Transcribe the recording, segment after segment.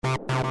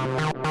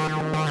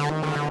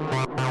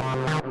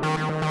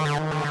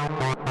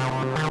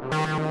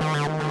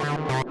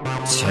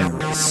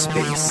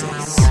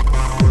TerraSpaces.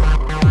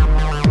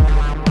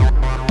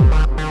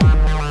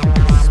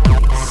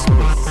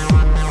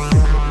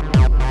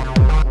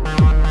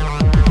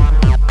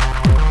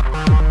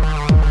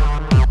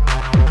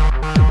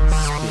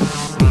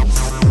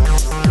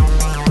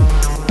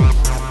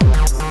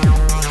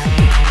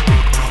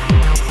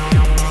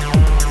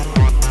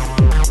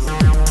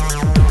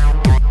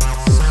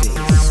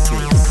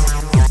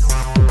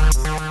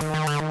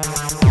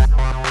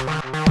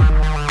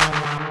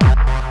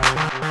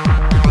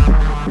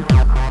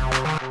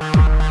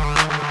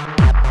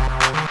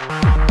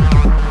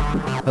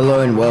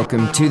 Hello and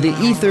welcome to The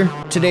Ether.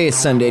 Today is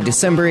Sunday,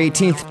 December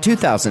 18th,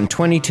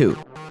 2022.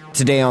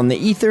 Today on The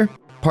Ether,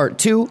 part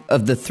 2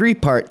 of the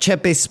 3-part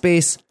Cephii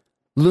space,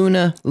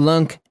 Luna,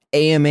 Lunc,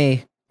 AMA,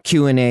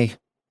 Q&A.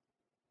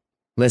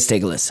 Let's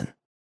take a listen.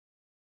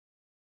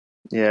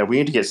 Yeah, we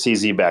need to get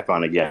CZ back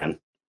on again.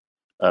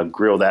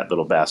 Grill that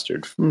little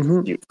bastard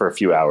for a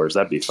few hours.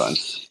 That'd be fun.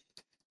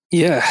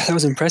 Yeah, that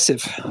was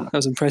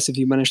impressive.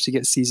 You managed to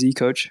get CZ,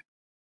 coach.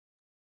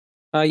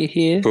 Are you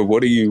here? But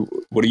what are you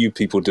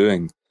people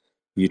doing?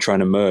 Are you trying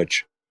to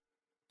merge?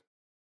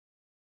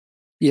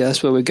 Yeah,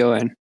 that's where we're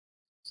going.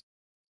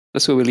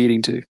 That's where we're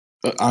leading to.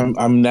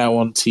 I'm now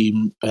on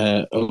team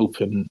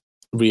reopen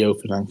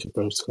Anchor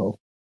Protocol.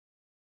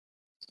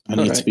 I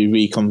need to be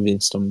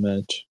reconvinced on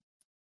merge.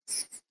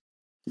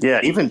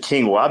 Yeah, even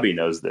King Wabi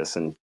knows this,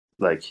 and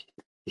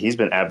he's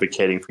been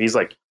advocating for. He's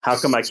like, how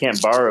come I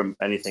can't borrow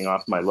anything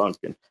off my Lunc,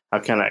 and how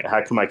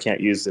come I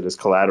can't use it as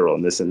collateral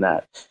and this and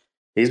that.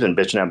 He's been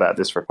bitching about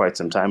this for quite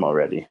some time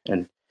already,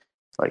 and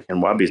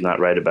Wabi's not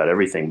right about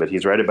everything, but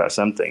he's right about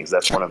some things.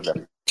 That's one of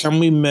them. Can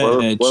we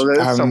merge? Well,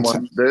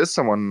 there is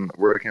someone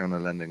working on a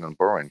lending on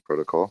borrowing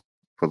protocol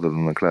for the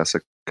Luna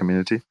Classic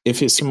community.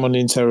 If it's someone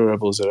in Terra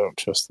Rebels, I don't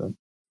trust them.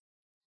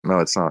 No,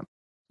 it's not.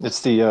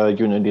 It's the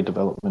Unity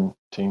development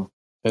team.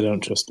 I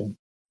don't trust them.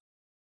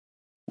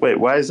 Wait,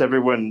 why is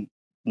everyone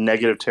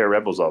negative Terra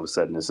Rebels all of a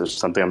sudden? Is there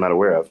something I'm not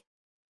aware of?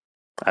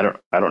 I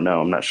don't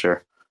know. I'm not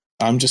sure.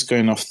 I'm just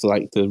going off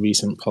the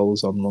recent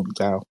polls on Lunc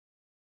DAO,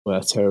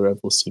 where Terra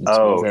Rebels seem to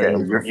be very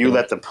unpopular. You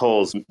let the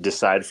polls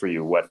decide for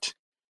you what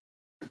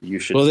you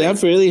should. Well, they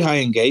have really high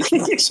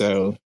engagement,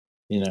 so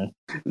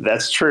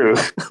that's true.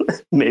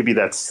 maybe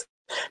that's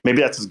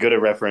as good a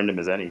referendum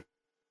as any.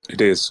 It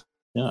is.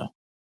 Yeah.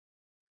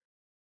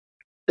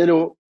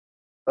 Hello,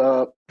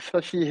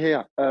 Cephii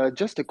here.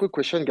 Just a quick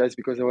question, guys,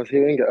 because I was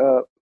hearing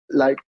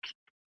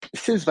it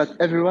seems that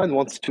everyone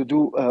wants to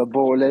do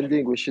borrow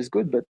lending, which is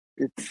good, but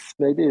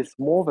it's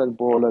more than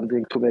borrow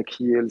lending to make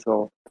yields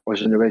or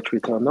generate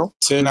return, no?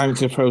 Turn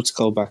Anchor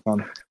Protocol back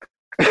on.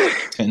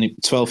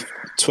 12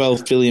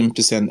 billion %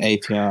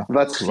 APR.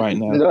 That's right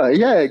now.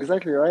 Yeah,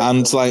 exactly right.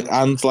 And the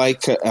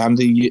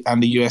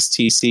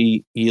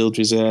USTC yield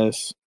reserve.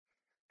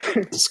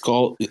 It's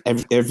called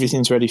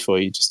everything's ready for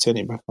you. Just turn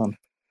it back on.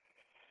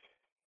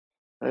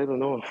 I don't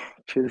know. It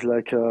feels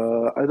like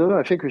I don't know.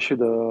 I think we should.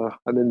 There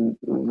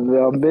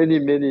are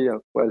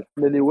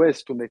many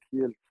ways to make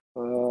yield.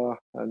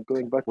 And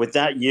going back with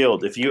that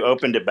yield, if you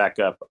opened it back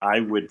up, I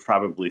would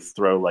probably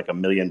throw $1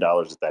 million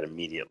at that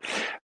immediately.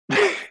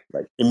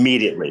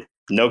 Immediately,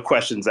 no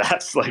questions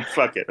asked.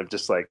 Fuck it. I'm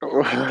just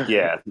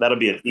yeah, that'll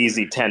be an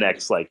easy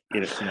 10x,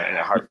 in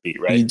a heartbeat,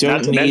 right? You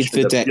don't need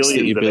the decks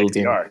that you're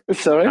building.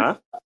 Sorry. Huh?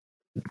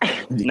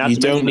 You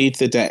don't need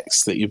the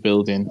decks that you're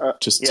building.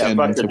 Just turn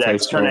Anchor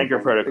Protocol. Turn Anchor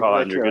Protocol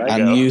on your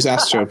and use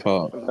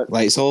Astroport.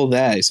 It's all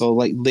there. It's all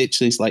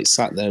literally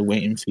sat there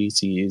waiting for you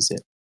to use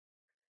it.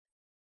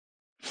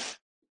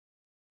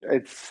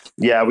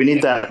 We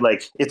need that.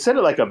 It's set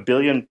at $1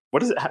 billion.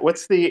 What is it?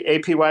 What's the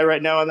APY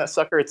right now on that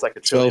sucker? It's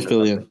 $1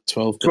 trillion.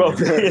 12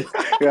 billion.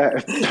 Yeah.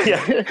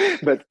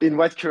 But in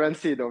what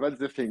currency though? That's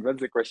the thing. That's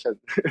the question.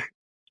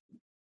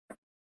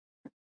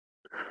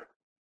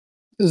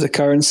 The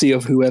currency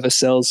of whoever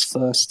sells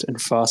first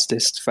and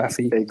fastest,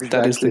 Fafi. Exactly.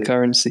 That is the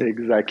currency.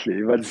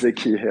 Exactly. That's the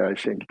key here, I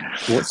think.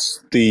 What's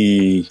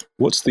the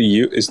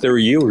is there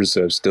a yield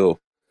reserve still?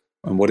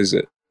 And what is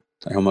it?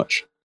 How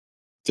much?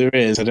 There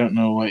is. I don't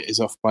know what it is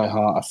off by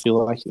heart. I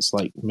feel like it's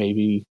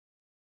maybe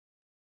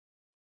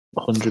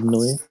 100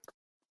 million.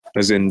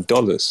 As in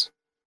dollars?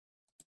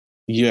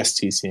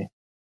 USTC.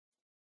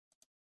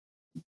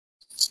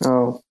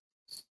 Oh.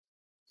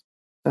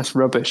 That's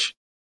rubbish.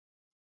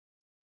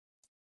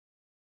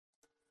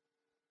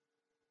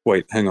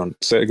 Wait, hang on.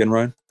 Say it again,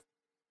 Ryan.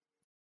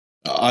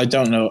 I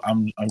don't know.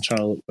 I'm trying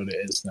to look what it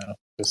is now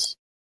because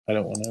I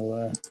don't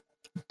want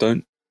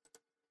to.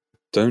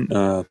 Don't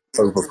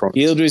overpromise.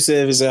 Yield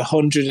reserve is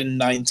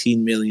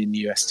 119 million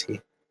UST.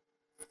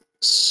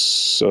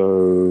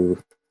 So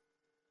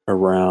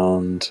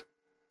around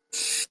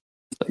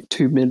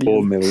 2 million.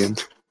 4 million.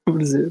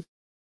 What is it?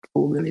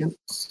 4 million.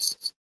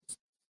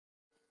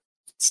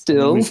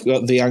 Still, we've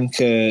got the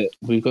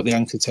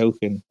anchor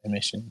token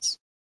emissions.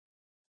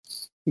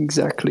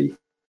 Exactly.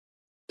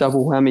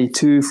 Double whammy,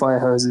 2 fire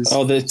hoses.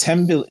 Oh, the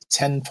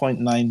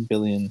 10.9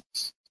 billion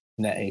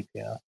net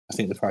APR. I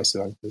think the price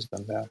of Anchor has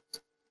gone down.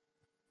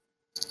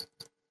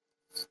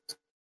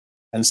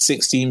 And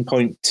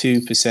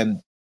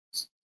 16.2%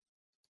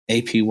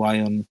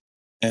 APY on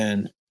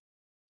Earn.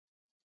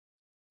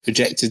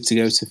 Projected to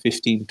go to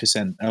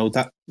 15%. Oh,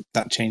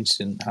 that change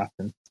didn't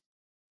happen.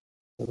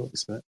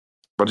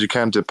 But you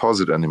can't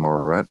deposit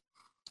anymore, right?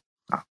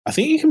 I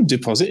think you can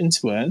deposit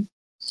into Earn.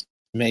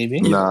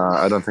 Maybe.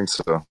 Nah, I don't think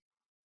so.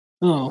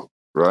 Oh,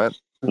 Right?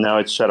 No,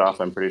 it's shut off,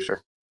 I'm pretty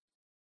sure.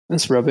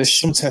 that's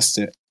rubbish. Don't test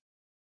it.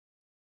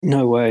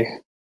 No way.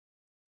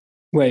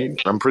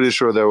 Wait. I'm pretty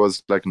sure there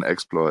was like an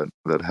exploit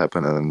that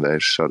happened and then they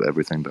shut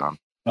everything down.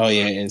 Oh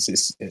yeah, it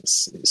is.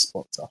 It's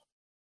spot off.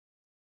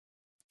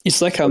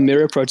 It's like how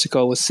Mirror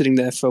Protocol was sitting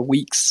there for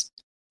weeks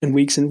and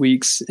weeks and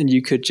weeks, and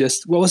you could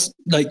just there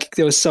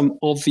was some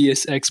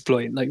obvious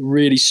exploit, like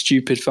really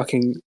stupid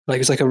fucking, like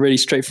it's like a really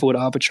straightforward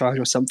arbitrage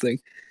or something.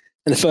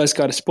 And the first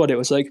guy to spot it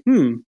was like,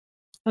 I'm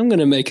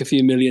gonna make a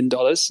few $1 million.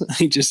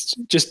 He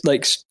just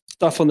like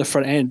stuff on the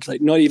front end,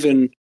 like not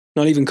even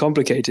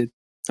complicated.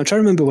 I'm trying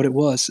to remember what it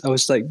was. I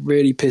was like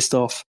really pissed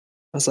off.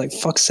 I was like,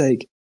 fuck's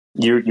sake.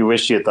 You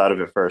wish you had thought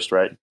of it first,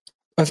 right?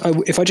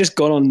 If I just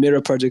gone on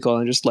Mirror Protocol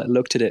and just like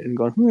looked at it and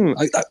gone,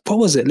 what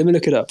was it? Let me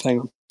look it up. Hang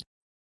on.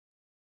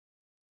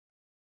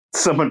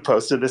 Someone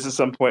posted this at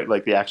some point,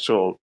 like the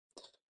actual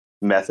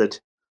method.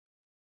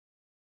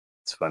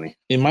 It's funny.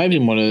 It might have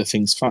been one of the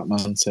things Fat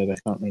Man said. I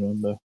can't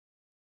remember.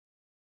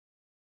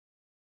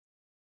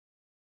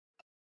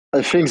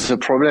 I think the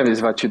problem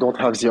is that you don't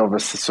have the other.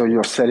 So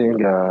you're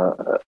selling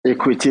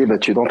equity,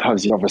 but you don't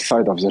have the other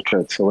side of the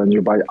trade. So when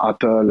you buy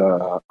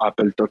Apple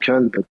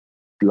token, but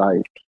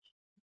like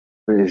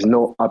there is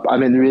no. I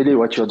mean, really,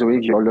 what you're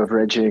doing, you're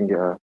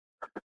leveraging.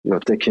 You're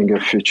taking a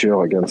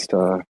future against,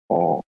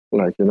 or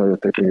like you're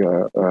taking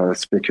a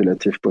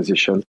speculative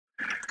position,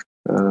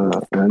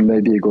 and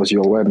maybe it goes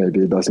your way,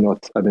 maybe it does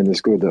not. I mean,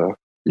 it's good.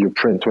 You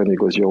print when it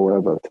goes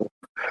your way,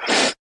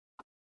 but.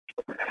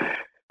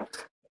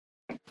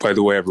 By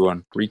the way,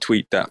 everyone,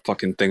 retweet that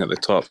fucking thing at the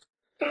top.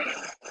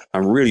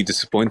 I'm really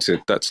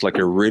disappointed. That's like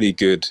a really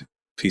good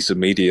piece of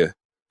media.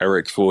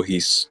 Eric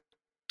Voorhees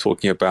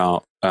talking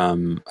about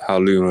how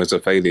Luna is a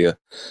failure,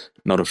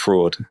 not a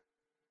fraud.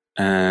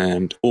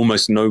 And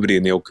almost nobody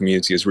in the old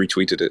community has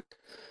retweeted it.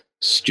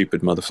 Stupid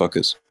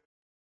motherfuckers.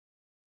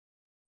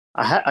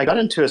 I got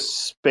into a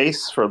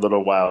space for a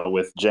little while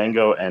with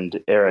Django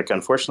and Eric.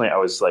 Unfortunately, I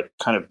was like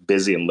kind of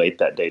busy and late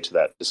that day to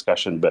that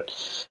discussion, but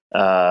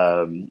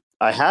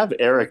I have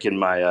Eric in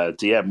my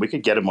DM. We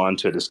could get him on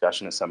to a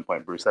discussion at some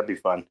point, Bruce. That'd be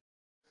fun.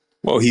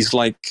 Well, he's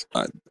like,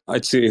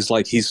 I'd say it's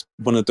like he's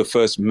one of the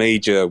first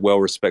major,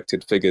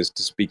 well-respected figures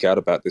to speak out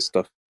about this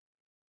stuff.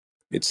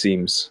 It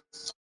seems.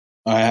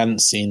 I hadn't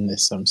seen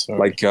this. I'm sorry.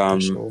 Like,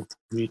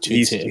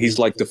 he's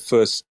like the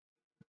first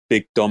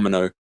big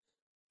domino,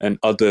 and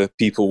other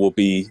people will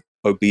be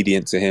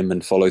obedient to him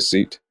and follow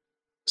suit.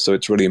 So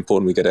it's really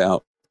important we get it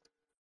out.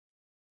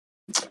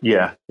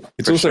 Yeah,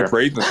 it's also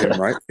brave of him,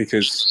 right?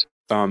 Because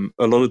a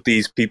lot of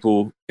these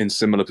people in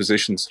similar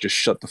positions just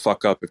shut the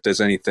fuck up if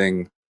there's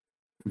anything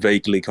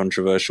vaguely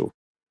controversial.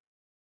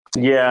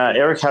 Yeah,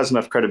 Eric has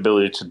enough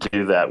credibility to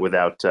do that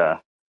without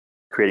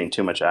creating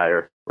too much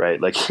ire,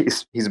 right? Like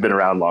he's been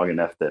around long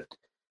enough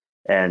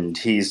and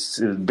he's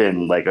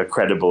been like a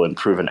credible and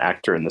proven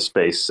actor in the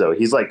space. So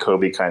he's like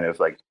Kobe, kind of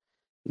like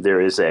there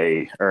is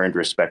a earned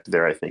respect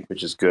there, I think,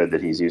 which is good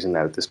that he's using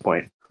that at this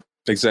point.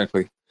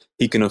 Exactly.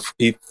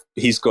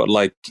 He's got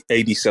like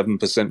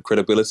 87%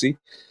 credibility.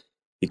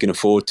 He can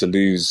afford to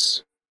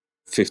lose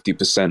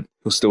 50%.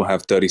 He'll still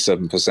have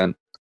 37%.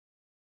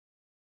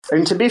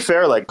 And to be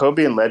fair, like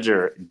Kobe and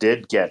Ledger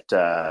did get Do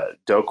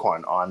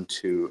Kwon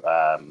onto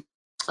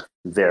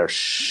their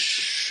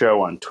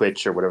show on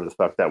Twitch or whatever the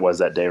fuck that was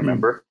that day.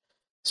 Remember?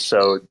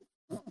 So,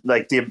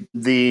 like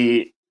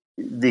the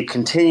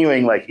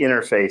continuing like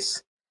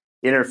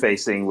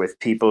interfacing with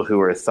people who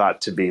are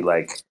thought to be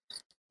like,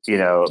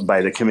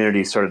 by the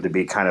community sort of to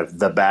be kind of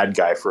the bad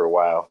guy for a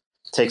while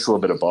takes a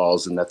little bit of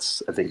balls, and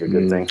that's I think a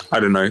good thing. I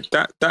don't know,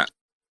 that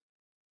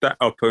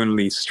up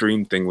only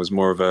stream thing was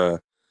more of a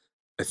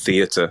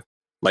theater,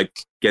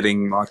 like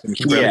getting Martin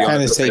Shkreli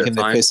kind of taking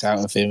the piss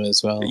out of him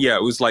as well. Yeah,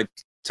 it was like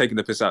taking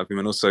the piss out of him,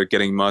 and also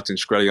getting Martin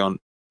Shkreli on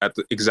at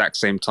the exact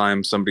same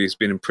time somebody who's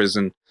been in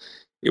prison.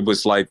 It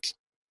was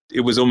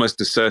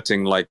almost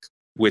asserting like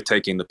we're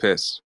taking the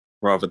piss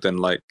rather than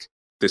like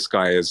this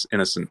guy is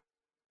innocent.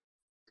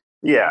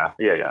 Yeah,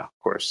 of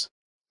course.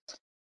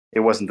 It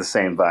wasn't the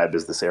same vibe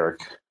as this Eric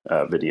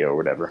video or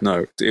whatever.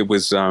 No, it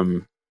was,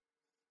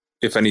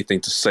 if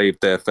anything, to save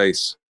their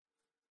face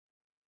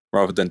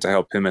rather than to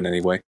help him in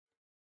any way.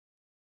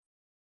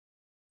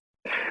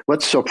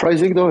 What's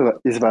surprising,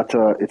 though, is that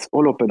it's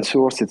all open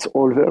source, it's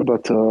all there,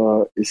 but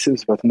it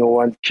seems that no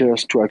one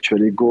cares to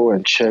actually go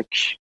and check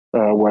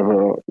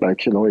whether,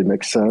 like, it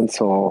makes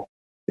sense, or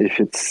if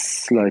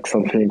it's like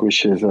something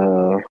which is,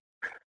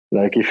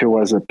 like if it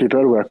was,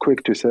 people were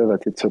quick to say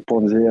that it's a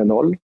Ponzi and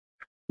all,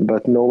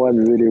 but no one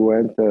really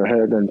went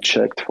ahead and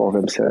checked for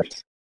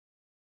themselves.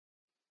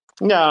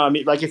 No, I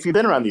mean, like if you've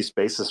been around these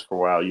spaces for a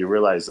while, you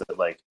realize that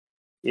like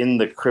in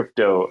the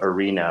crypto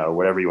arena or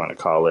whatever you want to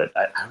call it,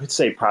 I would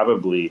say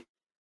probably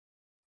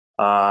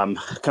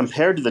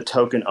compared to the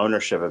token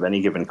ownership of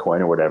any given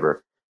coin or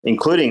whatever,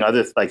 including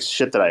other like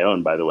shit that I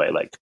own, by the way,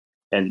 like,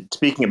 and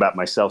speaking about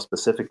myself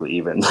specifically,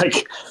 even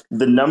like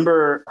the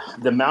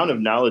amount of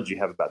knowledge you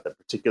have about that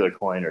particular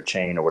coin or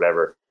chain or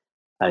whatever,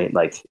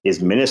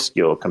 is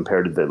minuscule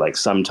compared to the like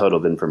sum total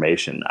of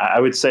information. I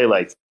would say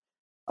like,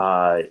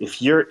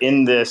 if you're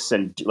in this,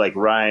 and like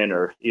Ryan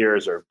or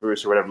Ears or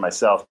Bruce or whatever,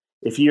 myself,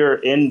 if you're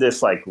in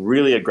this like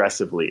really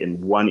aggressively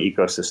in one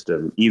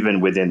ecosystem,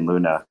 even within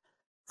Luna,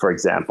 for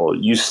example,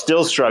 you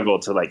still struggle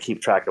to like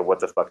keep track of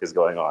what the fuck is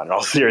going on in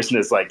all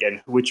seriousness, like,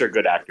 and which are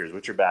good actors,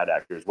 which are bad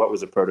actors, what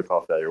was a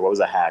protocol failure, what was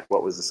a hack,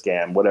 what was a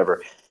scam,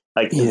 whatever.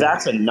 Like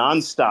that's a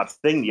nonstop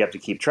thing you have to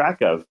keep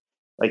track of.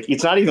 Like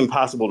it's not even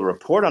possible to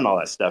report on all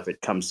that stuff.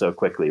 It comes so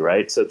quickly,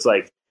 right? So it's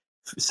like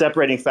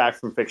separating fact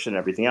from fiction and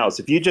everything else.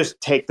 If you just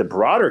take the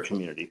broader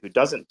community who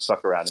doesn't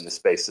suck around in the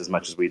space as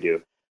much as we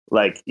do,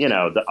 like, you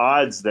know, the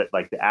odds that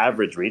like the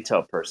average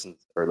retail person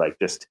or like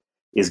just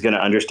is going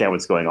to understand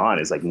what's going on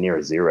is like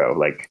near zero.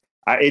 Like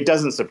it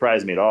doesn't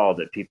surprise me at all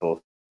that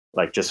people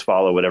like just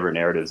follow whatever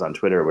narratives on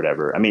Twitter or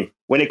whatever. I mean,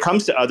 when it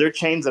comes to other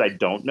chains that I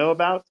don't know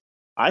about,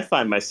 I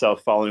find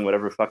myself following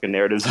whatever fucking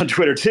narratives on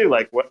Twitter too.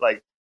 Like what,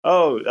 like,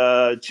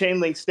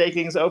 Chainlink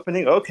staking is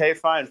opening. Okay,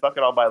 fine. Fuck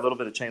it. I'll buy a little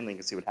bit of Chainlink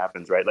and see what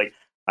happens, right? Like,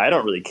 I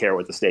don't really care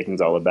what the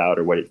staking's all about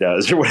or what it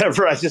does or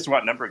whatever. I just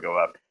want number go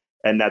up.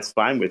 And that's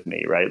fine with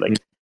me, right? Like,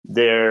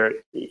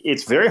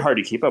 it's very hard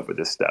to keep up with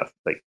this stuff.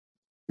 Like,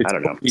 I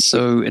don't know.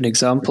 So an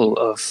example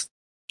of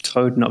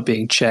Toad not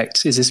being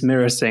checked is this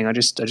mirror thing. I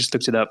just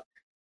looked it up.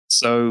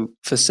 So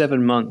for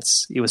 7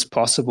 months, it was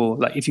possible,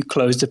 like if you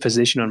closed a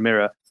position on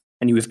mirror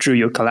and you withdrew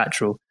your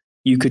collateral,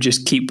 you could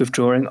just keep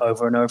withdrawing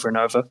over and over and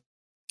over.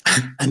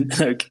 And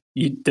like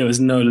there was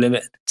no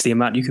limit to the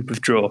amount you could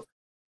withdraw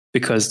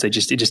because it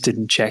just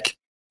didn't check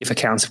if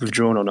accounts had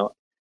withdrawn or not.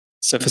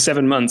 So for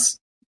 7 months,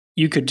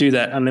 you could do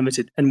that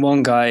unlimited. And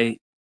one guy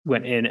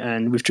went in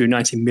and withdrew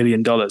 $90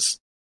 million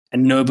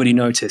and nobody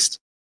noticed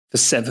for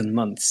 7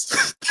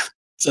 months.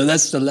 So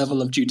that's the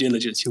level of due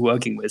diligence you're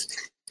working with.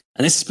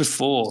 And this is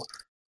before,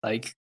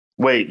 like...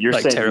 Wait, you're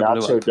saying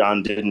Nacho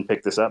Don didn't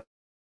pick this up?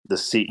 The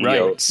CEO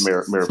right.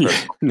 Mirror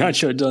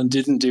Nacho Don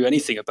didn't do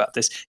anything about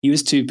this. He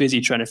was too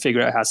busy trying to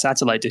figure out how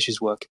satellite dishes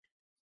work,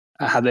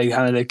 how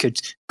they could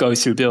go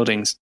through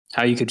buildings,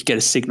 how you could get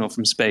a signal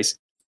from space.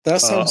 That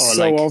sounds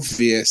so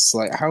obvious.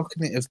 Like, how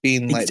can it have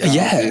been like that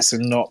obvious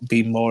and not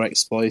be more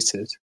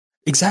exploited?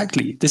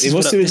 Exactly. It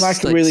must have been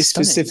like a really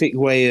specific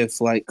way of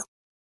like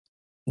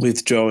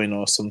withdrawing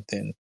or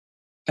something.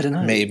 I don't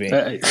know. Maybe.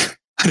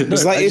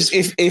 It's like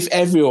if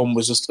everyone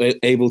was just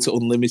able to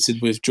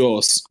unlimited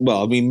withdraw,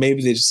 well, I mean,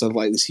 maybe they just had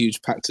like this huge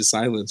pact of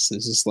silence.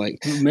 There's just like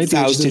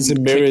thousands of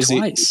mirrors,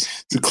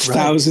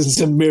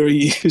 thousands of mirror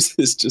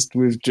users just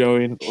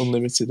withdrawing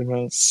unlimited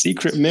amounts.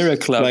 Secret mirror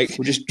club. Like,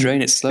 we'll just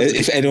drain it slowly.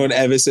 If anyone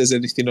ever says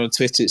anything on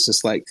Twitter, it's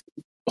just like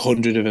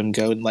 100 of them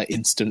go and like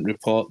instant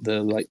report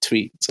the like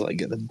tweet to like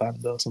get them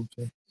banned or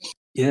something.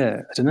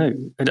 Yeah, I don't know.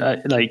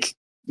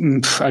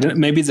 I don't.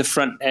 Maybe the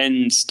front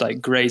end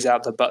like grays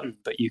out the button,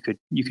 but you could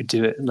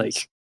do it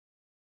like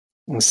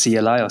on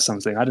CLI or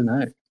something. I don't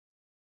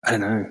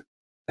know.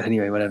 But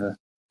anyway, whatever.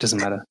 Doesn't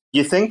matter.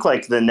 You think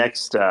like the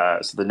next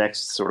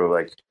sort of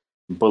like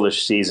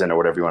bullish season or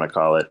whatever you want to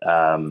call it,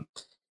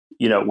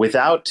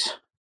 without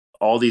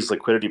all these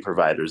liquidity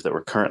providers that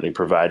we're currently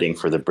providing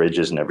for the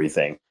bridges and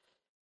everything,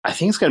 I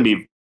think it's going to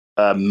be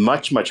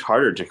much, much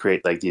harder to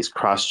create like these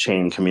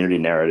cross-chain community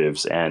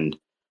narratives and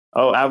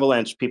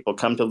Avalanche people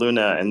come to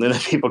Luna and Luna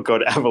people go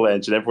to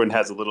Avalanche and everyone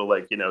has a little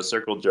like,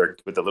 circle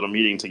jerk with a little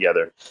meeting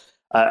together.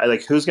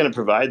 Like who's going to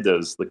provide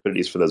those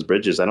liquidities for those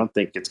bridges? I don't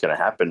think it's going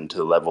to happen to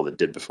the level that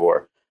did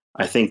before.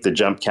 I think the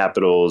jump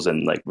capitals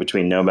and like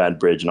between Nomad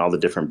Bridge and all the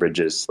different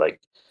bridges, like,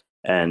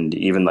 and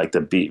even like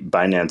the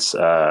Binance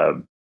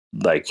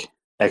like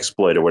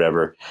exploit or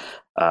whatever,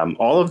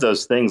 all of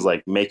those things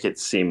like make it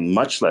seem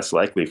much less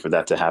likely for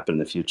that to happen in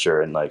the future.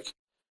 And like,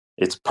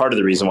 it's part of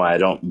the reason why I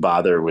don't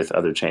bother with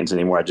other chains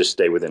anymore. I just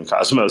stay within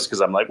Cosmos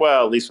because I'm like,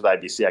 well, at least with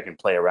IBC, I can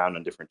play around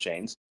on different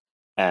chains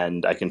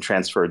and I can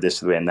transfer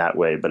this way and that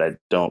way, but I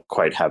don't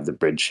quite have the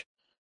bridge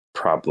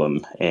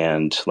problem.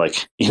 And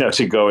like,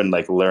 to go and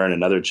like learn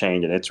another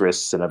chain and its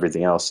risks and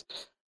everything else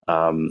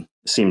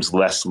seems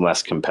less and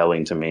less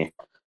compelling to me.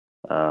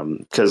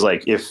 Because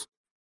like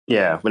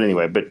but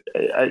anyway,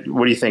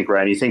 what do you think,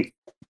 Ryan? Do you think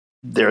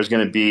there's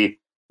going to be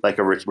like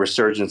a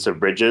resurgence of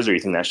bridges or you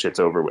think that shit's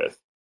over with?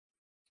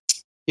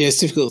 Yeah, it's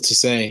difficult to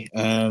say.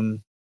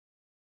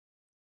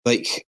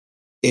 Like,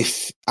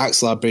 if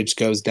Axelar Bridge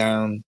goes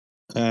down,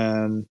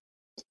 most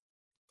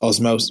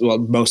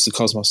of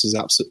Cosmos is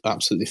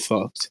absolutely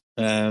fucked.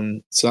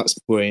 So that's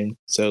worrying.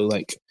 So,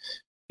 like,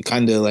 you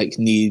kind of like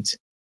need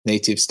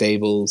native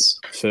stables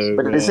for.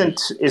 But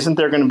isn't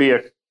there going to be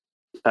a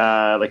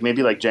like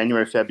maybe like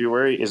January,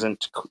 February?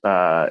 Isn't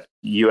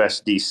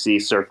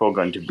USDC Circle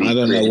going to be? I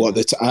don't know what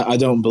I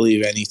don't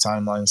believe any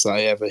timelines that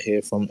I ever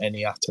hear from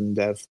any Atom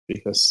dev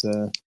because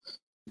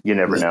You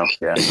never know.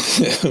 Yeah.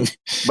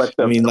 But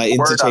I mean, like,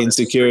 word on Interchain this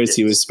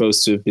Security is- was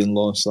supposed to have been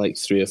launched like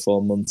 3 or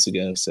 4 months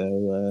ago.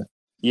 So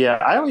yeah,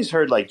 I always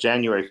heard like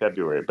January,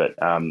 February, but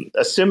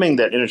assuming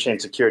that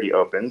Interchain Security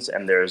opens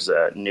and there's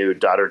a new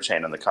daughter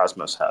chain on the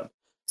Cosmos Hub,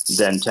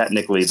 then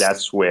technically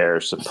that's where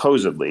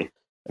supposedly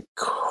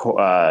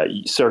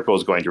Circle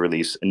is going to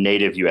release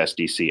native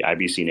USDC,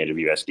 IBC native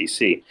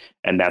USDC,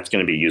 and that's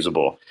going to be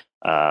usable.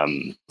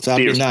 that'd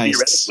be nice.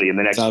 Theoretically, in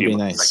the next That'd few be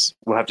months, nice.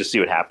 like, we'll have to see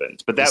what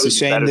happens. But that It's would a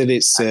shame that that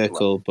it's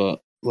Circle,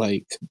 but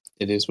like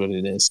it is what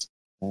it is.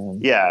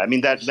 Yeah, I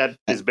mean that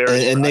is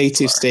very a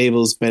native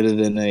stable is better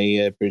than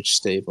a bridge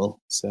stable,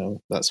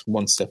 so that's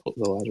one step up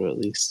the ladder at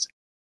least.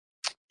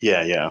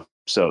 Yeah.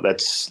 So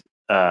that's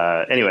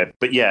anyway.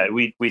 But yeah,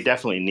 we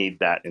definitely need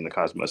that in the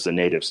Cosmos, the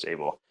native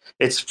stable.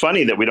 It's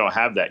funny that we don't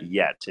have that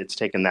yet. It's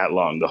taken that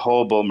long. The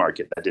whole bull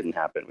market that didn't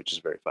happen, which is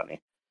very funny.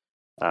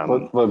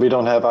 But we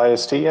don't have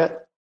IST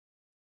yet?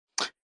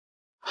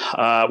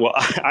 Well,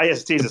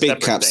 IST is a big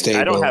separate cap thing. stable.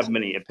 I don't have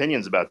many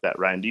opinions about that,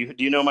 Ryan. Do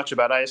you know much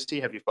about IST?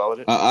 Have you followed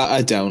it?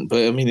 I don't,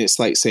 but I mean, it's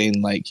like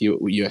saying like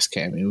USK.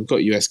 I mean, we've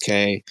got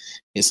USK.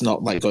 It's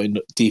not like going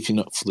deep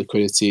enough for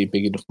liquidity,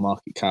 big enough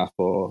market cap,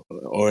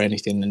 or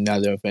anything, and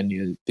neither of any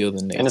of the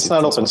other native. And it's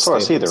not open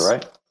source stables. either,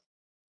 right?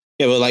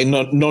 Yeah, well, like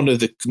none of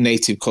the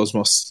native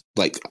Cosmos,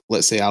 like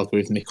let's say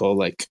algorithmic or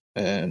like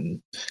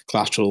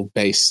collateral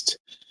based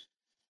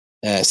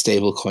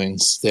stable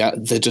coins,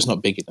 they're just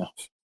not big enough.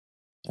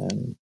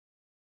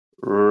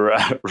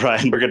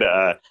 Ryan, we're going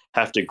to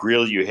have to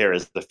grill you here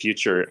as the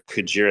future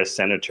Kujira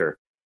senator.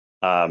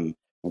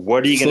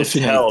 What are you going to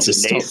tell the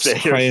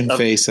naysayers? Crying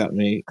face at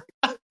me.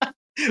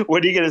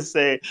 What are you going to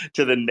say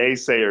to the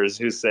naysayers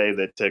who say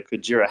that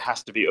Kujira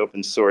has to be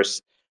open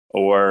source,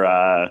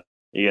 or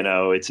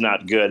it's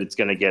not good, it's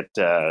going to get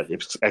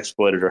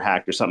exploited or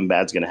hacked, or something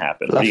bad's going to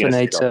happen?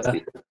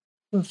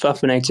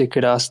 Fluffinator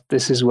could ask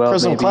this as well.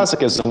 Prism maybe.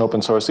 Classic isn't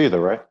open source either,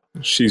 right?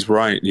 She's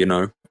right.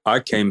 I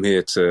came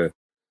here to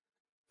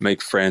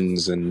make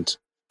friends and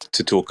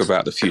to talk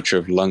about the future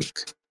of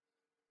Lunc,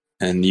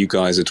 and you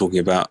guys are talking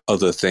about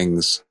other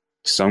things,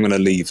 so I'm going to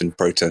leave and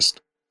protest.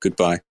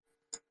 Goodbye.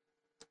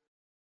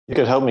 You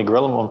could help me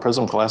grill him on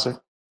Prism Classic.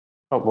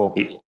 Oh, well.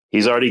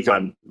 He's already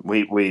gone.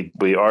 We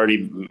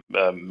already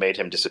made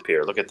him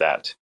disappear. Look at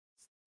that.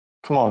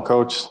 Come on,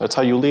 coach. That's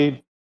how you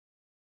lead.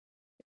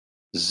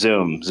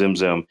 Zoom.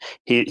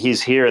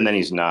 He's here and then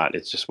he's not.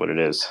 It's just what it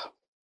is.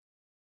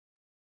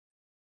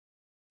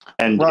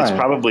 And Ryan, it's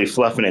probably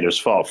Fluffinator's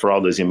fault for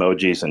all those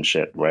emojis and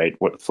shit, right?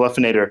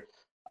 Fluffinator,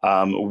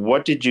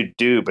 what did you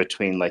do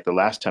between like the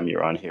last time you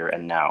were on here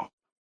and now?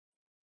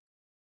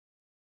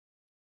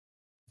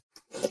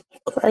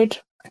 I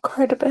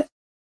cried a bit.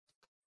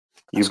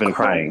 You've been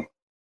crying.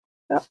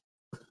 Yeah.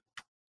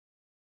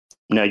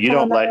 No, you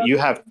don't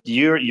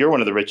you're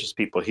one of the richest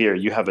people here.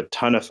 You have a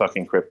ton of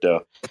fucking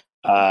crypto.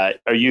 Are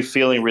you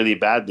feeling really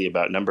badly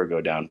about number go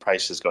down,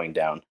 prices going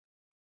down?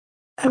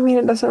 I mean,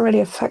 it doesn't really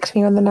affect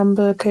me when the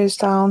number goes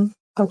down.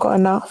 I've got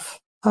enough.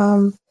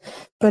 But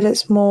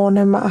it's more,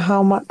 no matter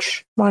how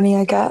much money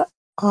I get,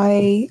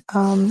 I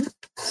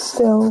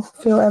still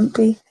feel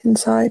empty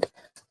inside.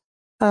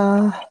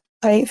 I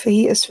ate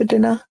fajitas for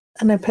dinner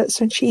and I put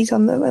some cheese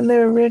on them and they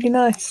were really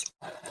nice.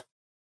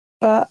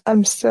 But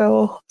I'm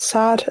still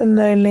sad and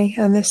lonely,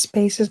 and this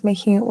space is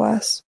making it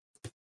worse.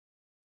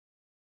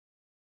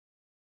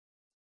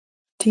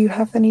 Do you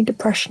have any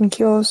depression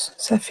cures,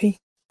 Cephii?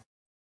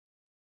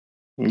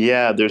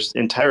 Yeah, there's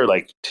entire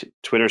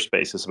Twitter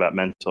spaces about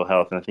mental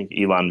health, and I think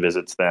Elon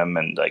visits them,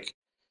 and like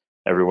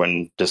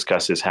everyone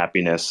discusses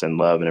happiness and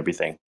love and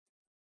everything.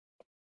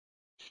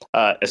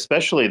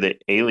 Especially the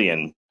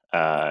alien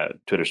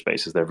Twitter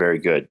spaces, they're very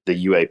good.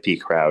 The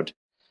UAP crowd,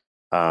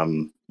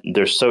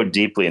 they're so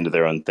deeply into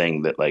their own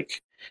thing that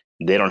like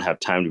they don't have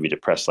time to be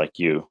depressed like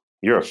you.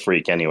 You're a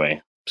freak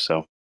anyway,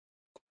 so.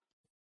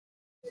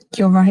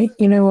 You're right.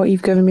 You know what?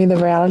 You've given me the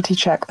reality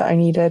check that I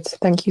needed.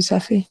 Thank you,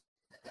 Cephii.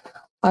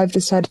 I've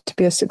decided to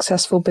be a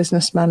successful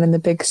businessman in the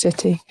big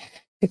city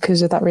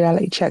because of that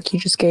reality check you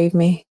just gave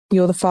me.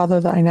 You're the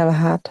father that I never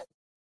had.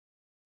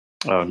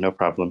 Oh, no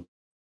problem.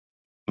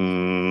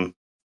 Mop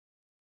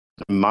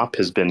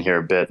has been here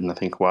a bit, and I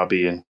think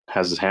Wabi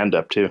has his hand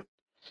up too.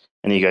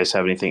 Any of you guys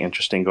have anything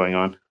interesting going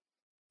on?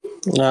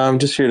 I'm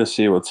just here to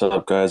see what's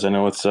up, guys. I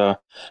know it's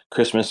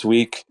Christmas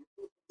week.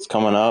 It's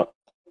coming up,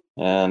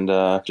 and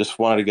just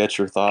wanted to get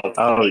your thoughts.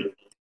 Oh,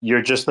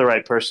 you're just the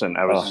right person.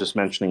 I was just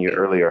mentioning you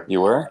earlier.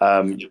 You were?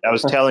 I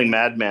was telling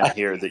Madman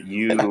here that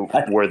you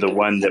were the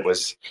one that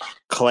was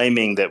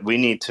claiming that we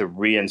need to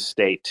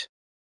reinstate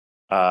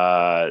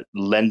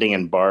lending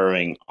and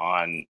borrowing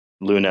on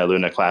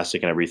Luna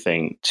Classic and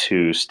everything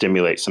to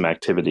stimulate some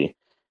activity.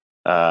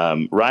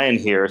 Ryan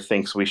here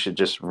thinks we should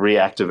just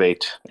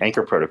reactivate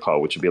Anchor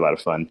Protocol, which would be a lot of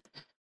fun.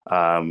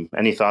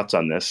 Any thoughts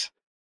on this?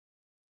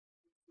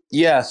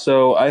 Yeah,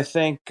 so I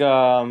think,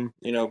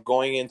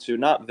 going into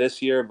not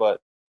this year, but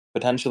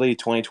potentially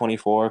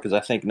 2024, because I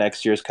think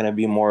next year is going to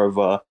be more of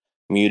a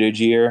muted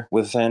year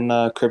within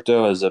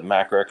crypto as the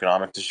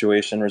macroeconomic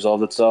situation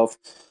resolves itself.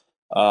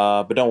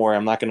 But don't worry,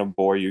 I'm not going to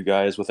bore you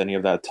guys with any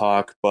of that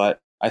talk. But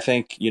I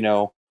think,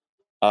 a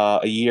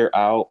year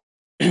out,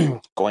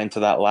 going to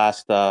that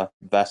last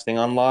vesting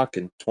unlock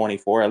in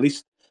 24, at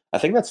least I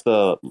think that's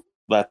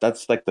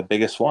like the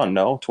biggest one,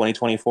 no?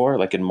 2024,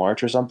 like in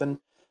March or something.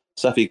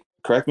 Cephii,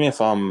 correct me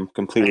if I'm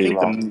completely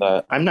wrong with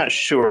that. I'm not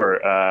sure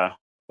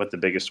what the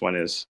biggest one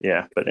is.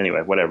 Yeah, but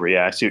anyway, whatever.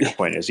 Yeah, I see what your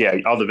point is. Yeah,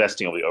 all the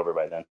vesting will be over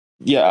by then.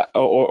 Yeah,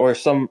 or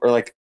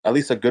like at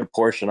least a good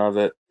portion of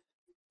it.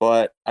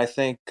 But I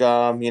think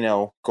going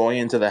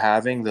into the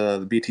halving,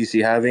 the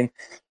BTC halving,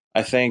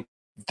 I think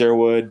there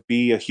would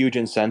be a huge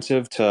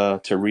incentive to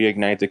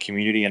reignite the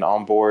community and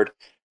onboard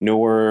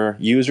newer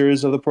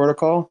users of the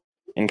protocol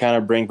and kind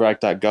of bring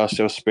back that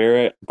gusto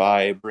spirit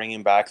by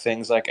bringing back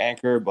things like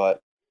Anchor.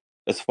 But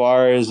as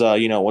far as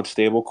what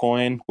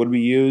stablecoin would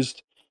be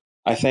used,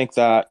 I think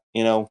that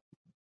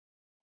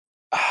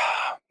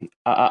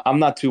I'm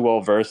not too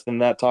well versed in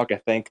that talk. I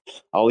think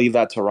I'll leave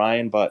that to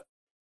Ryan. But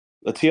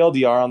the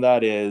TLDR on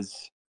that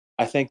is,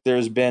 I think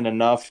there's been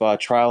enough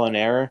trial and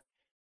error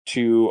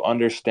to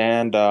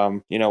understand,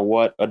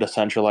 what a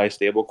decentralized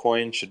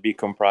stablecoin should be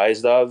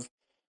comprised of.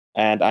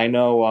 And I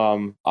know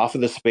off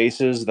of the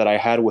spaces that I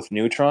had with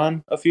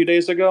Neutron a few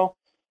days ago,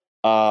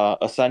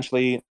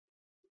 essentially,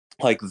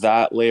 like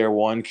that layer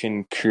one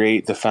can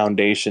create the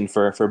foundation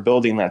for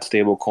building that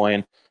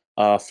stablecoin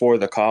for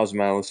the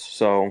Cosmos.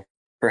 So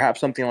perhaps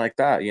something like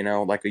that,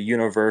 like a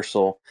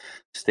universal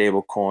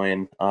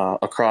stablecoin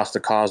across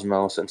the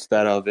Cosmos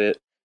instead of it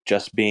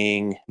just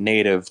being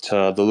native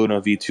to the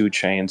Luna V2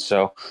 chain.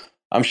 So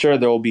I'm sure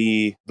there'll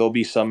be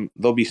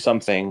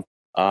something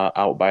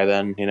out by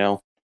then,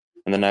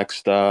 in the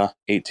next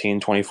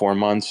 18, 24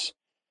 months.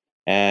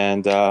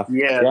 And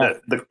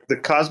the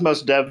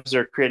Cosmos devs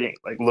are creating,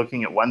 like,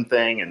 looking at one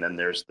thing, and then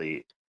there's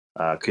the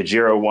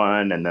Kajira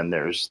one, and then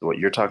there's what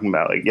you're talking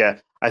about. Like, yeah,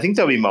 I think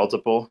there'll be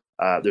multiple.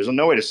 There's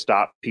no way to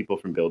stop people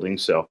from building,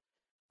 so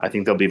I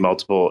think there'll be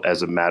multiple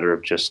as a matter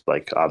of just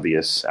like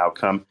obvious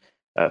outcome.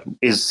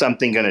 Is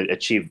something going to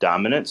achieve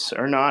dominance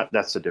or not?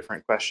 That's a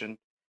different question.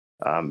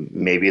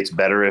 Maybe it's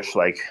better if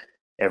like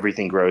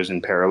everything grows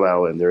in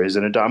parallel and there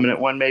isn't a dominant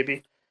one.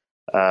 Maybe.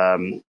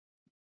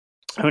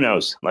 Who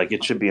knows? Like,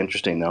 it should be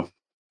interesting though.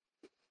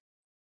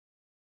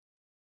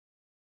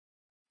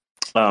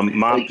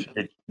 Mom,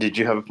 did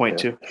you have a point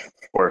too,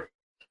 or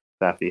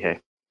Cephii? Hey.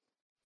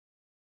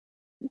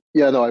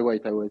 Yeah, no, I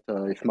wait.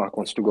 If Mark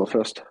wants to go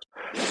first.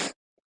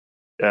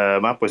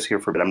 Mop was here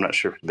for a bit. I'm not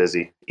sure if he's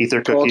busy.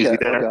 Ether cookies, you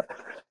there? Okay.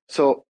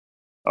 So,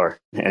 or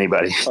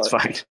anybody, it's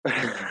fine.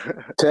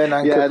 Turn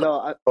and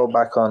go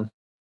back on.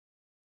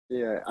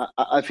 Yeah,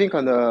 I think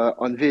on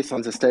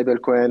the stable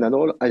coin and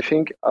all, I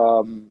think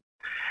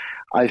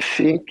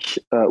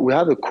we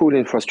have a cool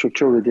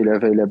infrastructure really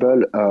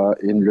available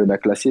in Luna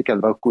Classic,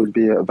 and that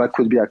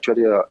could be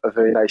actually a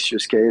very nice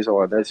use case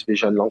or a nice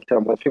vision long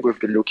term. One thing we've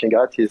been looking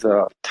at is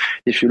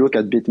if you look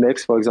at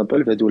BitMEX, for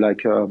example, they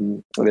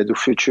do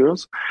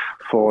futures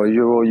for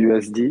Euro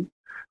USD,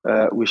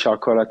 which are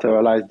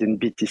collateralized in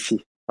BTC.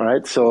 All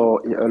right, so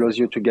it allows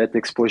you to get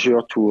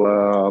exposure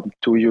to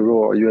Euro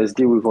or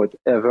USD without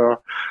ever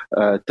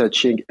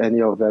touching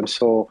any of them.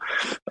 So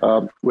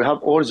we have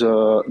all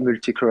the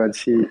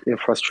multi-currency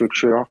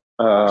infrastructure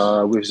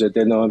with the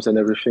denoms and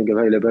everything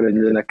available in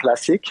Luna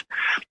Classic.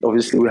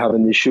 Obviously, we have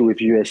an issue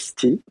with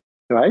UST,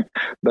 right?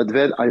 But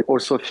then I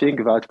also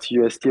think that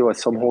UST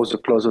was somehow the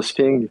closest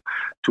thing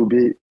to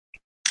be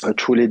a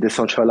truly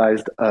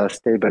decentralized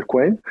stable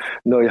coin.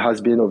 No, it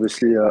has been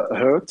obviously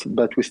hurt,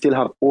 but we still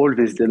have all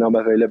these denom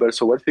available.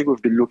 So one thing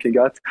we've been looking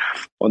at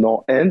on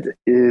our end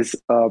is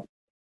to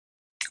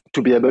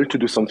be able to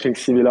do something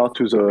similar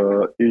to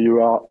the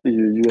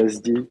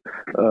USD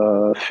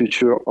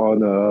future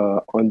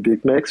on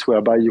BitMEX,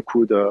 whereby you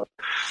could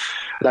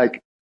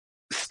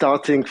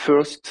starting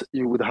first,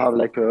 you would have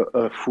like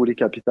a fully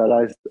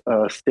capitalized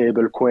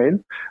stable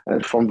coin,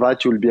 and from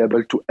that you'll be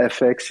able to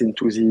FX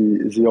into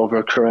the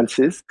other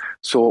currencies.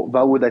 So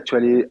that would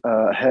actually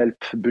help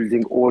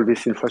building all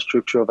this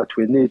infrastructure that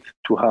we need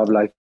to have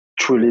like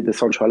truly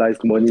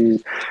decentralized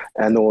money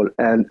and all.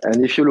 And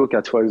if you look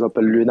at, for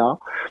example, Luna,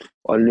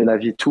 on Luna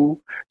V2,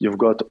 you've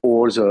got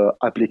all the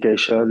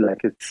application,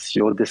 like it's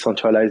your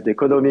decentralized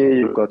economy,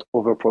 you've got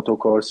other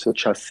protocols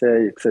such as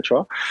SEI,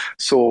 etc.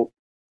 So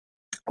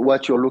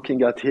what you're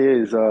looking at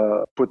here is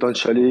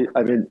potentially,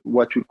 I mean,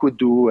 what we could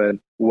do and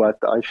what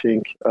I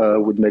think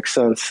would make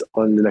sense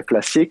on the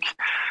Classic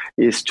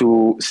is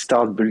to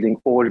start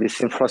building all this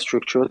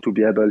infrastructure to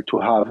be able to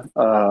have,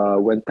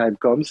 when time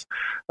comes,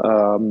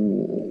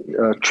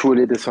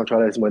 truly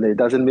decentralized money. It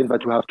doesn't mean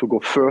that we have to go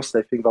first.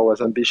 I think that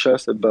was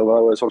ambitious, but that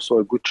was also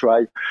a good try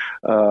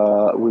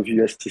with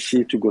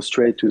USTC to go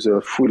straight to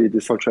the fully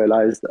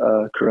decentralized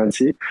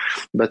currency.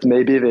 But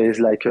maybe there is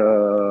like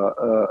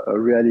a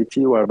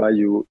reality whereby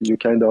you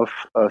kind of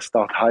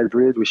start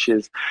hybrid, which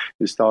is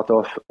you start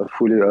off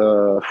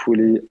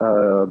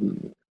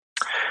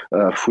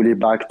fully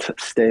backed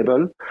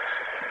stable.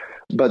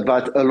 but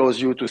that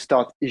allows you to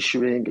start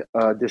issuing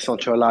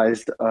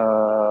decentralized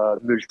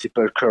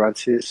multiple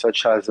currencies,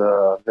 such as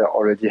they're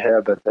already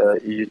here, but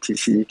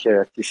EUTC,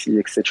 KRTC,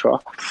 etc.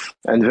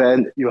 And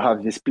then you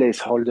have this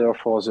placeholder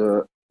for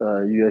the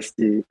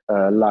USD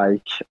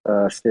like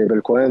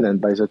stablecoin,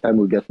 and by the time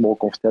we get more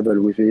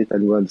comfortable with it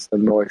and we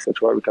understand more,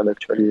 etc., we can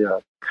actually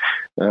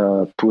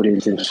put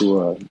it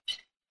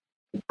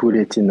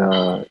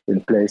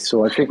in place.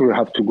 So I think we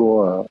have to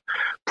go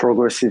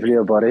progressively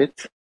about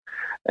it.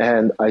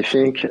 And I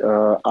think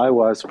I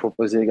was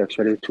proposing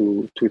actually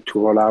to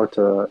roll out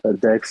a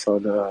DEX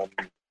on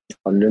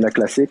Luna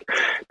Classic,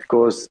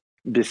 because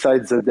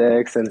besides the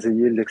DEX and the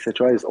yield,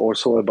 etc., is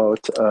also about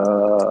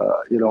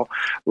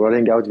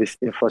rolling out this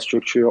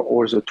infrastructure,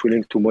 all the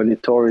tooling to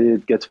monitor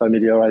it, get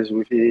familiarized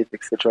with it,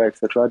 etc.,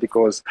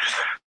 because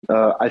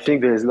I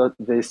think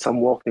there's some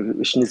work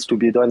which needs to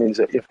be done in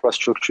the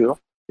infrastructure,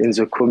 in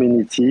the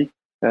community,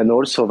 and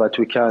also that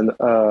we can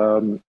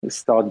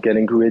start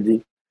getting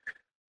ready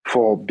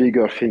for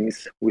bigger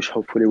things, which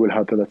hopefully will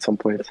happen at some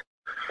point.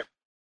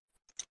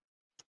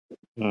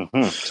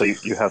 Mm-hmm. So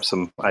you have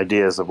some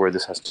ideas of where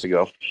this has to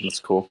go.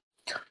 That's cool.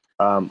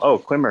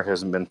 Quimmer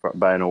hasn't been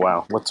by in a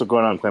while. What's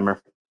going on,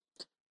 Quimmer?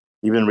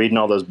 You been reading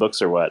all those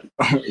books or what?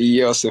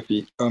 Yeah,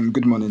 Cephii.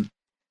 Good morning.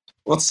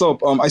 What's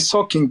up? I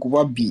saw King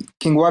Wabi.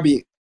 King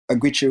Wabi, I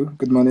greet you.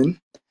 Good morning.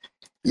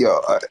 Yeah,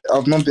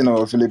 I've not been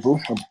available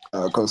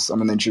because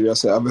I'm in Nigeria,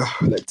 so I have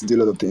like to do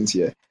a lot of things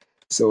here.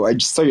 So I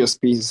just saw your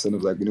space and I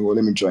was like,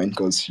 let me join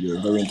because you're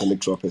a very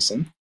intellectual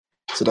person.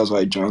 So that's why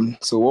I joined.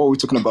 So what are we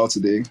talking about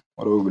today?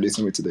 What are we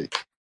relating with today?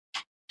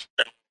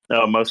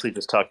 No, mostly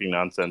just talking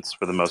nonsense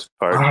for the most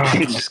part.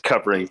 Just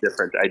covering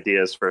different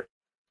ideas for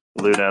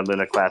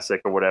Luna Classic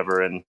or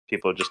whatever, and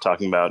people just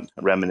talking about,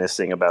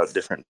 reminiscing about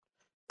different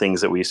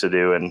things that we used to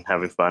do and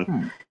having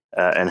fun,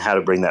 and how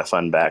to bring that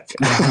fun back.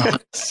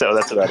 So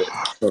that's about it.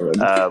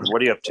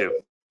 What are you up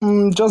to?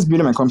 Just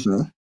building my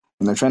company.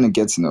 Trying to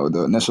get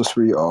the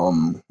necessary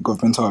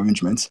governmental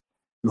arrangements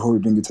before we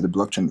bring it to the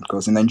blockchain.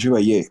 Because in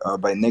Nigeria,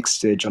 by next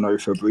January,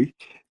 February,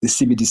 the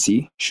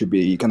CBDC should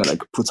be kind of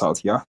like put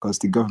out, because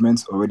the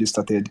government already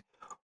started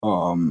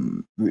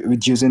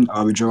reducing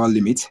our withdrawal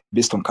limit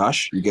based on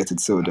cash. You get it?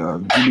 So they're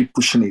really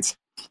pushing it.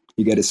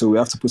 You get it? So we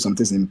have to put some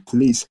things in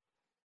place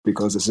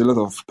because there's a lot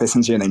of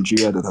persons here in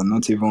Nigeria that are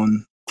not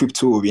even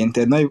crypto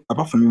oriented, not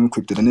apart from even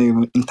crypto, they're not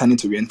even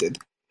internet oriented.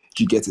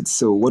 You get it?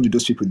 So what do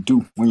those people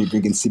do when you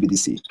bring in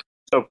CBDC?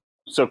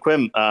 So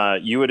Quim,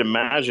 you would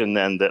imagine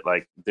then that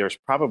like there's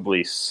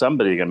probably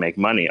somebody going to make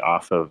money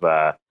off of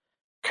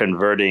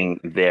converting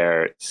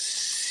their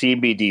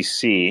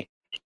CBDC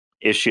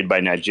issued by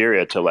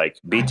Nigeria to like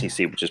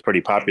BTC, which is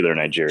pretty popular in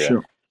Nigeria.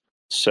 Sure.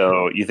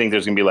 So you think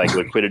there's going to be like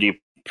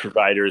liquidity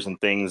providers and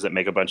things that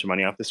make a bunch of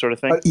money off this sort of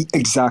thing?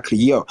 Exactly.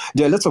 Yeah,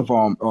 there are lots of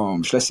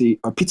should I say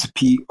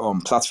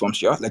P2P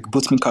platforms, like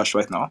Bootme Cash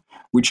right now,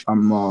 which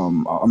I'm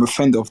a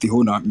friend of the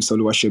owner, Mr.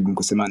 Oluwasegun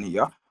Kosemani.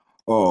 Yeah.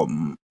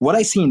 What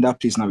I see in that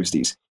place now is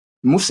this: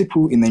 most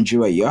people in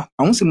Nigeria,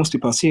 I won't say most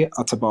people, I say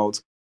at about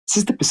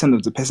 60%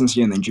 of the persons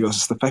here in Nigeria,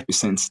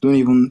 65% don't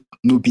even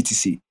know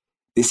BTC.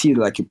 They see it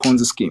like a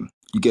Ponzi scheme.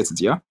 You get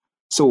it, yeah?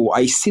 So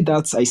I see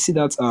that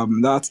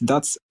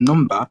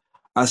number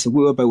as a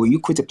way whereby when you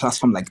create a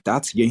platform like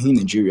that, you're here in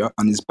Nigeria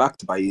and it's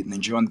backed by a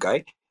Nigerian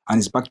guy and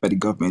it's backed by the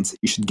government,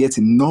 you should get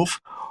enough,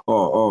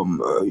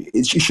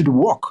 it should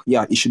work.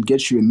 Yeah, it should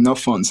get you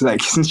enough funds.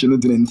 Like, since you're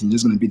not doing anything, you're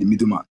just going to be the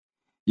middleman.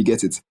 You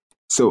get it?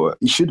 So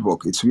it should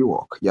work. It will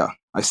work. Yeah,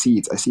 I see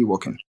it. I see it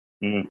working.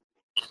 Mm-hmm.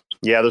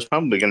 Yeah, there's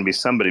probably going to be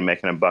somebody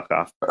making a buck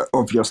off.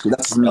 Obviously,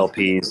 that's me.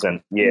 LPs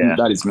and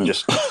that is me.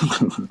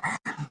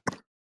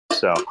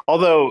 So,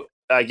 although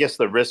I guess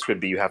the risk would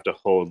be you have to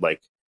hold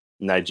like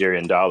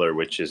Nigerian dollar,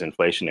 which is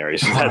inflationary.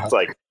 So that's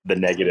like the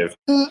negative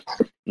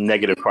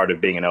part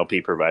of being an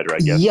LP provider, I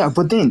guess. Yeah,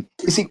 but then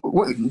you see,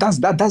 that's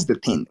the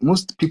thing.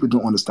 Most people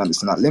don't understand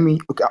this. Now,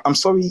 I'm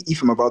sorry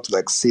if I'm about to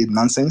like say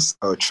nonsense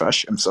or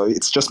trash. I'm sorry.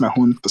 It's just my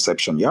own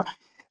perception. Yeah,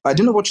 I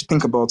don't know what you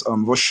think about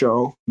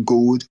Russia,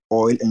 gold,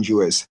 oil, and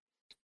US,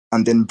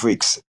 and then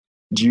BRICS.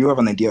 Do you have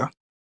an idea?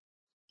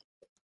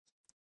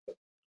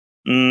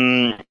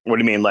 What do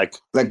you mean, like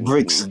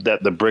BRICS?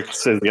 That the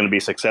BRICS is going to be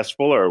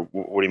successful, or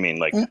what do you mean,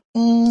 like?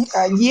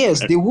 Yes,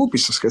 they will be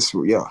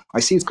successful. Yeah, I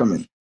see it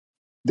coming.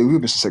 They will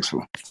be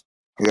successful.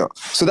 Yeah.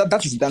 So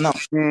that's that now.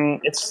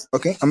 It's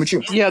okay. I'm with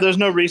you. Yeah, there's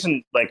no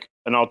reason like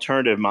an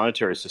alternative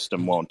monetary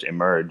system won't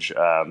emerge.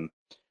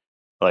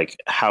 Like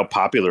how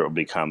popular it will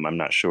become, I'm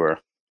not sure,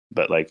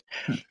 but like,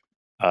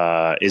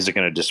 is it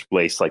going to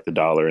displace like the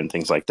dollar and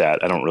things like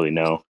that? I don't really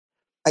know.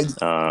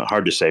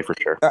 Hard to say for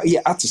sure.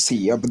 Yeah, hard to see.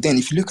 Yeah, but then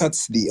if you look at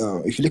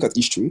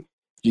history,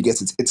 you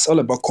get it. It's all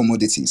about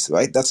commodities,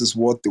 right? That is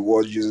what the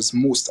world uses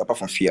most, apart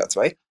from fiat,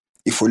 right?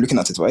 If we're looking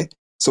at it, right?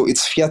 So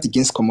it's fiat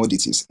against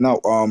commodities. Now,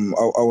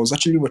 I was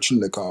actually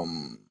watching like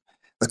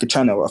a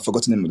channel. I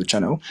forgot the name of the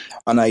channel,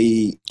 and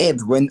I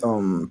heard when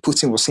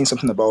Putin was saying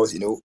something about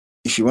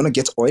if you want to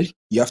get oil,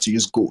 you have to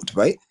use gold,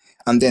 right?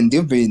 And then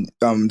they've been,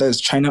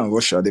 there's China and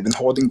Russia, they've been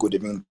hoarding gold,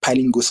 they've been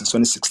piling gold since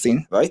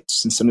 2016, right?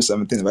 Since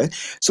 2017, right?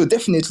 So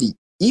definitely,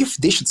 if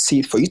they should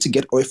say for you to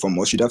get oil from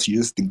us, you'd have to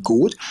use the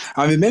gold.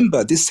 And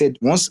remember, they said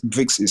once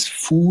BRICS is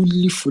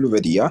fully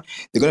ready, they're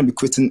going to be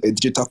creating a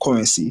digital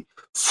currency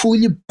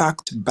fully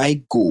backed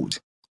by gold.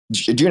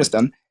 Do you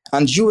understand?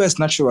 And US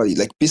naturally,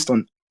 like based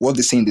on what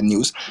they say in the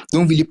news,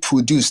 don't really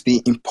produce.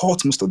 They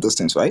import most of those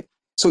things, right?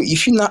 So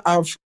if you now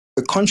have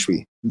a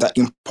country that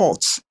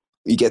imports,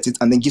 you get it,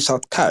 and then gives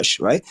out cash,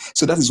 right?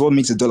 So that is what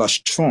makes the dollar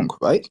strong,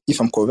 right? If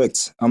I'm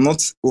correct. I'm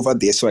not over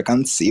there, so I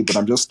can't say, but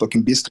I'm just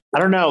talking based. I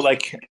don't know,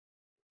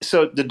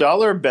 so the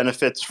dollar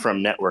benefits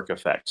from network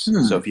effects.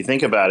 So if you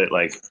think about it,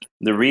 like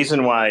the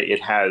reason why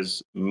it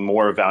has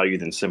more value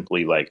than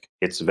simply like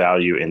its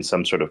value in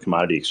some sort of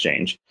commodity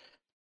exchange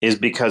is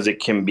because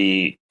it can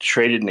be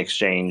traded and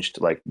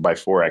exchanged like by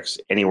Forex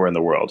anywhere in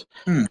the world.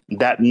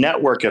 That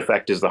network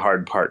effect is the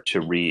hard part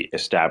to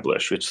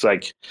reestablish. It's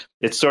like,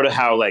 it's sort of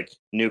how like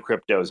new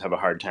cryptos have a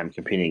hard time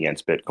competing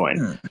against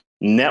Bitcoin.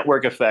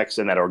 Network effects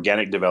and that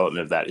organic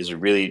development of that is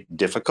really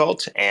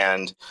difficult.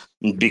 And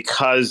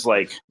because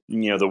like,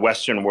 the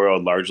Western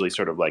world largely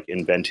sort of like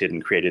invented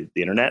and created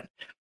the internet,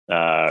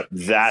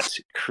 that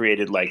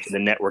created like the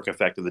network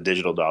effect of the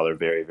digital dollar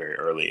very, very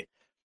early.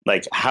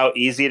 Like how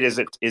easy is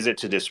it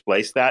to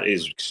displace that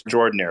is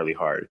extraordinarily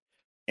hard.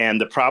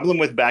 And the problem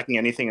with backing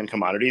anything in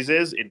commodities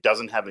is it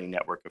doesn't have any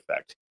network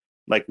effect.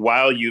 Like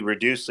while you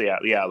reduce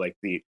like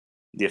the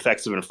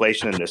effects of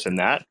inflation and this and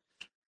that,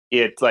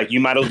 it's like you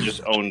might as well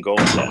just own gold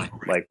then.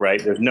 Like,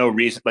 right? There's no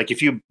reason. Like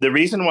the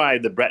reason why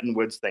the Bretton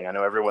Woods thing, I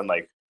know everyone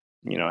like,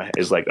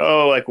 is like,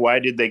 oh, like why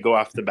did they go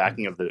off the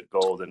backing of the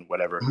gold and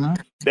whatever?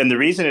 And the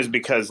reason is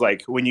because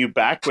like when you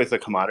back with a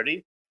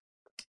commodity,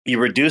 you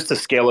reduce the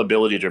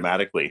scalability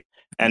dramatically.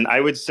 And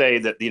I would say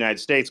that the United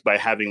States, by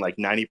having like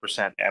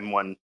 90%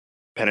 M1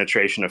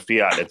 penetration of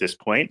fiat at this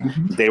point,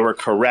 they were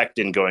correct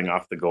in going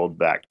off the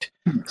gold-backed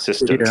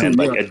system and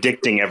like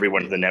addicting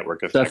everyone to the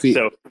network effect.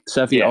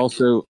 Cephii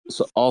also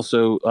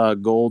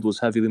gold was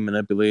heavily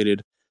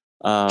manipulated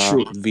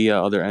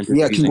via other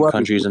entities and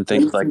countries and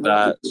things like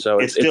that. So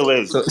it still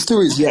is. So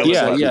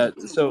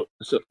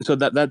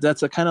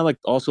that's a kind of like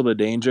also the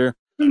danger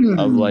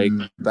of like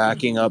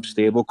backing up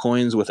stable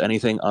coins with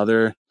anything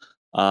other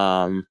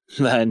than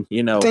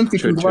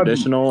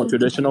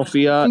traditional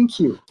fiat. Thank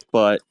you.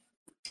 But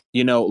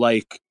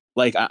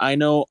I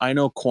know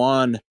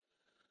Quan,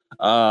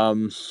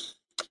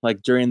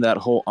 like during that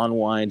whole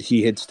unwind,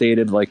 he had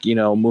stated like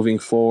moving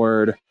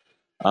forward,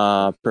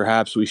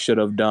 perhaps we should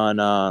have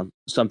done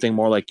something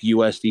more like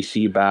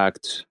USDC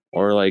backed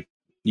or like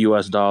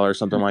US dollar,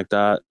 something like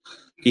that.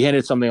 He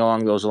hinted something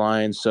along those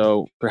lines.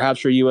 So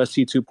perhaps for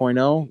USC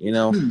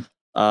 2.0,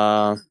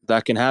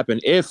 that can happen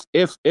if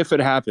it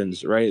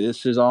happens, right?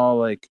 This is all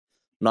like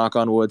knock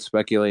on wood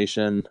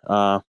speculation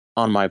on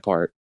my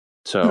part.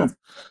 So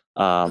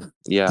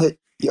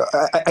Yeah,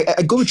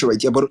 I go with your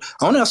idea, but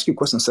I want to ask you a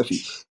question,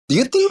 Cephii. Do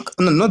you think,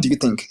 not do you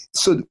think,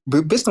 so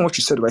based on what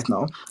you said right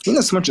now, in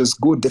as much as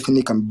gold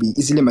definitely can be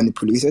easily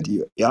manipulated,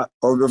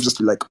 or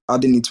obviously like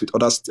adding it with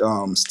other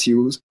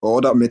steels or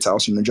other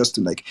metals, just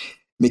to like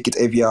make it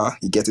heavier,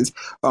 you get it,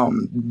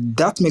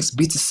 that makes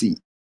BTC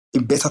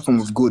a better form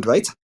of gold,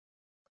 right?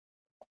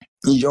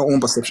 In your own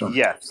perception.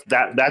 Yes,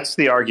 that's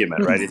the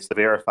argument, right? It's the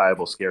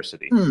verifiable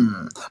scarcity.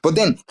 But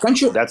then,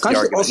 can't you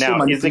also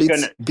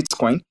manipulate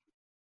Bitcoin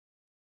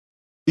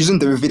using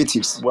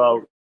derivatives?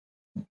 Well,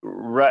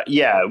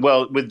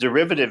 with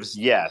derivatives,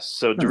 yes.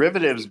 So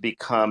derivatives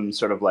become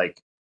sort of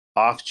like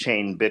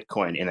off-chain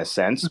Bitcoin in a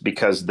sense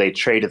because they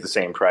trade at the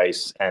same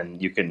price,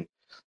 and you can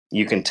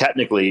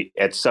technically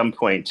at some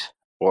point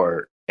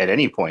or at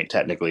any point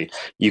technically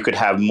you could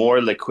have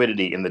more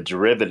liquidity in the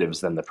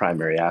derivatives than the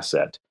primary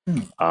asset,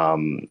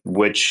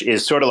 which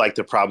is sort of like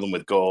the problem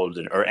with gold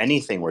or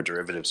anything where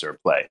derivatives are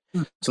at play.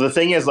 So the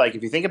thing is, like,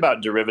 if you think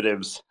about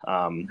derivatives,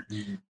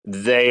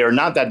 they are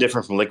not that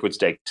different from liquid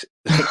staked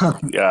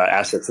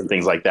assets and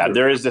things like that.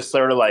 There is this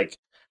sort of like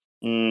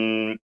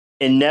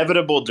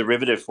inevitable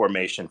derivative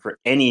formation for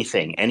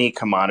anything, any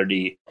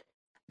commodity,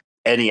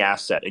 any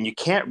asset, and you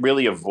can't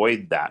really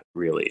avoid that,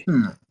 really.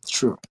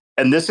 True.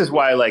 And this is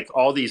why, like,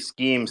 all these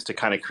schemes to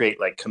kind of create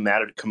like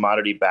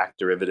commodity-backed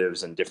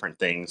derivatives and different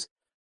things,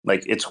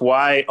 like, it's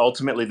why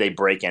ultimately they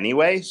break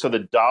anyway. So the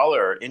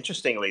dollar,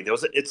 interestingly,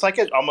 it's like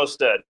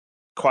almost a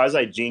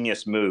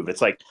quasi-genius move.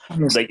 It's like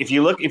if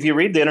you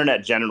read the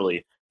internet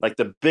generally, like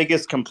the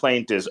biggest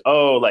complaint is,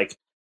 like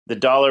the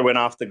dollar went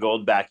off the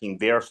gold backing,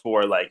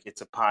 therefore like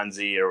it's a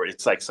Ponzi or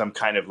it's like some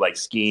kind of like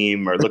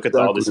scheme, or look at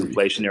all this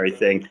inflationary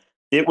thing.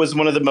 It was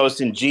one of the most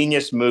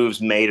ingenious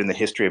moves made in the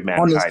history of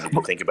mankind, if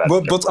you think about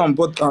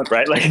it.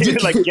 Right?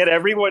 Like get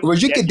everyone. Well,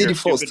 UK did it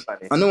first,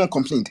 and no one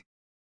complained.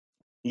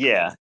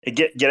 Yeah,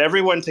 get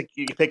everyone to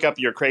pick up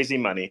your crazy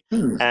money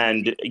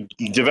and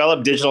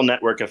develop digital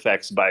network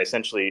effects by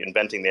essentially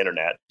inventing the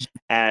internet.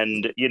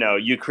 And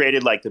you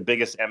created like the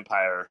biggest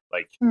empire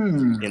like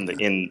in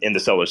the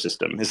solar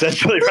system,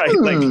 essentially, right?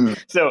 Like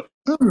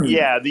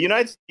the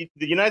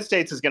United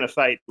States is going to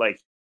fight like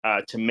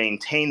to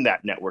maintain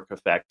that network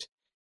effect.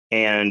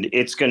 And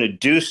it's going to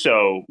do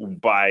so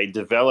by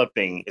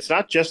developing, it's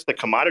not just the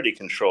commodity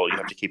control you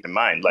have to keep in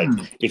mind. Like,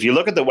 if you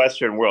look at the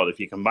Western world, if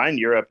you combine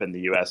Europe and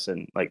the US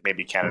and like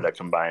maybe Canada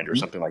combined or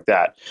something like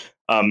that,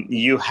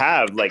 you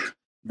have like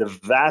the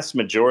vast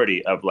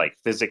majority of like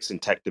physics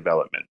and tech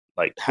development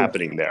like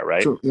happening there,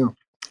 right?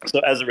 So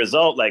as a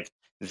result, like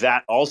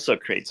that also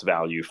creates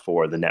value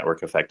for the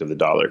network effect of the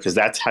dollar, because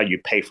that's how you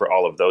pay for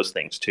all of those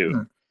things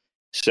too.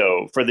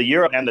 So for the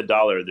euro and the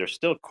dollar, there's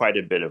still quite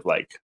a bit of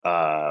like,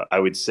 I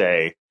would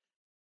say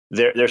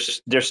they're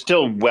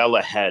still well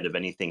ahead of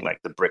anything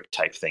like the brick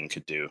type thing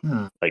could do.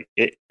 Like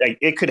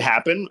it could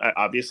happen,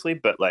 obviously,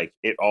 but like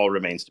it all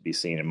remains to be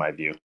seen in my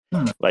view.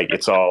 Like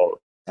it's all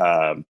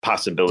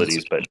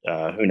possibilities, but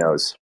who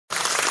knows?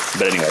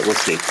 But anyway, we'll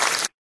see.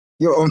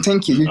 Yo,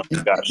 thank you.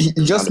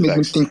 You just made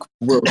me think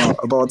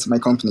about my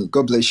company.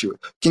 God bless you,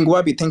 King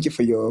Wabi. Thank you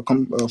for your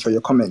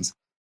comments.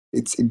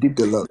 It did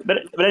a lot. But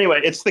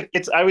anyway, it's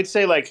I would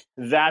say like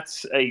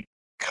that's a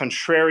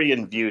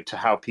contrarian view to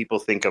how people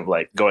think of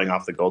like going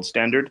off the gold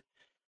standard.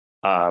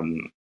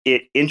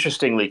 It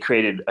interestingly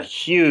created a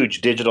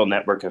huge digital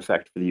network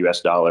effect for the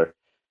US dollar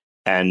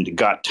and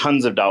got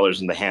tons of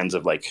dollars in the hands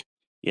of like,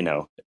 you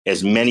know,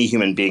 as many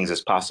human beings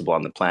as possible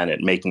on the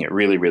planet, making it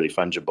really, really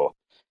fungible.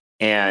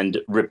 And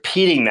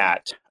repeating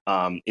that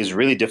is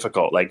really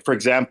difficult. Like, for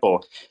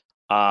example,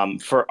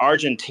 for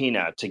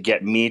Argentina to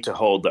get me to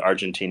hold the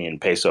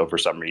Argentinian peso for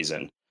some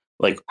reason,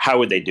 like, how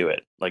would they do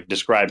it? Like,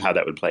 describe how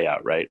that would play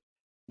out, right?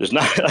 There's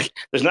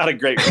not a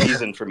great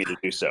reason for me to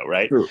do so,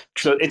 right? True.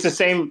 So it's the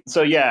same.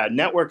 So yeah,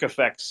 network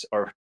effects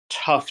are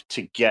tough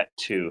to get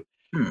to,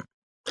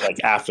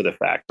 like after the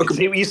fact.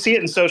 Okay. You see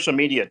it in social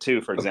media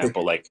too. For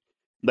example, like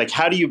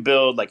how do you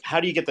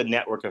get the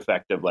network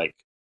effect of like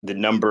the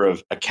number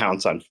of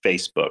accounts on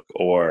Facebook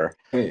or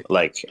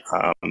like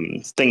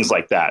things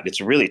like that?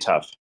 It's really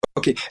tough.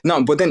 Okay, now,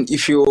 but then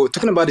if you're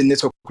talking about the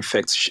network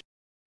effects,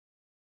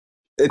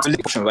 it's a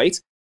question, right?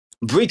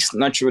 BRICS,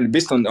 naturally,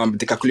 based on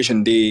the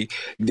calculation, the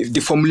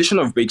formulation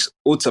of BRICS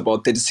holds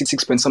about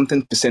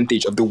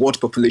 36% of the world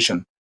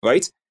population,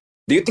 right?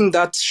 Do you think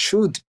that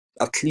should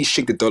at least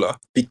shake the dollar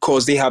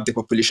because they have the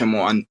population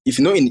more? And if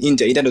you know, in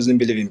India, India doesn't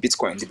believe in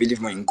Bitcoin, they believe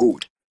more in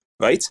gold,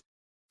 right?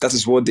 That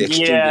is what they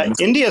exchange. Yeah,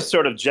 India's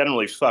sort of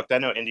generally fucked. I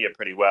know India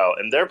pretty well,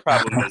 and their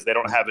problem is they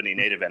don't have any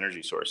native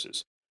energy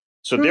sources.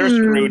 So they're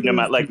screwed no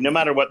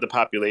matter what the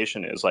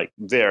population is. Like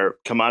their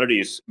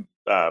commodities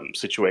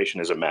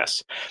situation is a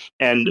mess.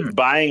 And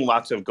buying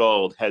lots of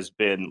gold has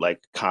been like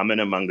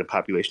common among the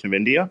population of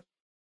India.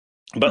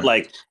 But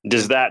like,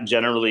 does that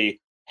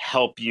generally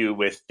help you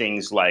with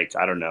things like,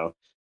 I don't know,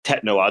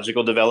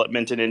 technological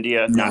development in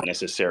India? No. Not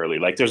necessarily.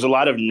 Like there's a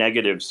lot of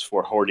negatives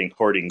for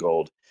hoarding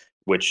gold,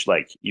 which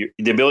like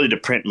the ability to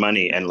print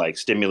money and like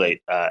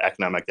stimulate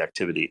economic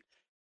activity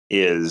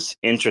is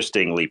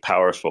interestingly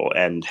powerful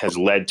and has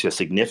led to a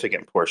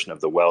significant portion of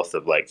the wealth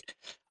of like,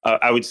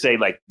 I would say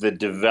like the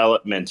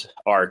development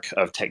arc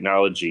of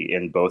technology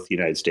in both the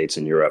United States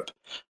and Europe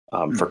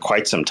for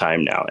quite some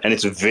time now. And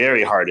it's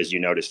very hard, as you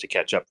notice, to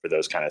catch up for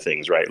those kind of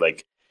things, right?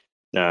 Like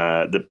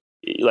and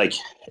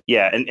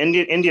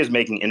India is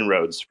making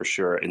inroads for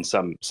sure in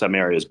some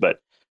areas, but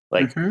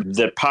like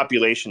the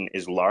population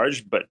is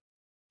large, but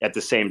at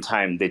the same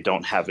time, they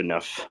don't have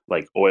enough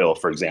like oil,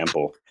 for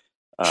example,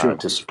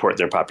 to support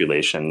their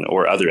population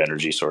or other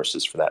energy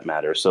sources for that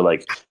matter. So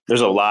like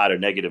there's a lot of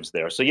negatives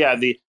there. So yeah,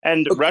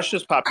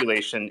 Russia's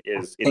population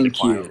is in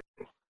decline.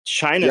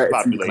 China's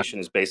population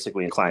is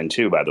basically inclined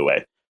too, by the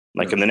way.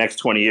 Like in the next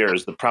 20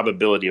 years, the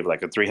probability of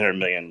like a 300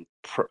 million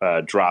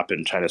drop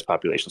in China's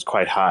population is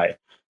quite high,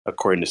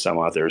 according to some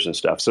authors and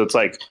stuff. So it's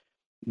like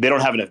they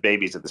don't have enough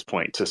babies at this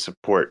point to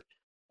support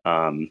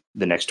the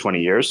next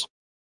 20 years.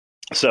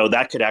 So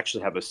that could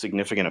actually have a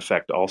significant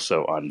effect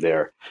also on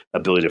their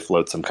ability to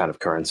float some kind of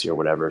currency or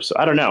whatever. So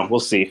I don't know.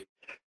 We'll see.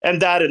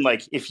 And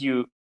like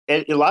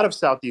a lot of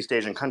Southeast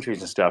Asian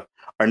countries and stuff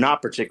are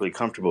not particularly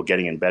comfortable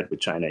getting in bed with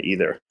China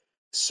either.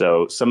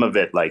 So some of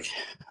it, like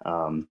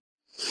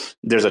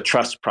there's a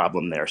trust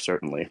problem there,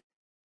 certainly,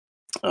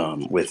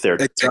 with their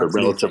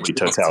relatively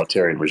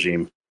totalitarian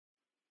regime.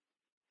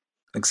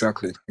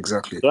 Exactly.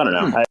 So I don't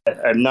know.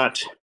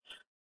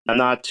 I'm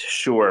not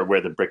sure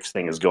where the BRICS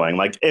thing is going.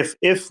 Like if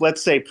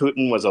let's say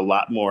Putin was a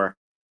lot more,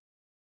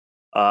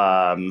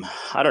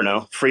 I don't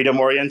know, freedom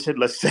oriented,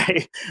 let's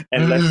say,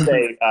 and let's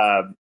say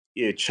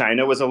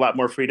China was a lot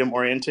more freedom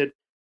oriented,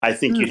 I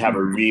think you'd have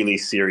a really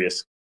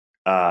serious,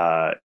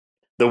 the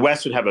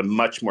West would have a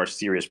much more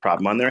serious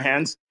problem on their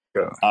hands.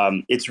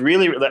 It's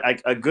really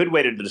like a good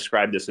way to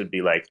describe this would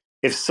be like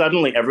if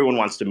suddenly everyone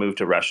wants to move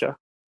to Russia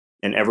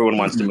and everyone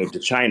wants to move to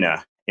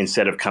China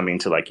instead of coming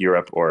to like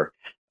Europe or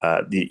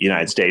the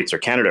United States or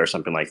Canada or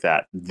something like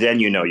that,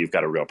 then you know you've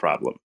got a real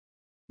problem.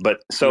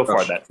 But so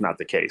far, that's not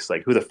the case.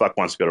 Like, who the fuck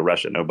wants to go to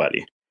Russia?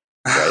 Nobody.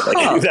 Right?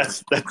 Like,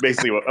 that's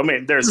basically what I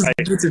mean. There's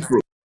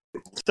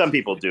some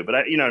people do, but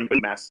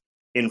mass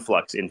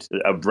influx into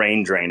a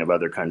brain drain of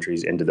other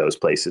countries into those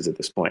places at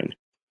this point.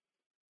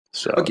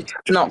 So okay,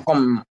 now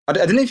I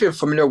don't know if you're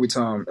familiar with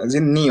is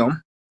it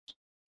NEOM?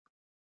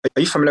 Are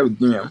you familiar with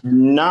Neum?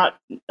 Not.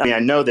 I mean, I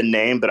know the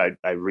name, but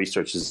I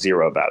researched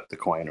zero about the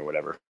coin or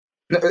whatever.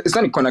 No, it's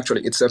not a coin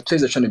actually. It's a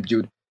place they're trying to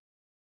build.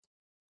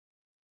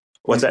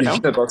 What's that now?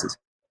 About it.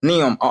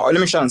 Neum. Let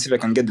me try and see if I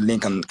can get the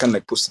link and kind of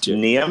like post it here.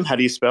 Neum? How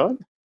do you spell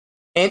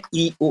it?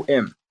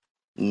 Neom.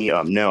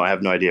 Neum. No, I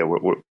have no idea.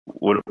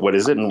 What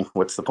is it, and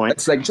what's the point?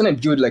 It's like trying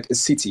to build like a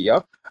city,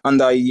 yeah. And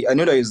I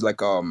know there is like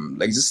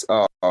this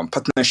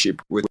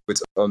partnership with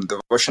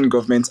the Russian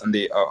government and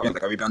the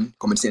like Arabian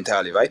community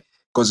entirely, right?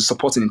 Because they're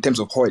supporting in terms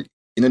of oil.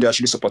 You know, they're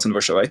actually supporting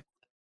Russia, right?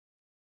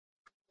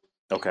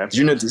 Okay. Do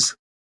you know this?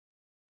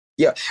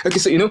 Yeah. Okay.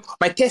 So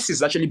my thesis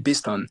is actually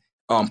based on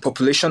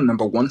population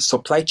number 1,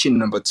 supply chain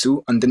number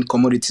 2, and then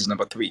commodities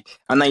number 3.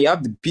 And now you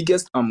have the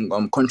biggest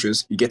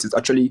countries. You get it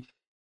actually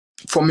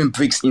forming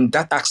BRICS in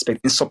that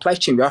aspect. In supply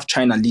chain, we have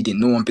China leading.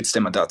 No one beats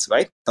them at that,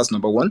 right? That's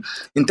number 1.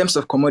 In terms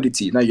of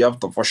commodity, now you have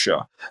the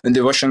Russia and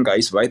the Russian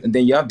guys, right? And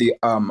then you have the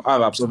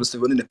Arabs, obviously,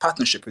 running a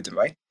partnership with them,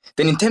 right?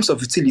 Then in terms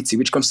of utility,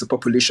 which comes to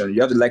population,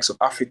 you have the likes of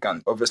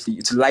African, obviously,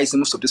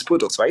 utilizing most of these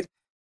products, right?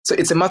 So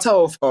it's a matter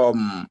of,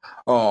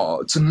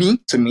 to me,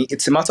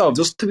 it's a matter of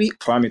those 3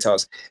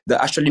 parameters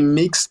that actually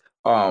makes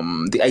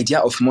the idea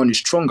of money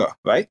stronger,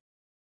 right?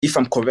 If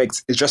I'm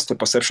correct, it's just the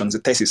perception, the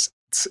thesis.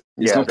 It's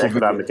not the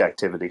economic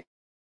activity.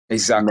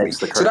 Exactly.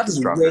 So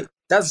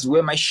that's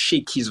where my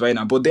shake is right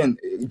now. But then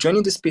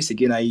joining the space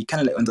again, I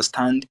kind of like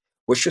understand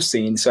what you're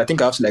saying. So I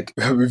think I have to like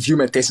review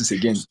my thesis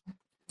again.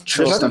 There's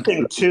another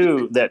thing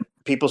too that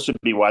people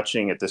should be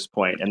watching at this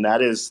point, and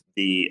that is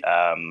the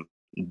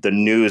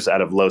news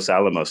out of Los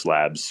Alamos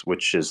Labs,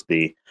 which is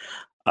it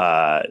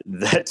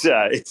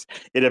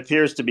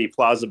appears to be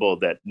plausible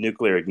that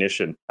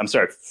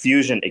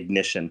fusion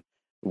ignition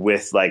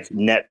with like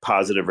net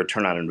positive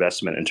return on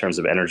investment in terms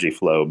of energy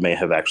flow may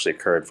have actually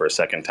occurred for a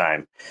second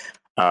time.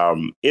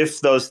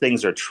 If those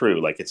things are true,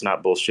 like it's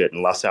not bullshit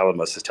and Los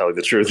Alamos is telling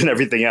the truth and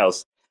everything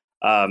else,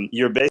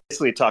 you're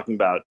basically talking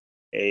about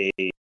a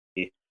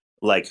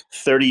like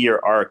 30-year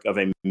arc of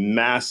a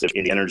massive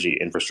energy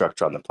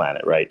infrastructure on the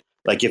planet, right?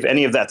 Like if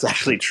any of that's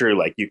actually true,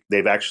 like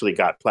they've actually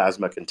got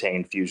plasma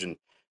contained fusion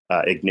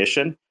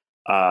ignition.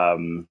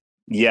 The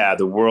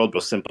world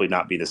will simply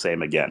not be the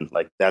same again.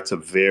 Like that's a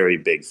very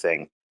big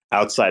thing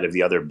outside of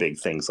the other big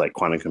things like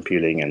quantum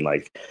computing and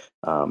like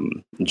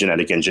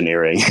genetic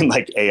engineering and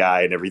like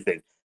AI and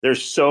everything.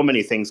 There's so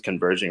many things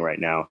converging right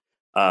now.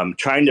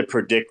 Trying to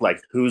predict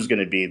like who's going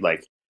to be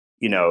like,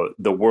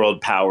 the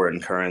world power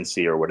and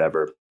currency or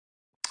whatever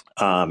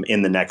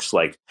in the next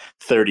like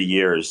 30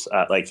 years,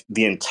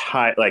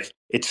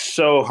 it's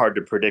so hard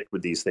to predict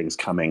with these things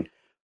coming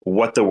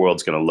what the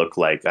world's going to look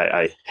like.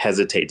 I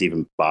hesitate to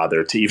even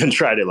bother to even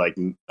try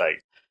to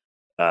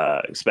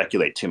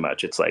speculate too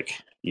much. It's like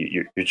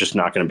you're just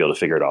not going to be able to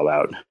figure it all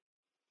out.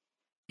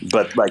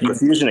 But like the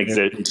fusion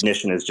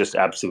ignition is just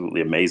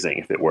absolutely amazing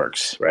if it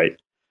works, right?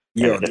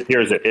 Yeah, and it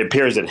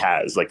appears it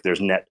has. Like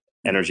there's net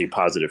energy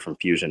positive from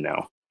fusion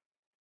now.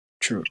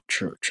 True.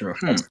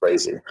 That's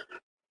crazy.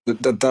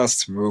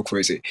 That's real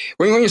crazy.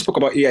 When you spoke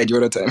about AI the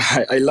other time,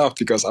 I laughed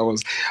because I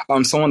was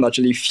someone that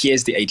actually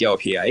fears the idea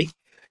of AI.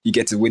 You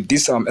get it with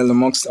this Elon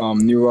Musk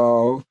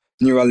Neuralink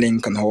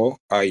and all.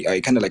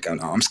 I kind of like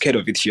I'm scared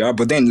of it here.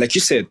 But then, like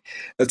you said,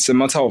 it's a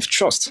matter of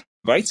trust,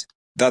 right?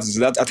 That's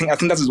that. I think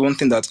that is one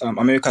thing that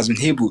America has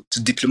been able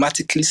to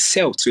diplomatically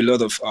sell to a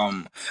lot of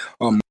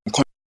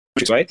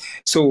countries, right?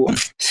 So.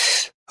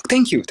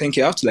 Thank you. I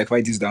have to like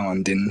write this down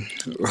and then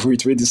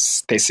read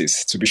this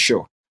thesis to be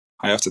sure.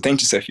 I have to.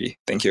 Thank you, Cephii.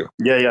 Thank you.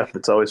 Yeah.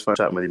 It's always fun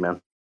chatting with you,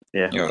 man.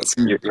 Yeah.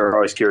 You're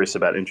always curious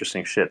about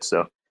interesting shit.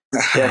 So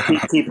yeah,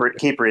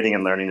 keep reading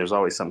and learning. There's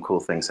always some cool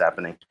things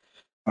happening.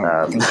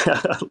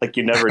 Like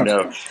you never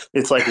know.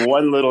 It's like you're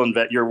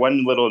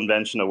one little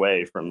invention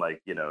away from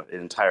like, an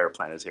entire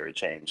planetary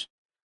change.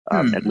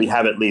 And we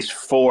have at least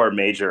 4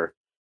 major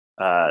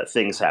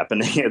things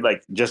happening.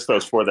 Like just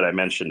those 4 that I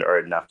mentioned are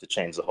enough to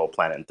change the whole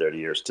planet in 30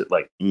 years to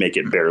like make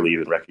it barely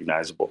even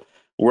recognizable.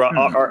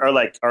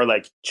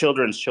 Our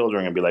children's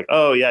children and be like,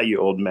 oh yeah, you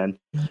old men,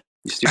 you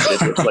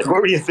stupid idiots. Like, what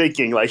were you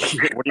thinking? Like,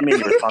 what do you mean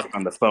you were talking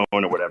on the phone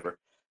or whatever?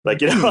 Like,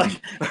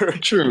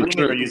 True.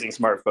 We're using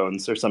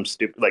smartphones or some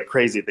stupid, like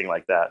crazy thing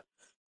like that.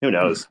 Who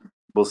knows?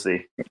 We'll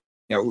see.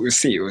 Yeah, we'll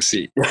see.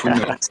 Who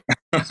knows?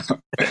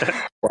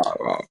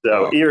 Wow.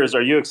 So, Ears,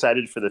 are you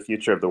excited for the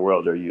future of the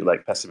world? Or are you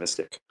like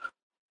pessimistic?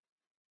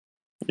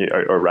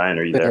 Or Ryan,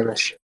 are you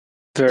bearish?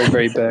 Very,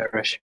 very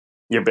bearish.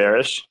 You're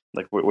bearish?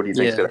 Like, what do you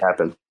think is going to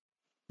happen?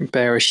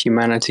 Bearish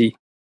humanity.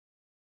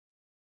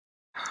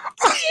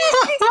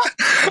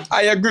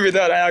 I agree with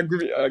that. I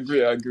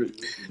agree.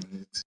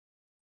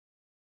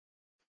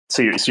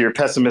 So you're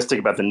pessimistic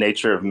about the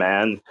nature of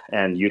man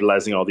and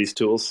utilizing all these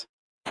tools?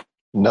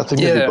 Nothing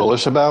to be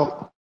bullish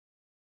about?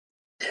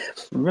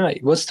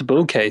 Right. What's the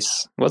bull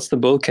case? What's the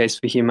bull case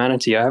for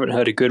humanity? I haven't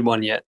heard a good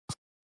one yet.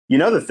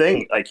 The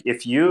thing, like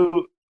if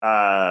you're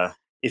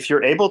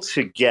able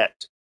to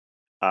get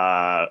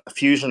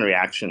fusion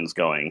reactions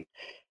going,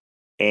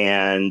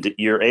 and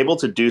you're able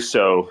to do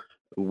so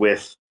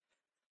with,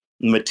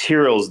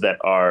 materials that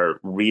are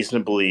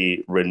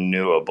reasonably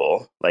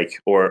renewable,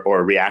 like or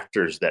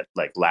reactors that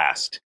like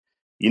last.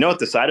 You know what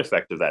the side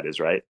effect of that is,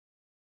 right?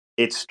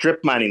 It's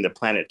strip mining the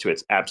planet to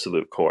its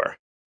absolute core,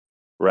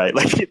 right?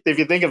 Like if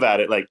you think about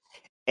it, like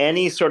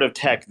any sort of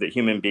tech that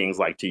human beings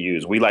like to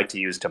use, we like to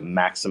use to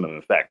maximum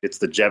effect. It's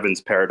the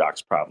Jevons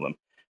paradox problem.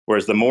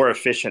 Whereas the more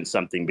efficient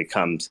something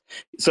becomes,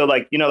 so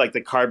like, you know, like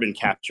the carbon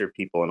capture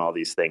people and all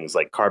these things,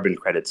 like carbon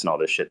credits and all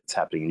this shit that's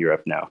happening in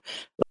Europe now.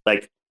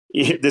 Like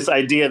this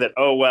idea that,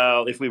 oh,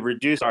 well, if we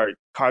reduce our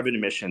carbon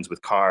emissions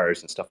with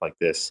cars and stuff like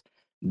this,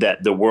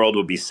 that the world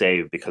will be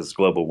saved because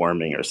global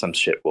warming or some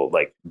shit will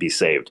like be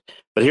saved.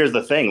 But here's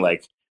the thing,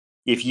 like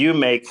if you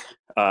make,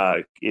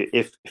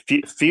 if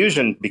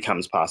fusion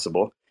becomes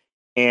possible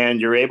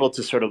and you're able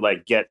to sort of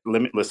like get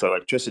limitless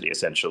electricity,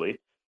 essentially,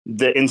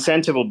 the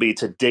incentive will be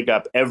to dig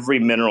up every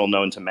mineral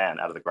known to man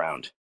out of the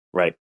ground,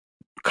 right?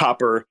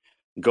 Copper,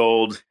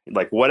 gold,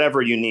 like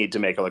whatever you need to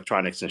make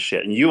electronics and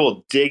shit. And you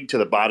will dig to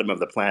the bottom of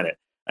the planet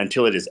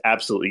until it is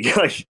absolutely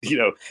like, you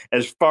know,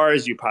 as far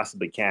as you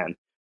possibly can.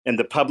 And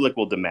the public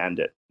will demand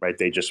it, right?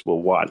 They just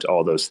will want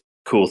all those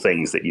cool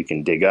things that you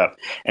can dig up.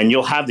 And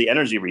you'll have the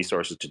energy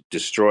resources to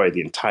destroy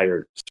the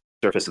entire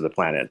surface of the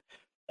planet.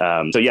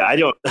 So yeah,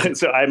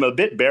 so I'm a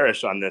bit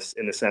bearish on this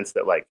in the sense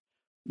that like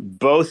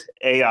both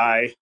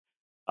AI,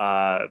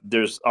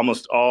 there's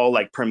almost all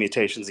like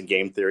permutations in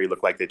game theory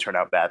look like they turn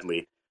out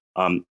badly.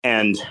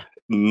 And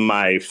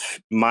my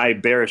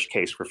bearish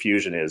case for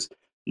fusion is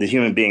the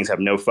human beings have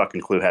no fucking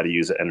clue how to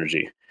use the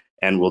energy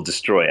and will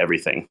destroy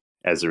everything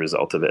as a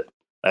result of it.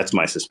 That's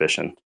my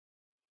suspicion,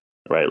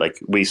 right? Like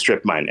we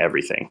strip mine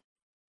everything.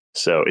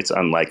 So it's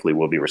unlikely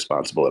we'll be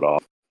responsible at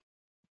all.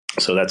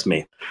 So that's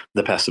me,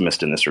 the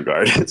pessimist in this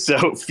regard.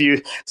 So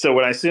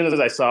when as soon as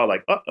I saw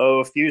like,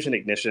 fusion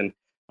ignition,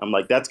 I'm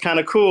like, that's kind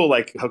of cool.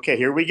 Like, okay,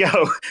 here we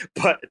go.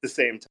 But at the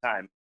same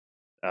time,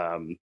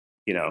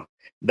 you know,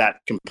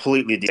 that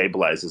completely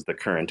destabilizes the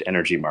current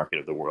energy market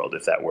of the world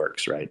if that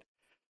works, right?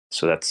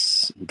 So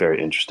that's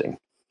very interesting.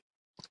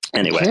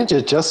 Anyway. Can't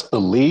you just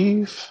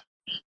believe?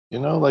 You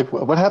know, like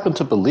what happened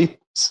to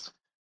beliefs?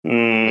 You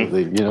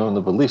know, in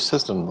the belief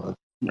system.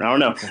 I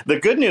don't know. The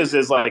good news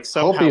is like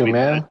somehow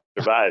we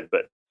survive,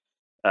 but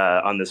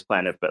on this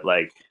planet. But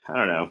like, I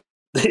don't know,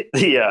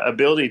 the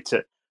ability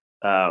to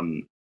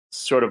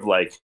sort of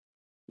like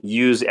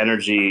use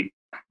energy,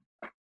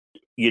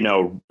 you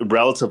know,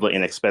 relatively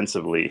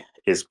inexpensively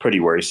is pretty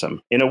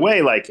worrisome. In a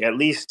way, like at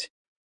least,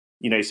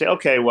 you know, you say,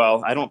 okay,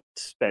 well, I don't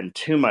spend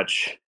too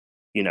much,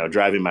 you know,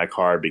 driving my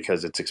car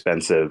because it's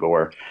expensive,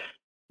 or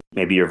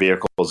maybe your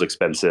vehicle is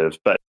expensive,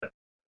 but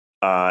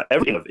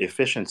everything of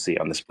efficiency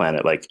on this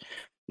planet, like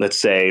let's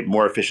say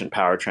more efficient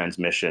power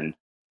transmission,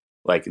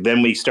 like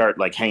then we start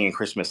like hanging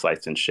Christmas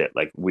lights and shit.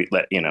 Like we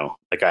let, you know,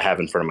 like I have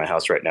in front of my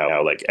house right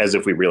now, like as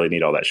if we really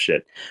need all that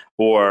shit.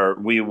 Or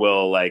we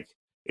will like,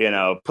 you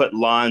know, put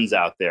lawns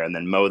out there and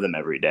then mow them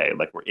every day.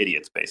 Like we're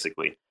idiots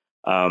basically.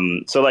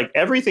 So like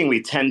everything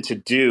we tend to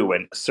do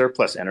when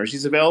surplus energy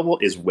is available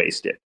is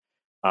wasted.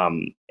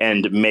 And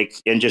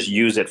just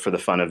use it for the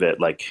fun of it,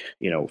 like,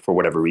 you know, for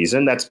whatever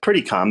reason. That's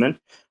pretty common.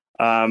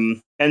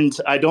 And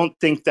I don't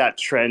think that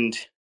trend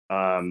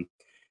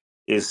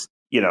is,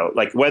 you know,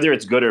 like whether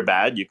it's good or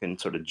bad, you can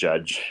sort of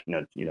judge,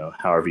 you know,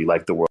 however you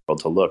like the world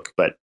to look.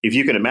 But if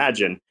you can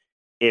imagine,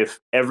 if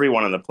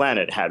everyone on the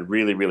planet had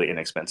really, really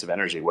inexpensive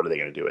energy, what are they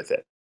going to do with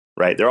it?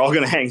 Right? They're all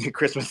going to hang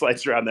Christmas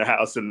lights around their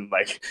house and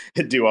like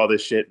do all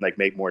this shit and like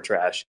make more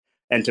trash.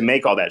 And to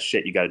make all that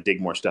shit, you got to dig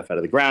more stuff out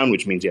of the ground,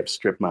 which means you have to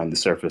strip mine the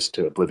surface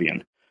to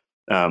oblivion.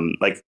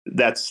 Like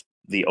that's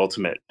the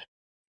ultimate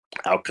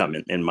outcome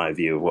in my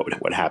view of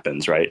what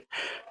happens, right?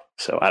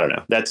 So I don't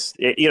know. That's,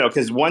 you know,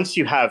 because once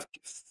you have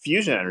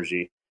fusion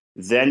energy,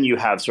 then you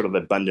have sort of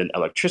abundant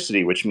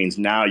electricity, which means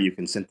now you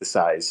can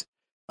synthesize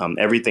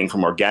everything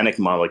from organic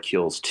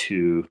molecules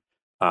to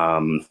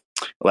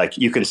like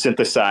you can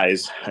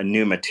synthesize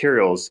new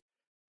materials,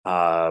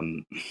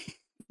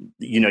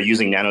 you know,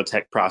 using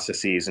nanotech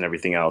processes and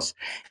everything else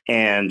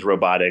and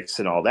robotics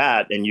and all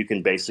that. And you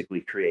can basically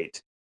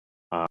create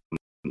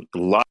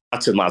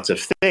lots and lots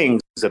of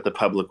things that the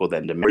public will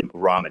then demand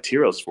raw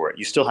materials for it.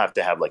 You still have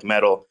to have like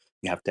metal.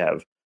 You have to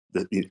have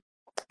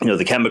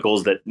the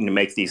chemicals that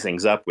make these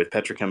things up with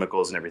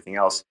petrochemicals and everything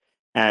else.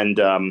 And,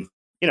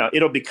 you know,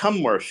 it'll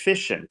become more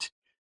efficient,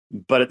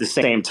 but at the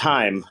same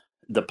time,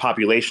 the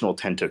population will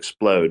tend to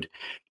explode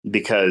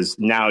because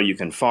now you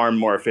can farm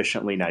more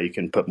efficiently. Now you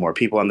can put more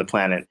people on the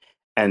planet.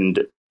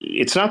 And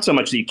it's not so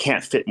much that you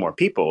can't fit more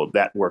people,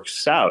 that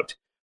works out,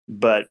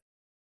 but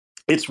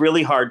it's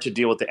really hard to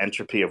deal with the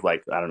entropy of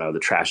like, I don't know, the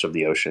trash of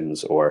the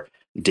oceans or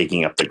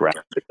digging up the ground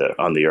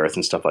on the earth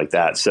and stuff like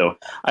that. So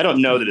I don't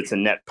know that it's a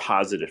net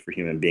positive for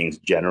human beings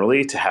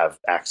generally to have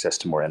access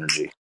to more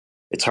energy.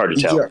 It's hard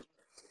to tell.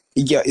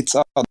 Yeah, it's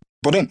hard.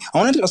 But then I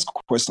wanted to ask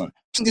a question.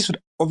 This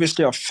would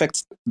obviously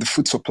affect the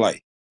food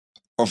supply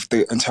of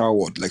the entire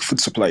world, like food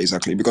supply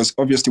exactly, because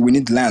obviously we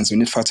need lands, we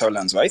need fertile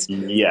lands, right?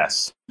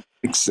 Yes.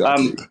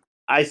 Exactly.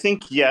 I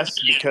think yes,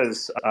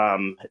 because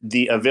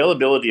the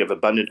availability of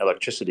abundant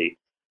electricity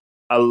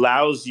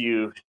allows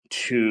you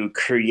to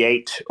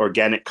create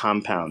organic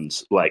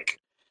compounds like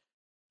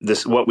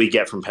this, what we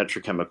get from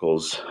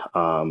petrochemicals,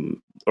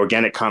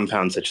 organic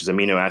compounds such as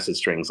amino acid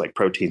strings like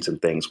proteins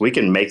and things, we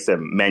can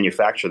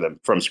manufacture them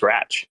from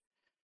scratch.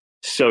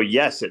 So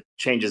yes, it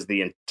changes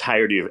the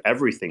entirety of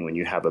everything when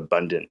you have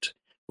abundant,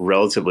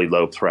 relatively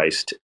low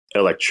priced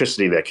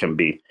electricity that can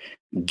be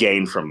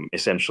gained from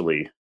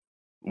essentially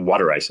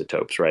water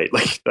isotopes, right?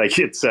 Like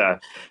it's a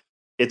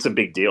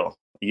big deal.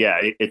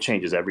 Yeah, it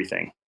changes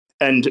everything.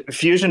 And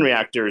fusion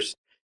reactors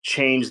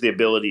change the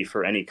ability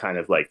for any kind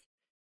of like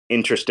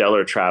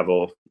interstellar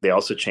travel. They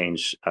also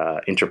change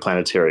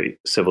interplanetary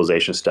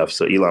civilization stuff.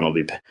 So Elon will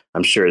be,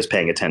 I'm sure, is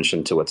paying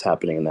attention to what's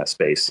happening in that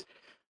space.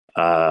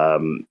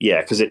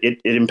 Because it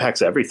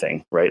impacts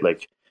everything, right?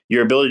 Like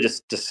your ability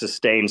to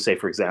sustain, say,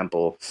 for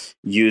example,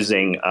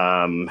 using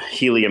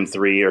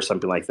helium-3 or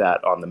something like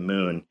that on the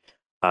moon,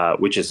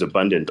 which is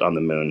abundant on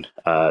the moon,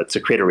 to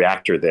create a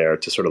reactor there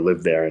to sort of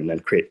live there and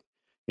then create,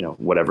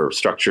 whatever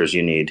structures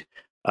you need.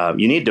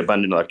 You need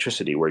abundant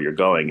electricity where you're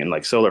going, and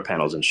like solar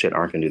panels and shit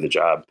aren't going to do the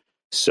job.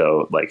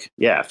 So like,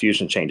 yeah,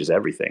 fusion changes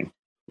everything,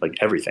 like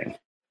everything,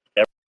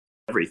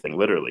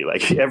 literally,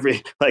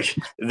 like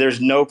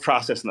there's no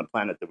process on the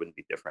planet that wouldn't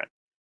be different,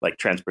 like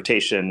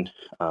transportation,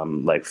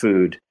 like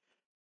food,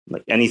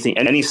 like anything,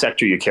 and any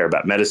sector you care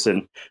about,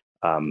 medicine,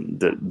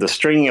 the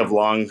stringing of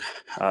long,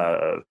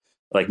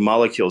 like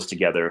molecules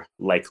together,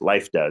 like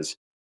life does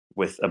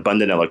with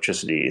abundant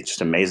electricity. It's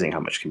just amazing how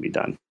much can be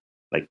done.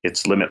 Like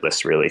it's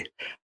limitless, really.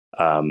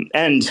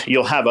 And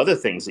you'll have other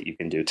things that you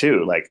can do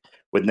too, like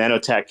with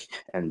nanotech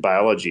and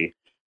biology.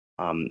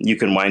 You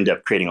can wind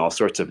up creating all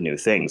sorts of new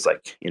things.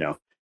 Like, you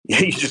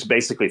just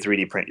basically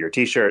 3D print your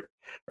t-shirt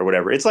or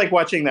whatever. It's like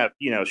watching that,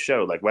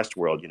 show like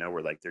Westworld,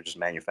 where like they're just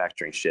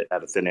manufacturing shit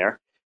out of thin air.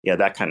 Yeah,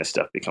 that kind of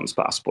stuff becomes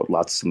possible.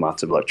 Lots and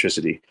lots of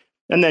electricity.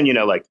 And then, you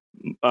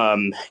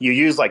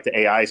use like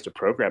the AIs to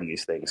program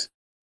these things.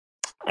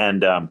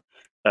 And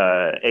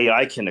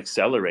AI can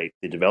accelerate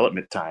the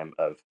development time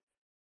of,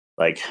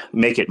 like,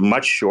 make it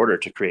much shorter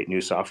to create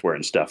new software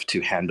and stuff to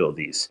handle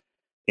these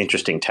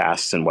interesting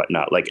tasks and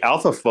whatnot. Like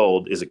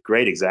AlphaFold is a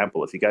great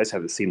example. If you guys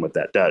haven't seen what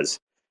that does,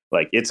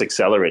 like it's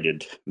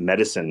accelerated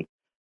medicine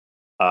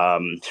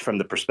from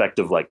the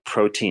perspective like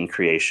protein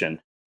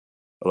creation.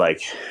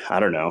 Like, I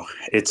don't know,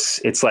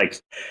 it's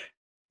like,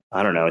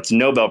 I don't know, it's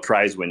Nobel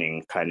Prize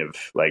winning kind of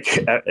like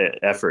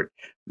effort.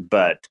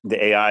 But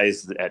the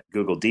AIs at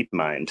Google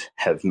DeepMind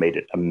have made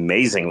it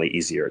amazingly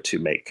easier to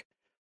make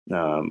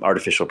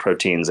artificial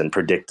proteins and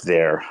predict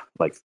their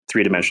like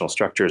three-dimensional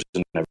structures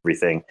and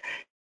everything.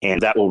 And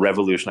that will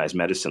revolutionize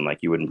medicine like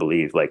you wouldn't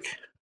believe. Like,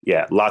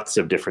 yeah, lots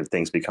of different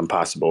things become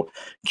possible.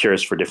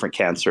 Cures for different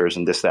cancers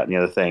and this, that, and the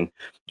other thing.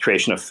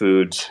 Creation of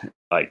foods,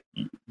 like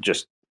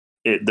just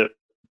the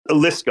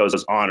list goes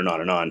on and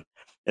on and on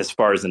as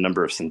far as the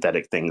number of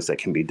synthetic things that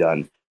can be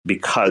done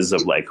because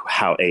of like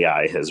how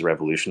AI has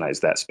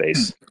revolutionized that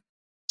space.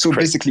 So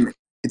basically,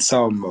 it's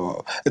an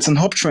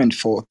uptrend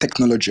for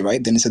technology,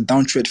 right? Then it's a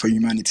downtrend for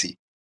humanity.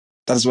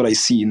 That's what I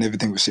see in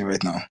everything we're seeing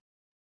right now.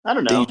 I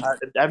don't know.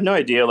 I have no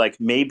idea. Like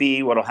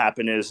maybe what'll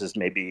happen is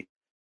maybe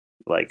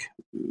like,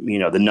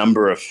 the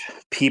number of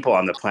people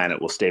on the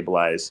planet will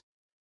stabilize.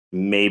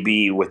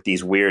 Maybe with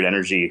these weird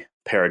energy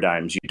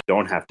paradigms, you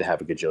don't have to have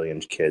a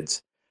gajillion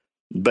kids.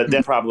 But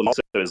then problem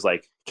also is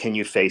like, can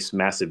you face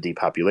massive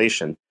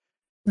depopulation,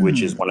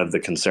 which is one of the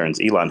concerns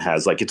Elon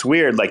has. Like, it's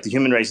weird. Like the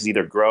human race is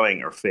either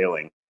growing or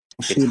failing.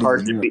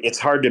 It's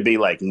hard to be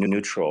like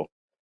neutral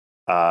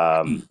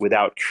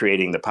without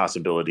creating the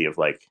possibility of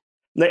like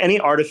any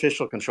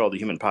artificial control of the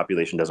human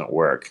population doesn't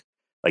work.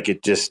 Like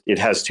it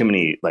has too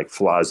many like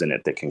flaws in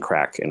it that can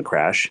crack and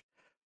crash,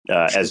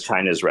 as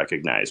China's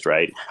recognized,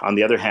 right? On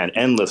the other hand,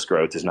 endless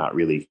growth is not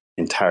really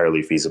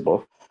entirely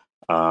feasible.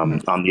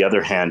 On the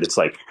other hand, it's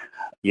like,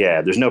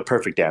 yeah, there's no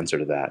perfect answer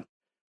to that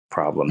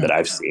problem that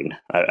I've seen.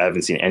 I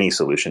haven't seen any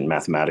solution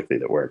mathematically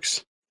that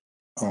works.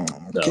 So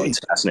it's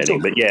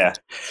fascinating. But yeah,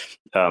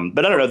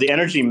 but I don't know, the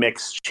energy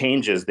mix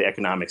changes the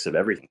economics of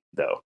everything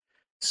though.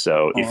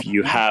 So if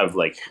you have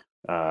like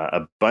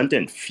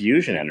abundant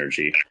fusion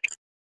energy,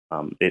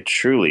 it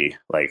truly,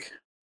 like,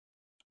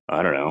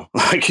 I don't know,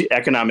 like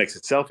economics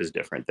itself is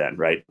different then,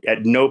 right?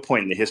 At no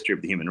point in the history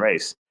of the human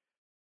race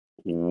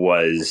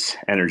was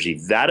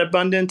energy that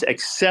abundant,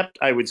 except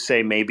I would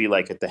say maybe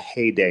like at the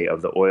heyday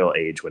of the oil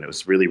age when it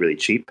was really, really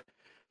cheap.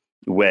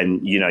 When,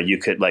 you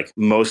could, like,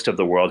 most of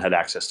the world had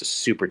access to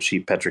super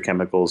cheap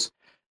petrochemicals.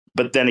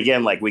 But then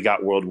again, like, we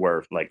got World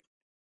War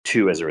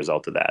II as a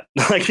result of that.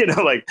 Like,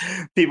 like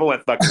people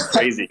went fucking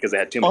crazy because they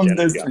had too much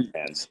energy on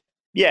their hands.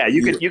 Yeah,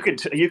 you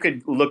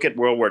could look at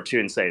World War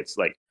II and say it's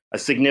like a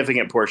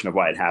significant portion of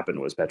why it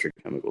happened was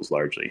petrochemicals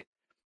largely.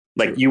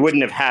 Like, you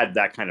wouldn't have had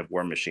that kind of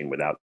war machine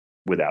without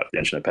the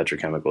invention of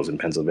petrochemicals in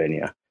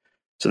Pennsylvania.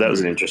 So that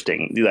was an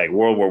interesting, like,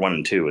 World War I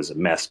and II was a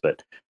mess,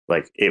 but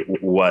like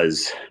it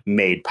was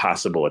made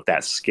possible at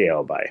that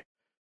scale by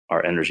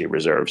our energy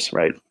reserves,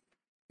 right?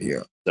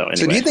 Yeah. So, anyway,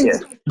 so do you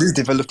think this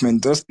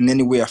development does in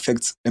any way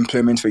affect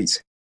employment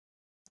rates?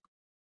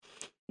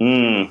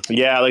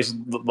 Yeah, there's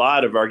a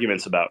lot of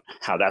arguments about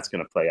how that's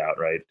going to play out,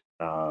 right?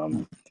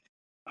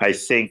 I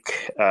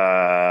think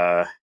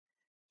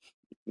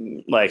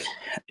like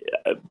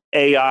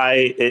AI,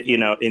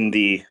 in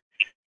the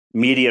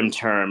medium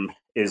term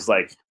is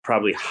like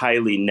probably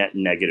highly net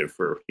negative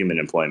for human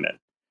employment,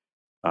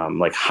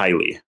 like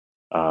highly.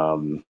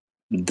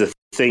 The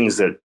things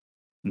that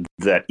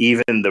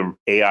even the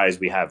AIs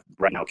we have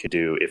right now could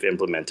do if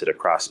implemented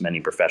across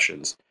many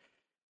professions,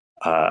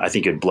 I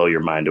think it'd blow your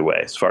mind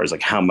away as far as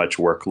like how much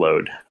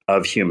workload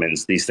of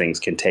humans these things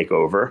can take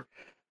over.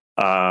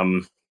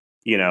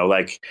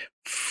 Like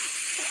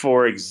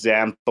for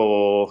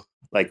example,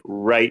 like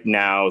right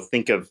now,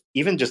 think of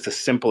even just the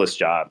simplest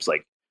jobs,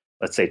 like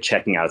let's say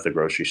checking out at the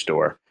grocery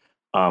store.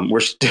 We're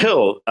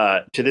still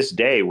to this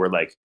day, we're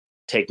like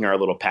taking our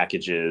little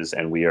packages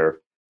and we are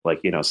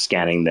like,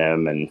 scanning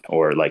them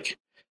or like,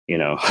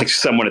 like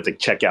someone at the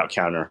checkout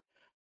counter.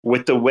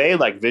 With the way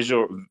like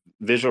visual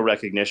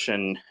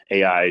recognition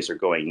AIs are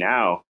going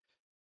now,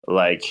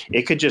 like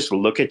it could just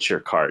look at your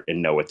cart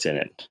and know what's in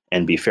it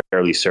and be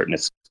fairly certain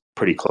it's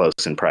pretty close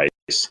in price.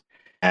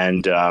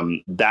 And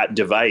that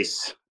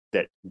device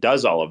that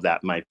does all of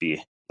that might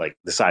be like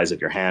the size of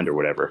your hand or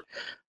whatever.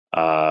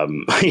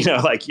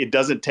 Like it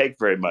doesn't take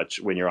very much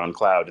when you're on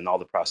cloud and all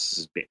the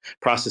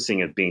processing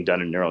is being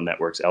done in neural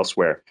networks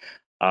elsewhere,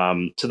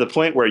 to the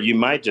point where you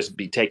might just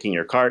be taking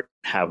your cart,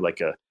 have like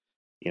a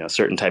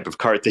certain type of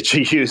cart that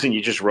you use, and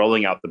you're just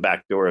rolling out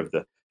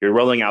you're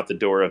rolling out the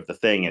door of the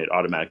thing, and it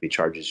automatically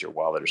charges your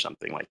wallet or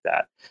something like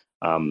that,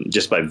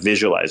 just by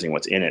visualizing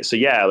what's in it. So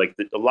yeah, like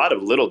a lot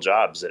of little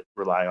jobs that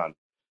rely on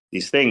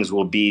these things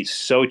will be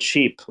so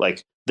cheap.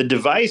 Like the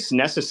device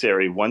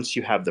necessary once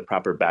you have the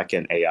proper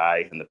backend AI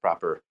and the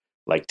proper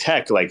like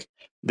tech, like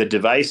the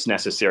device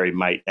necessary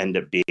might end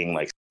up being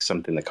like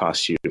something that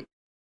costs you,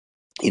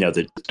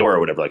 the store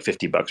or whatever, like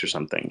 $50 or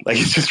something. Like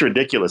it's just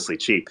ridiculously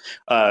cheap.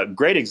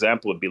 Great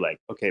example would be like,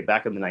 okay,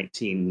 back in the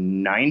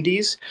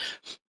 1990s,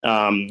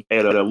 an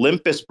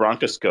Olympus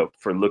bronchoscope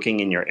for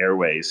looking in your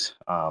airways,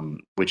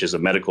 which is a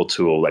medical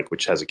tool, like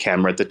which has a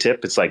camera at the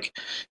tip. It's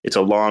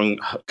a long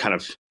kind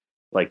of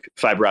like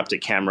fiber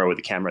optic camera with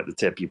a camera at the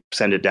tip. You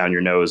send it down your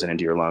nose and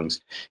into your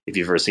lungs. If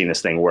you've ever seen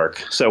this thing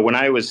work. So when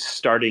I was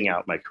starting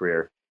out my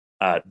career,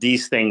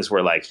 these things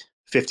were like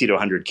 50 to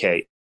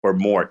 100K or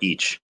more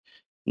each.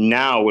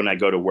 Now, when I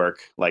go to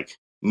work, like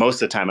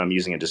most of the time I'm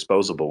using a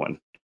disposable one.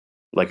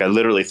 Like I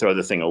literally throw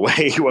the thing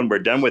away when we're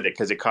done with it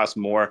because it costs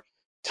more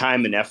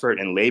time and effort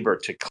and labor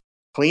to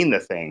clean the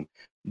thing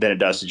than it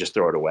does to just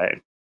throw it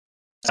away.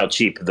 That's how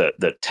cheap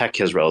the tech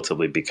has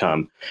relatively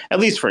become, at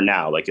least for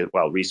now. Like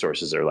while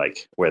resources are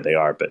like where they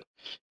are, but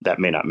that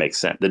may not make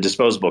sense. The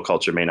disposable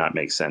culture may not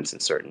make sense in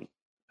certain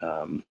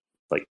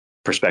like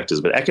perspectives,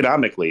 but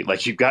economically,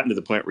 like you've gotten to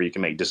the point where you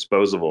can make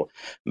disposable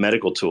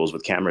medical tools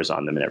with cameras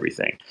on them and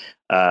everything.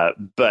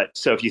 But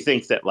so if you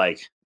think that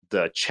like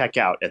the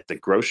checkout at the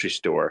grocery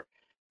store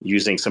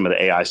using some of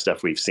the AI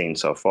stuff we've seen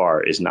so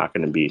far is not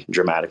going to be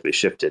dramatically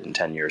shifted in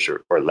 10 years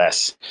or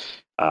less.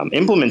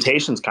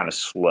 Implementation's kind of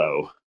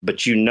slow, but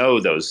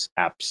those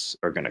apps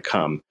are going to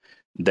come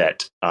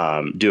that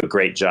do a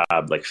great job,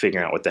 like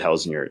figuring out what the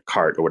hell's in your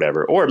cart or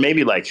whatever, or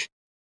maybe like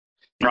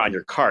you're on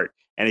your cart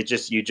and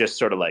you just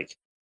sort of like,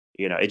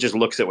 it just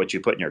looks at what you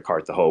put in your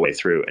cart the whole way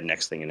through. And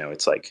next thing you know,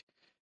 it's like,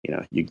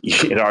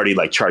 it already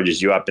like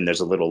charges you up and there's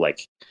a little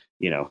like,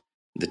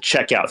 the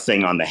checkout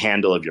thing on the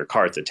handle of your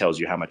cart that tells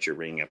you how much you're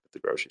ringing up at the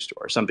grocery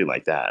store or something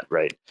like that.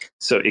 Right.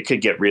 So it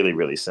could get really,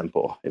 really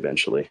simple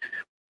eventually.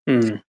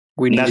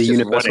 We need a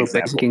universal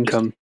basic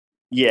income.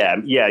 Yeah.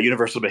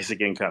 Universal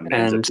basic income.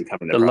 And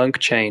the Lunc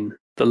chain.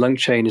 The Lunc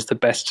chain is the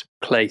best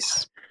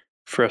place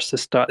for us to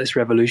start this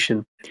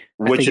revolution.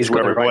 Which is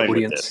where we're going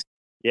with this.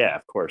 Yeah,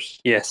 of course.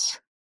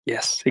 Yes,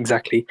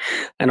 exactly.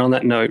 And on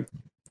that note,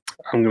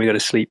 I'm going to go to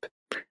sleep,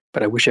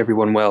 but I wish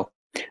everyone well.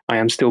 I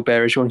am still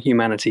bearish on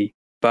humanity,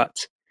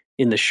 but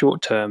in the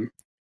short term,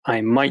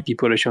 I might be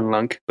bullish on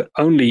Lunc, but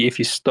only if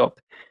you stop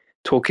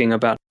talking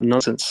about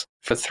nonsense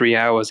for 3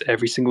 hours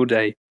every single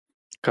day,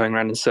 going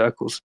around in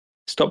circles.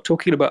 Stop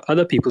talking about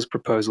other people's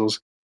proposals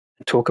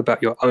and talk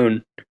about your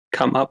own.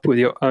 Come up with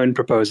your own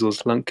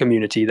proposals, Lunc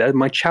community. That is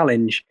my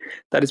challenge.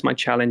 That is my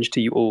challenge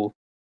to you all.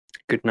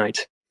 Good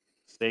night.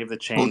 Save the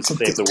chain,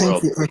 save the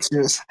world.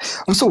 Yes.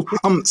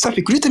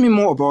 Cephii, could you tell me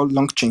more about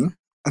Lunc chain?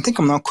 I think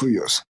I'm now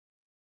curious.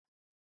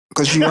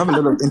 Because you have a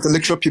lot of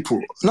intellectual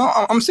people. No,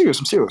 I'm serious.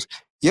 You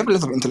have a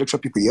lot of intellectual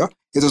people here.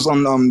 It was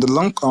on the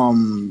Lunc,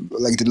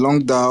 like the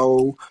Lunc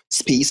DAO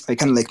space. I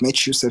kind of like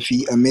met you,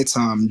 Cephii. I met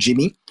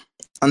Jimmy.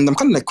 And I'm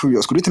kind of like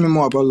curious. Could you tell me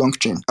more about Lunc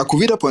chain? I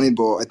could read up on it,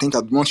 but I think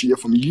I'd want to hear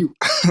from you.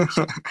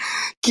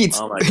 Kit.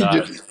 Oh my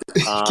God.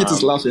 Kit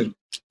is laughing.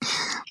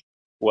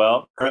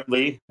 Well,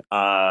 currently,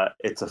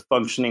 it's a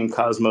functioning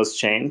Cosmos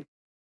chain.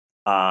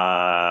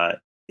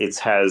 It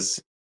has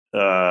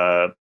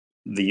the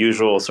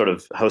usual sort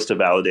of host of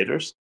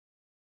validators.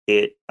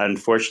 It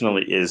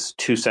unfortunately is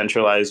too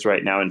centralized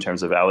right now in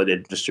terms of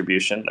validated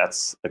distribution.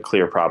 That's a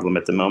clear problem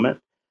at the moment.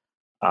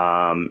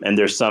 And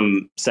there's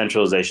some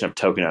centralization of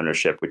token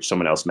ownership, which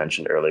someone else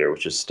mentioned earlier,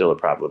 which is still a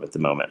problem at the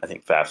moment. I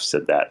think Faf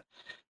said that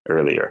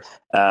earlier.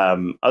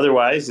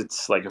 Otherwise,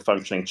 it's like a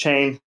functioning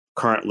chain.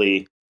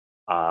 Currently,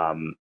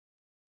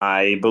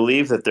 I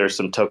believe that there's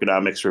some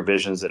tokenomics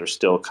revisions that are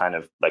still kind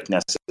of like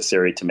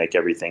necessary to make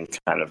everything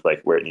kind of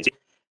like where it needs to be.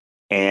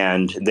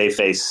 And they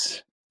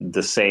face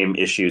the same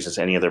issues as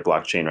any other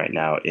blockchain right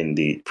now in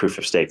the proof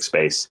of stake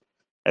space,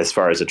 as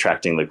far as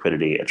attracting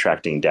liquidity,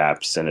 attracting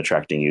dApps, and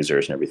attracting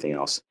users and everything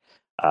else.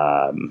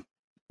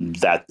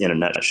 That, in a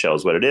nutshell,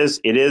 is what it is.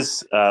 It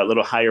is a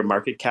little higher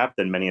market cap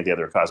than many of the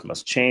other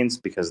Cosmos chains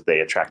because they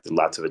attracted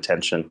lots of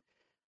attention.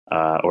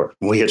 Or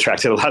we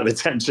attracted a lot of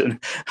attention,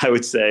 I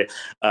would say,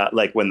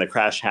 like when the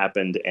crash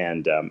happened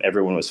and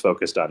everyone was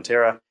focused on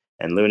Terra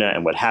and Luna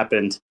and what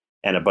happened.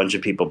 And a bunch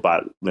of people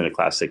bought Luna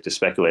Classic to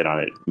speculate on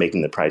it,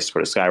 making the price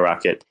sort of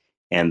skyrocket.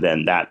 And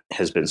then that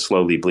has been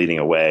slowly bleeding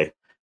away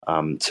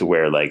to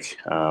where, like,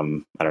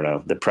 I don't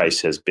know, the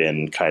price has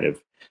been kind of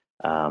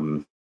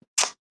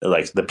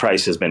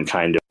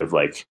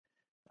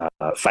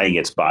finding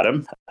its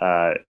bottom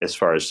as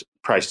far as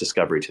price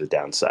discovery to the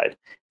downside.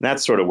 And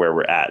that's sort of where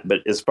we're at.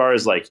 But as far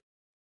as like,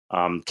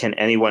 can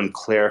anyone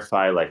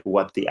clarify like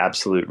what the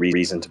absolute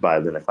reason to buy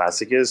Luna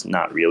Classic is?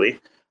 Not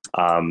really.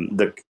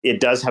 It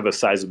does have a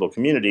sizable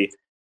community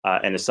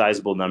and a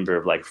sizable number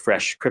of like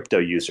fresh crypto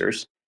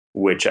users,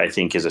 which I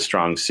think is a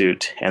strong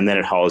suit. And then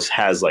it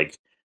has like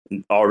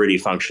already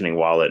functioning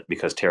wallet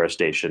because Terra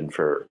Station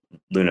for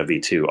Luna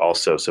V2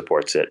 also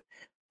supports it.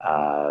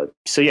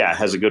 So yeah, it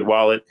has a good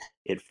wallet.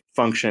 It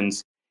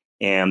functions,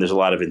 and there's a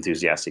lot of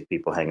enthusiastic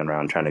people hanging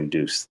around trying to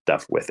do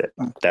stuff with it.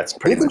 That's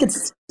pretty. Do you think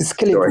it's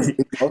scalable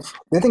enough?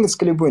 Do you think it's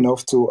scalable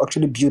enough to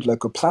actually build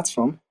like a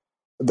platform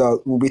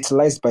that will be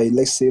utilized by,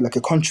 let's say, like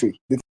a country?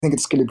 Do you think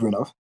it's scalable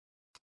enough?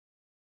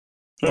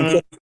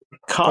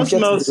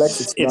 Cosmos,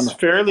 it's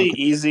fairly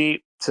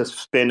easy to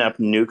spin up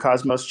new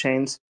Cosmos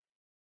chains.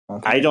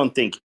 Okay. I don't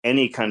think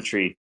any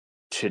country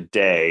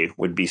today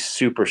would be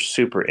super,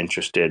 super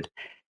interested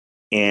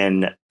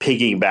in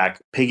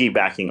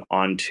piggybacking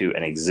onto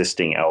an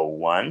existing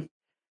L1.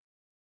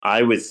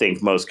 I would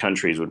think most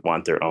countries would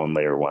want their own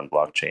layer 1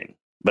 blockchain.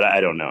 But I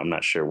don't know. I'm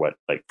not sure what,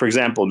 like, for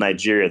example,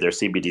 Nigeria, their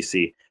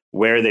CBDC,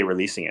 where are they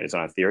releasing it? Is it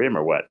on Ethereum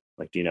or what?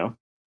 Like, do you know?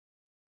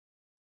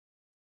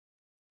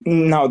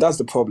 No, that's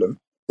the problem.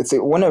 It's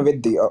like, when I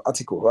read the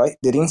article, right,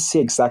 they didn't say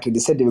exactly. They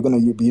said they were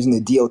going to be using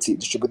a DLT,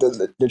 distributed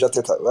ledger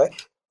data, right?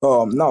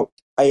 Now,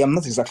 I am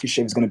not exactly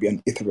sure it's going to be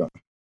on Ethereum.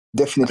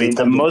 Definitely. I mean,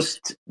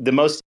 the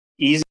most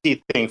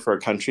easy thing for a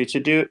country to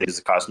do is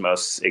the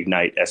Cosmos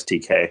Ignite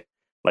SDK,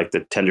 like the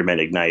Tendermint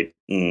Ignite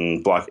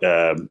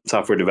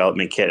software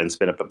development kit, and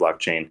spin up a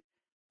blockchain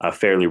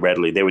fairly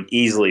readily.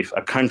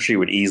 A country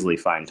would easily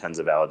find tons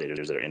of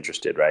validators that are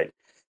interested, right?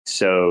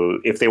 So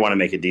if they want to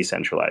make it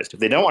decentralized, if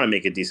they don't want to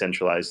make it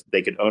decentralized,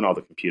 they could own all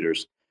the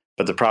computers.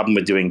 But the problem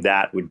with doing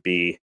that would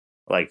be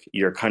like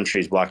your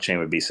country's blockchain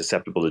would be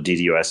susceptible to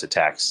DDoS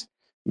attacks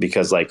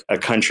because like a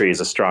country is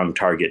a strong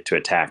target to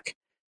attack.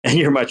 And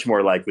you're much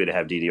more likely to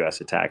have DDoS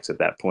attacks at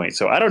that point.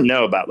 So I don't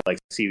know about like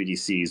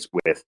CBDCs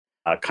with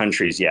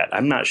countries yet.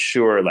 I'm not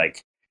sure.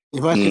 Like,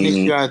 imagine if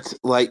you had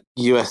like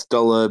US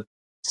dollar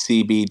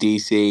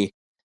CBDC,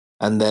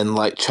 and then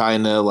like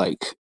China,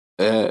 like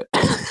China,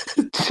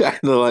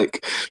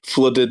 like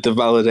flooded the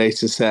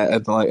validator set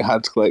and like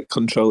had like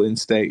control in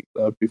stake.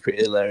 That would be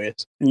pretty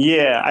hilarious.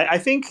 Yeah, I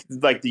think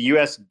like the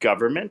US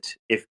government,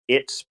 if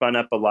it spun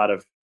up a lot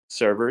of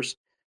servers,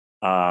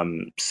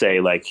 say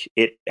like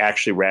it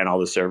actually ran all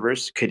the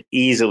servers, could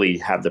easily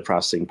have the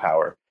processing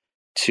power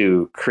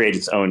to create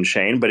its own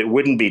chain, but it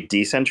wouldn't be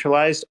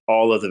decentralized.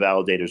 All of the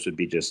validators would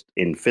be just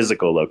in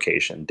physical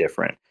location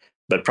different,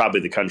 but probably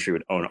the country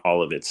would own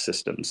all of its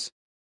systems,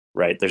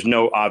 right? There's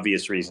no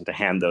obvious reason to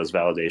hand those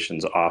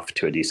validations off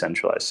to a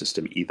decentralized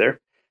system either.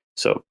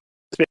 So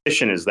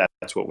suspicion is that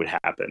that's what would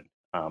happen.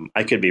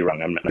 I could be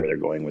wrong. I'm not sure where they're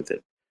going with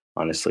it,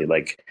 honestly.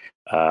 Like,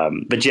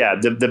 but yeah,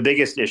 the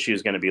biggest issue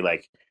is going to be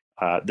like,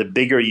 the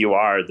bigger you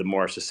are, the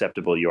more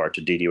susceptible you are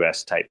to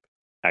DDoS type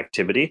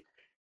activity.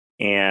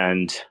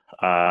 And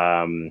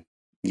and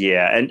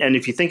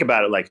if you think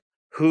about it, like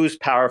who's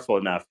powerful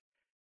enough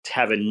to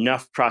have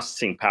enough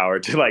processing power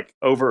to like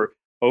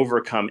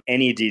overcome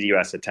any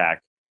DDoS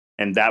attack?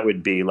 And that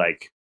would be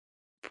like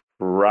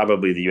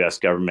probably the US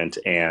government,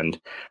 and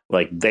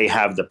like they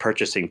have the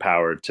purchasing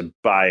power to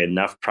buy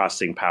enough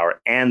processing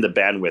power and the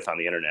bandwidth on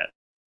the internet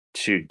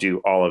to do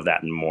all of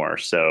that and more.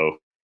 So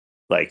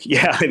like,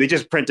 yeah, they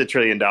just print $1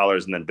 trillion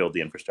and then build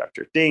the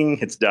infrastructure. Ding,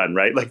 it's done,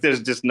 right? Like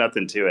there's just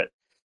nothing to it.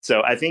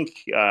 So I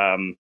think,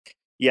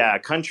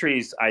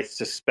 countries, I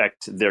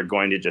suspect they're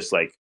going to just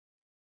like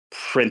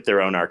print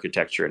their own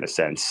architecture in a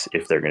sense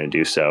if they're going to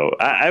do so.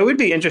 I would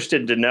be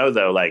interested to know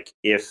though, like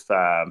if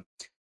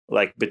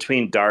like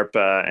between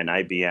DARPA and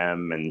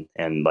IBM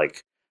and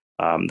like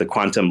the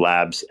quantum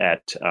labs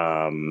at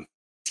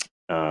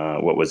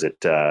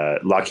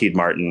Lockheed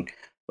Martin.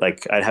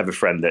 Like I have a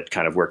friend that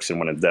kind of works in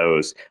one of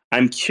those.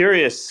 I'm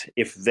curious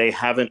if they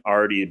haven't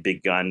already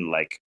begun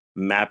like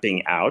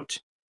mapping out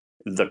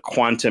the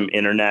quantum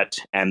internet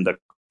and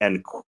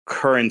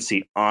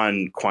currency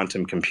on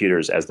quantum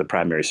computers as the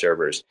primary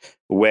servers,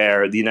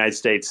 where the United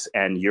States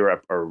and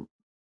Europe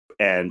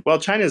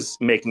China's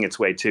making its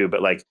way too,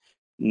 but like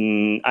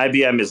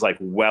IBM is like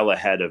well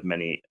ahead of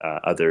many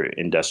other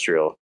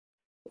industrial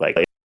like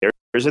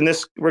players in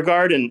this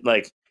regard, and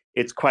like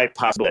it's quite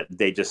possible that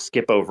they just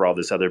skip over all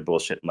this other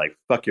bullshit and like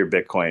fuck your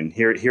Bitcoin.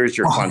 Here's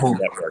your quantum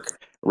network,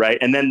 right?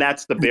 And then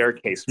that's the bear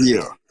case for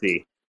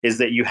BTC, is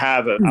that you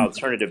have an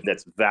alternative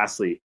that's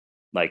vastly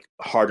like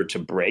harder to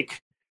break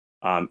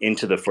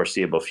into the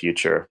foreseeable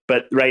future.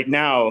 But right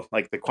now,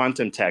 like the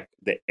quantum tech,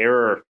 the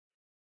error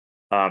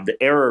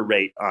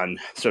rate on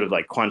sort of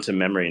like quantum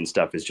memory and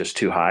stuff is just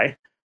too high.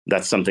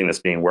 That's something that's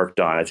being worked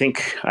on. I think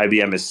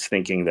IBM is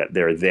thinking that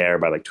they're there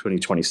by like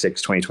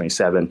 2026,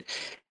 2027.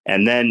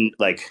 And then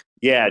like,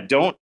 yeah,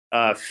 don't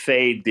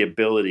fade the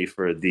ability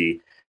for the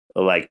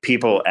like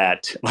people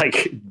at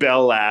like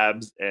Bell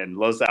Labs and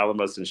Los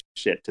Alamos and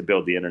shit to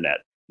build the internet.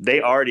 They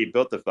already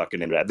built the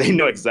fucking internet. They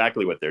know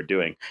exactly what they're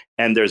doing.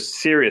 And there's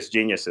serious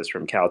geniuses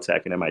from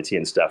Caltech and MIT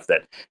and stuff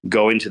that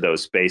go into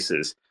those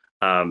spaces.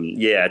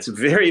 Yeah, it's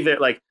very, very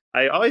like,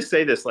 I always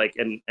say this, like,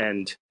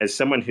 and as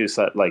someone who's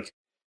like,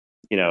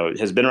 you know,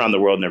 has been around the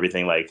world and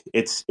everything, like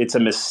it's a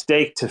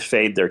mistake to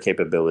fade their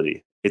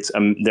capability.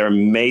 They're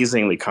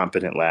amazingly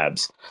competent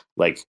labs.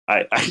 Like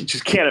I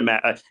just can't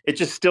imagine. It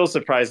just still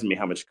surprises me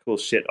how much cool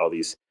shit all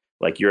these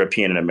like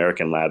European and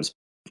American labs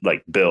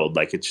like build.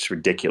 Like it's just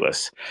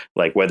ridiculous.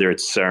 Like whether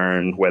it's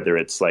CERN, whether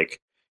it's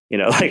like, you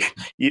know, like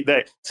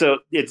so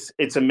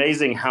it's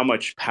amazing how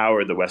much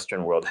power the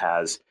Western world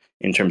has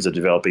in terms of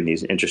developing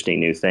these interesting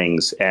new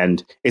things.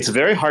 And it's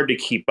very hard to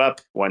keep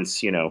up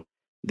once, you know,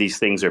 these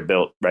things are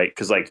built, right?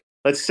 Because like,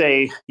 let's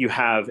say you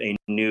have a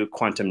new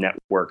quantum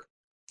network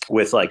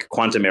with like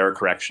quantum error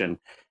correction,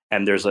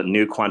 and there's a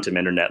new quantum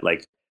internet.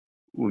 Like,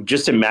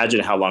 just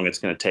imagine how long it's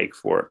going to take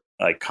for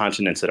like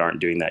continents that aren't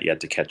doing that yet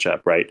to catch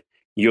up, right?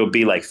 You'll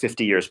be like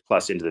 50 years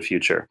plus into the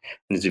future,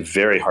 and it's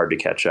very hard to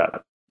catch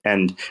up.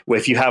 And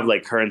if you have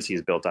like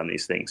currencies built on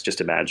these things, just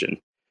imagine.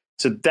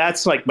 So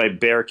that's like my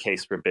bear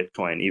case for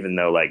Bitcoin, even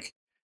though like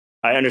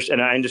I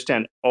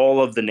understand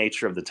all of the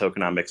nature of the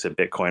tokenomics of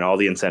Bitcoin, all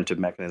the incentive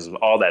mechanisms,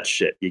 all that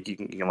shit. You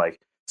can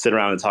like sit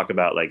around and talk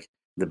about like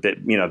the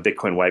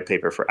Bitcoin white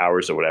paper for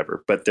hours or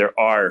whatever. But there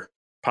are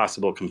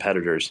possible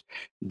competitors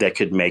that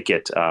could make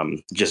it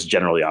just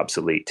generally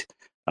obsolete.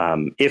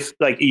 If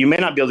like you may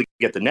not be able to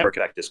get the network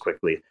effect as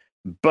quickly,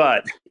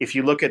 but if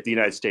you look at the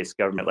United States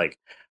government, like,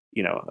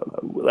 you know,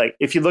 like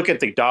if you look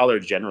at the dollar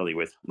generally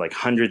with like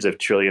hundreds of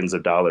trillions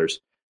of dollars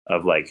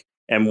of like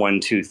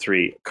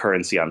M123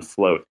 currency on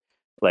float,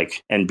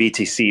 like, and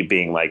BTC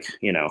being like,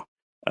 $1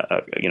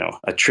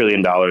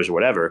 trillion or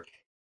whatever,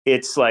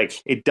 it's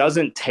like, it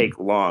doesn't take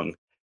long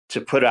to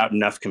put out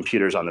enough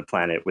computers on the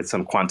planet with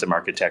some quantum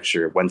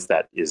architecture, once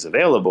that is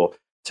available,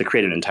 to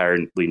create an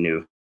entirely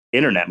new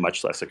internet,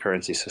 much less a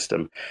currency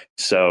system.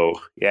 So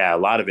yeah, a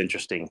lot of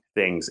interesting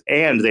things.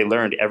 And they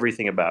learned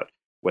everything about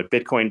what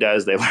Bitcoin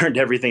does. They learned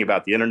everything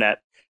about the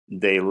internet.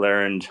 They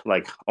learned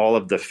like all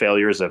of the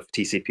failures of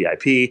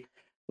TCP/IP,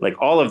 like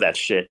all of that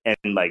shit,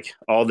 and like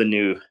all the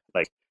new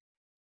like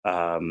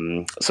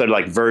sort of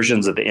like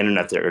versions of the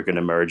internet that are going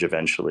to merge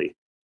eventually.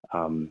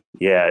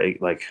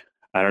 Like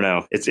I don't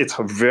know. It's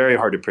very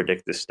hard to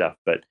predict this stuff,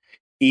 but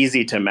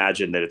easy to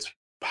imagine that it's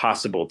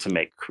possible to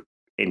make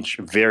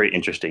very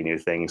interesting new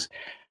things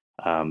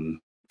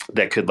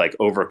that could like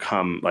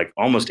overcome like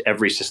almost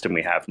every system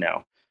we have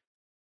now.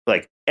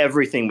 Like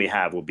everything we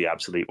have will be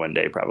obsolete one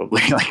day,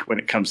 probably. Like when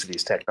it comes to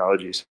these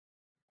technologies.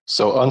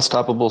 So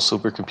unstoppable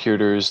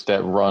supercomputers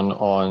that run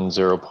on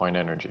 0-point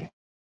energy.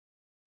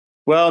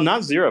 Well,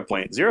 not 0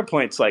 point. 0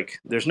 point's like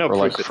there's no or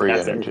proof like that free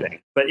that's energy. anything.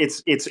 But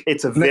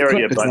it's a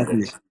very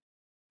abundant. Exactly.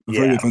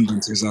 Very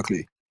abundant,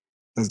 exactly.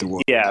 That's the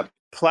word. Yeah,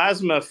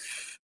 plasma.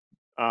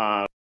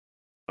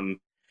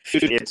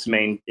 It's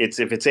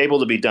if it's able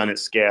to be done at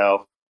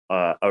scale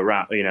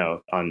around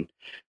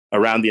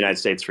around the United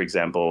States, for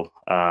example.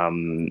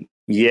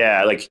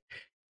 Like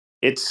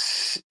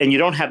and you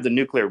don't have the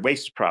nuclear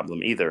waste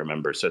problem either,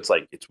 remember? So it's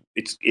like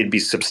it'd be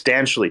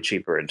substantially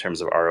cheaper in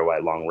terms of ROI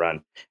long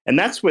run. And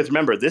that's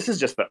remember, this is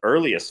just the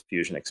earliest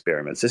fusion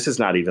experiments. This is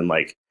not even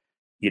like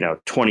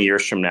 20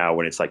 years from now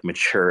when it's like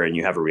mature and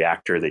you have a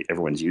reactor that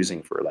everyone's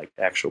using for like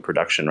actual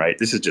production, right?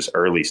 This is just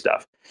early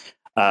stuff.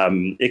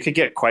 It could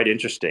get quite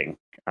interesting,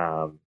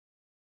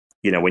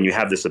 when you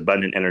have this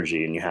abundant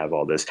energy and you have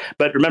all this.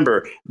 But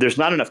remember, there's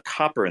not enough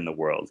copper in the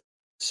world.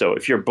 So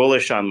if you're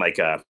bullish on like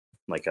a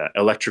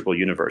electrical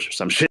universe or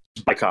some shit,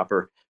 buy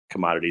copper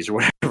commodities or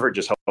whatever,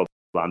 just hold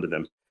on to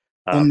them.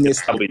 They'll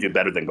probably do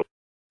better than gold.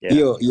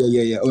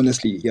 Yeah.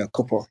 Honestly, yeah,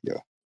 copper, yeah.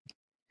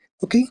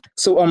 Okay,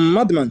 so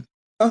Madman.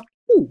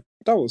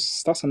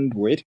 That sounded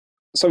weird.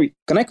 Sorry,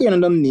 can I call you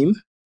another name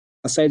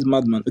aside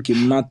Madman? Okay,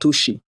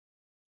 Matoshi.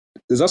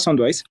 Does that sound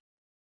right?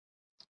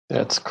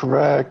 That's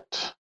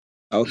correct.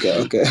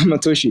 Okay,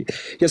 Matoshi.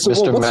 Yeah, so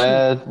Mr.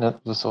 Mad,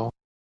 that's all.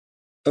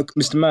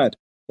 Mr. Mad.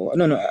 Oh,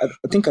 no,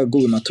 I think I'll go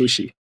with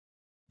Matoshi.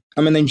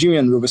 I'm a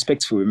Nigerian, we're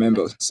respectful,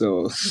 remember?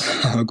 So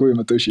I'll go with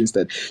Matoshi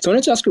instead. So I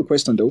wanted to ask you a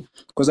question though,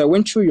 because I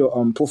went through your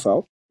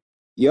profile.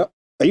 Yeah.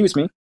 Are you with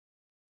me?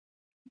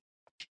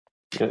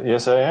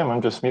 Yes, I am.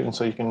 I'm just muting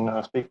so you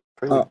can speak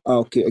freely.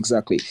 Okay,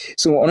 exactly.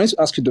 So I wanted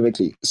to ask you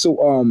directly. So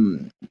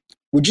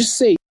would you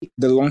say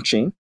the long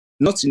chain,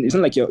 it's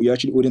not like you're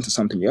actually owing to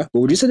something, yeah? But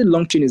would you say the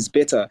long chain is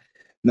better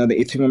than the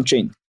Ethereum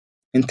chain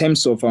in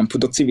terms of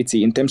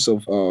productivity, in terms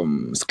of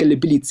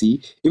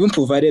scalability, even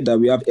provided that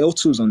we have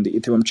L2s on the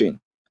Ethereum chain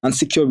and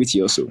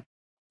security also?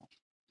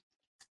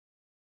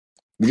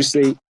 Would you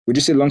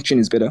say long chain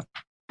is better?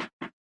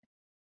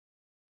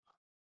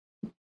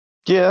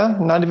 Yeah,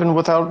 not even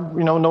without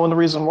knowing the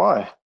reason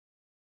why.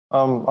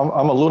 I'm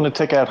a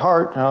lunatic at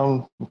heart.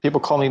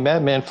 People call me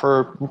madman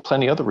for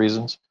plenty of other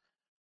reasons.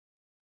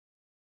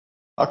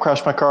 I'll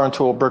crash my car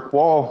into a brick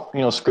wall,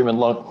 screaming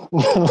Lunc.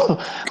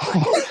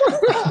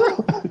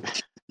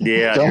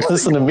 Yeah, don't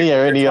listen to me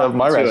or any of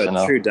my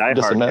rationale. A true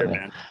diehard here,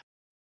 man.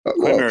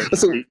 Quimmer,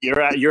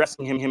 you're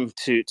asking him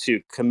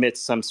to commit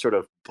some sort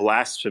of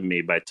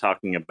blasphemy by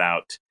talking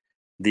about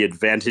the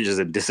advantages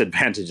and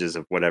disadvantages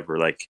of whatever.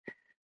 Like,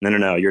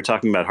 no, you're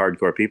talking about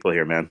hardcore people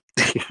here, man.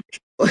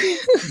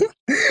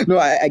 No,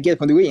 I get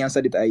from the way he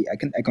answered it, I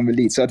can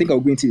relate. So I think I'll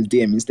go into his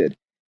DM instead.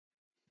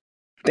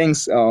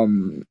 Thanks,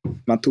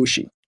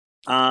 Matoshi.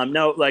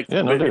 No,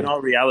 in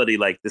all reality,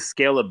 like the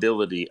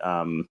scalability.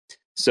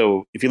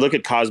 So if you look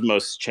at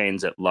Cosmos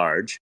chains at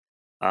large,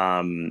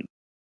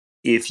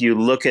 if you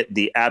look at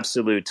the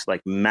absolute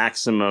like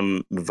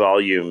maximum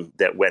volume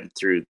that went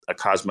through a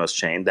Cosmos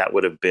chain, that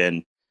would have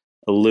been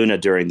Luna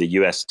during the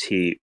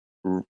UST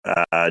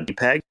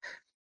DPEG.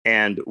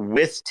 And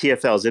with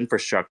TFL's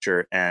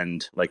infrastructure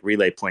and like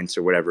relay points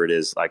or whatever it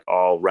is, like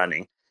all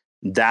running,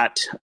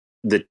 that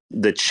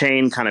the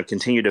chain kind of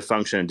continued to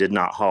function and did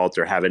not halt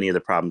or have any of the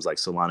problems like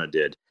Solana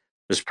did. It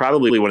was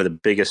probably one of the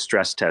biggest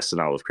stress tests in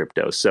all of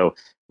crypto. So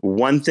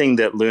one thing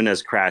that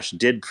Luna's crash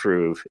did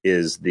prove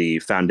is the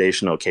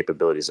foundational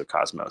capabilities of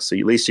Cosmos. So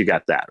at least you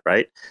got that,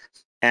 right?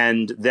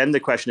 And then the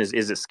question is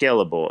it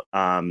scalable?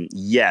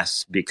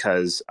 Yes,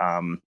 because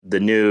the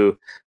new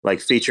like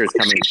features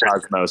coming to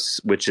Cosmos,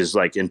 which is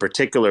like in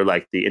particular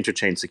like the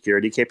interchain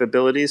security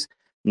capabilities,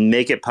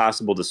 make it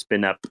possible to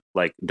spin up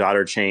like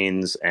daughter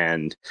chains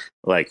and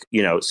like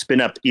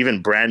spin up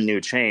even brand new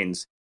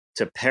chains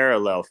to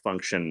parallel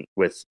function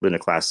with Luna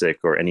Classic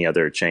or any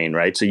other chain,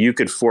 right? So you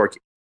could fork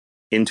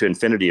into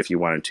infinity if you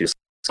wanted to.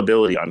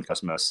 Scalability on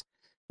Cosmos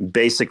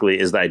basically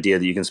is the idea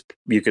that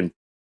you can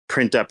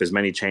print up as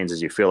many chains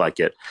as you feel like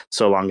it,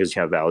 so long as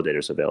you have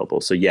validators available.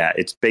 So yeah,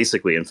 it's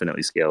basically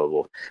infinitely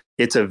scalable.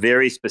 It's a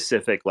very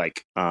specific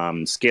like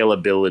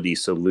scalability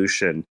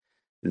solution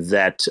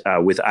that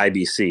with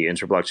IBC,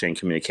 inter-blockchain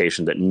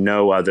communication, that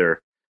no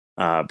other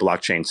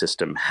blockchain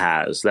system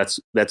has.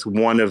 That's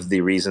one of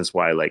the reasons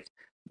why like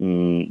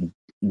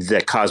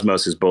the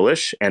Cosmos is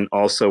bullish, and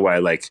also why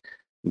like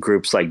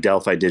groups like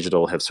Delphi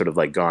Digital have sort of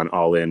like gone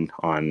all in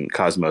on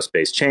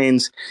Cosmos-based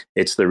chains.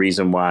 It's the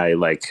reason why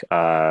like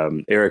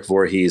Eric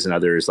Voorhees and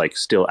others like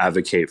still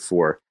advocate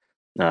for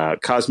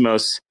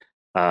Cosmos.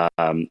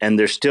 And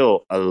there's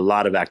still a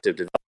lot of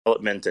active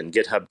development and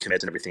GitHub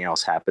commits and everything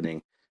else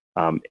happening.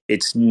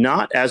 It's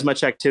not as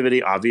much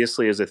activity,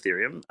 obviously, as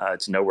Ethereum.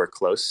 It's nowhere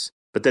close.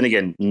 But then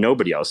again,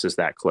 nobody else is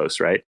that close,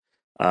 right?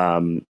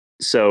 But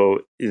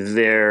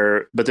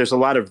there's a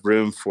lot of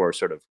room for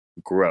sort of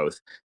growth.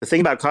 The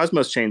thing about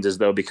Cosmos chains is,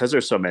 though, because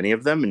there's so many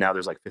of them, and now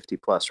there's like 50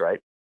 plus, right?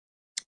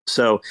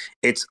 So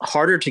it's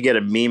harder to get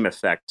a meme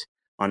effect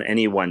on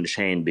any one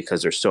chain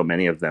because there's so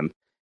many of them.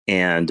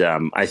 And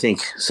I think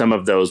some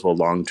of those will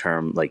long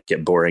term like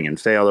get boring and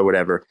fail or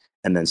whatever,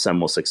 and then some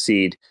will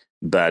succeed.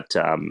 But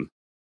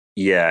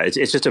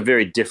it's just a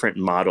very different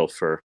model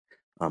for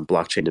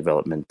blockchain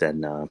development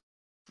than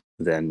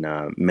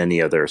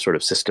many other sort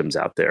of systems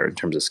out there in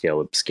terms of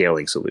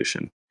scaling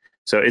solution.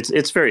 So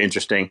it's very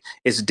interesting.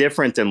 It's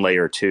different than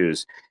layer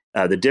twos.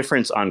 The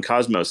difference on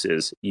Cosmos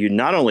is you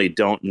not only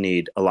don't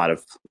need a lot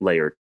of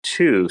layer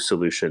 2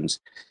 solutions,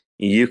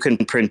 you can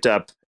print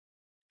up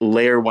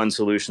layer 1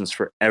 solutions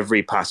for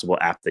every possible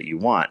app that you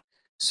want.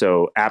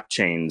 So app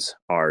chains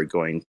are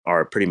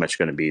pretty much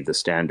going to be the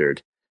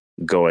standard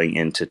going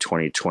into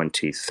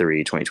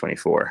 2023,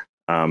 2024.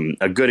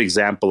 A good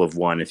example of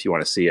one, if you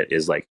want to see it,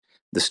 is like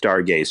the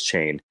Stargaze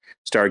chain.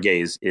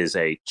 Stargaze is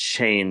a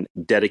chain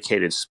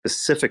dedicated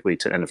specifically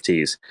to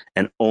NFTs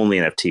and only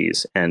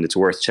NFTs, and it's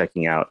worth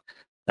checking out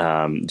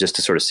just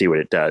to sort of see what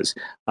it does.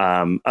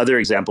 Other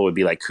example would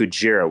be like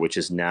Kujira, which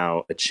is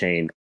now a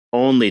chain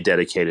only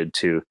dedicated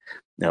to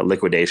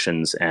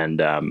liquidations and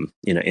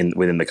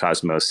within the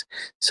Cosmos.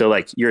 So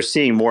like you're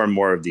seeing more and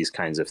more of these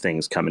kinds of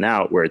things coming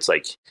out where it's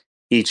like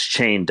each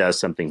chain does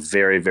something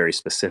very, very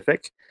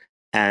specific.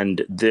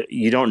 And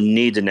you don't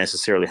need to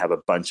necessarily have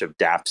a bunch of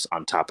dApps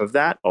on top of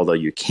that, although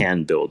you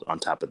can build on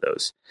top of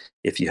those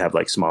if you have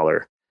like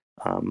smaller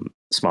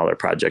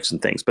projects and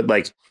things. But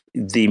like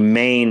the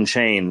main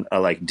chain,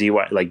 like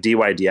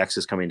DYDX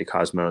is coming to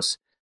Cosmos,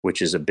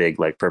 which is a big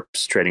like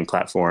purpose trading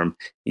platform.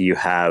 You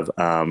have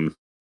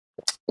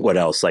what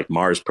else? Like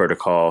Mars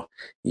Protocol.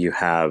 You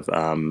have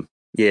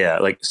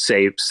like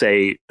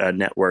say a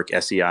network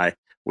SEI,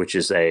 which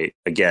is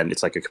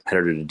it's like a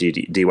competitor to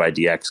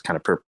DYDX, kind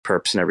of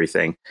perps and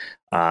everything.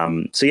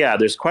 So yeah,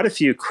 there's quite a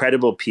few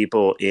credible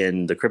people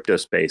in the crypto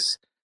space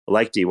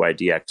like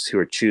DYDX who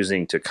are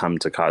choosing to come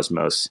to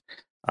Cosmos,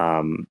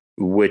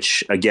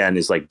 which again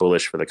is like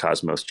bullish for the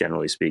Cosmos,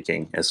 generally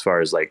speaking, as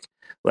far as like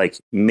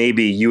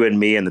maybe you and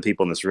me and the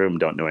people in this room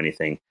don't know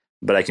anything,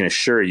 but I can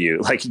assure you,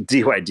 like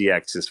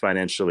DYDX is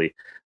financially,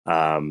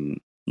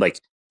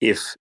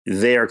 if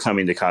they are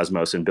coming to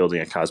Cosmos and building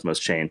a Cosmos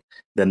chain,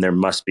 then there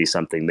must be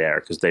something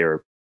there, because they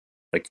are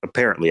like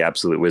apparently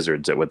absolute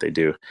wizards at what they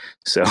do.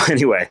 So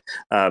anyway,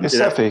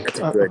 Cephii,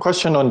 a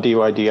question on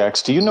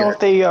DYDX. Do you know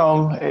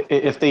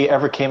if they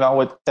ever came out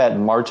with that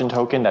margin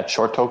token, that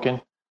short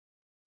token,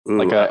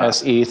 like a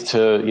SETH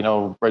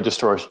to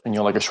register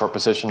like a short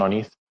position on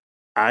ETH?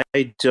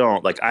 I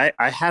don't I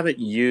haven't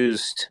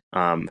used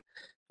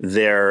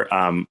their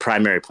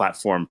primary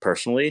platform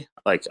personally.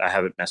 Like I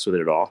haven't messed with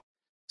it at all.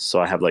 So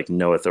I have like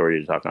no authority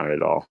to talk on it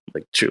at all,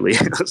 like truly.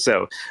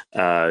 So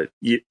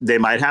they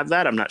might have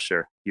that. I'm not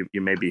sure.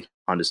 You may be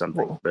onto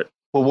something. But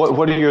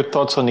what are your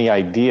thoughts on the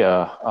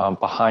idea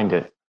behind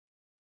it?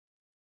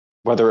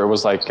 Whether it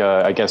was like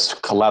I guess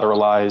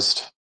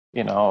collateralized,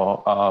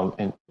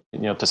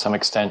 to some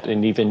extent,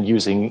 and even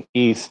using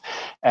ETH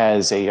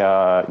as a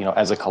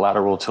as a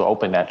collateral to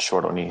open that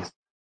short on ETH.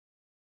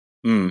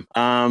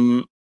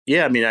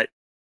 Yeah, I mean,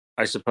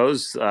 I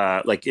suppose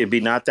it'd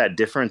be not that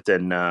different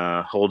than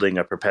holding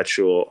a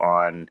perpetual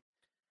on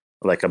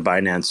like a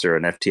Binance or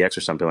an FTX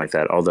or something like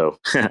that. Although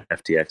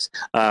FTX,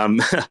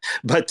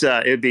 but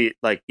it'd be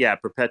like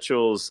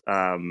perpetuals.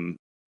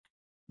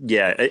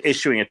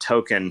 Issuing a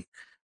token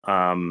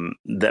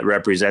that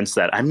represents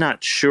that. I'm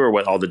not sure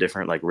what all the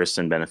different like risks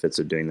and benefits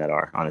of doing that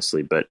are,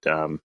 honestly. But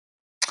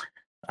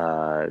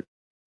I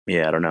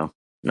don't know.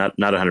 Not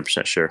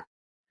 100% sure.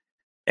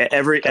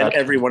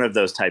 Every one of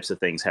those types of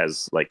things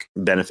has like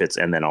benefits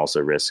and then also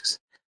risks,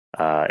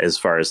 as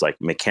far as like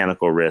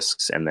mechanical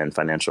risks and then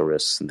financial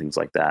risks and things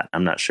like that.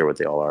 I'm not sure what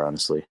they all are,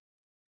 honestly.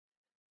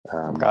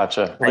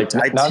 Gotcha. Like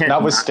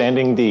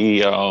notwithstanding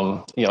the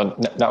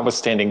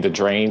notwithstanding the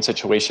drain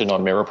situation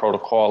on Mirror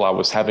Protocol, I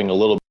was having a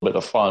little bit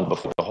of fun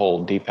before the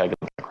whole DPEG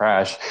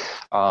crash,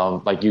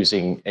 like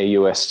using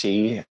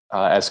AUST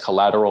as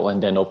collateral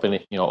and then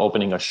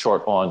opening a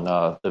short on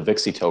the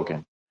VIXI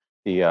token.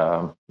 The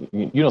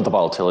the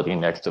volatility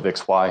index, the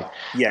VIXY.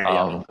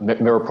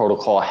 Mirror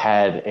Protocol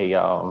had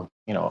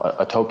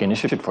a token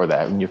issued for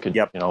that, and you could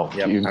you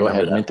can go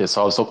ahead and mint this.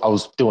 So I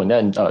was doing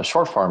that in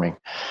short farming.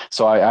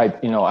 So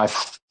I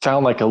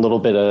found like a little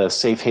bit of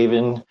safe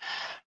haven,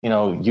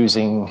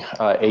 using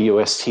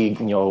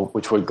AUST,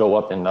 which would go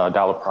up in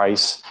dollar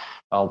price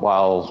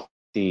while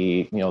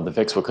the the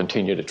VIX would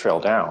continue to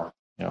trail down.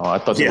 I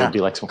thought there would be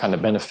like some kind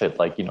of benefit,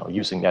 like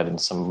using that in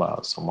some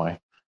way.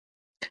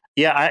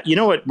 Yeah,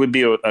 what would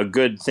be a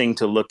good thing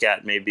to look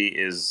at maybe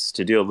is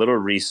to do a little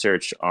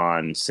research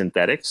on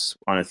synthetics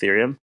on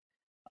Ethereum,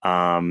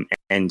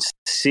 and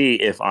see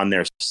if on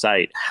their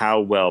site how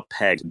well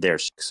pegged their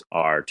stocks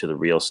are to the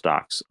real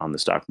stocks on the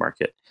stock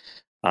market.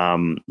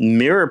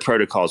 Mirror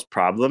Protocol's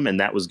problem, and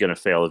that was going to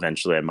fail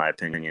eventually, in my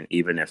opinion,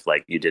 even if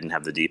like you didn't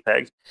have the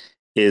DPEG,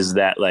 is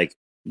that like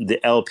the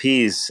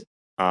LPs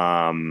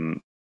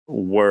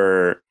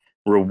were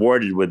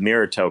rewarded with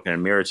Mirror Token,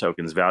 and Mirror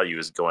Token's value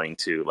is going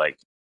to like,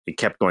 it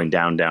kept going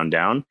down,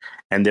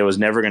 and there was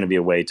never going to be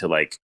a way to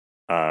like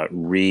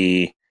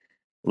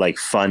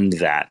fund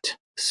that.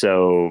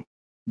 So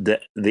the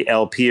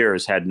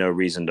LPers had no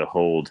reason to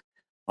hold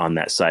on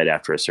that site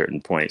after a certain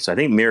point. So I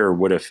think Mirror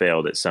would have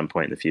failed at some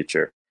point in the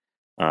future,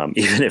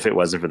 even if it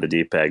wasn't for the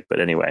DPEG. But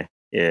anyway,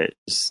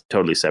 it's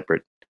totally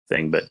separate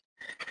thing. But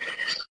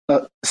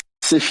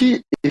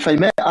Cephii, if I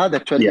may add,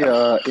 actually,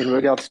 in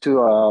regards to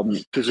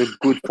the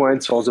good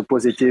points or the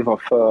positive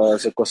of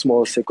the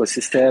Cosmos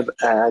ecosystem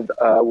and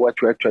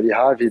what we actually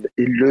have in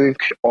Lunc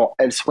or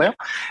elsewhere,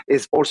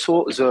 is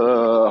also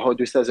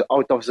the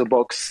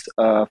out-of-the-box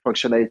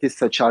functionalities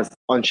such as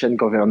on-chain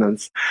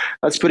governance.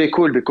 That's pretty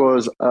cool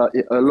because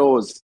it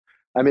allows.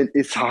 I mean,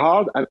 it's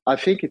hard. I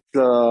think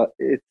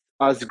it's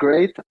as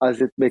great as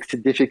it makes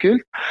it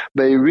difficult,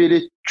 but it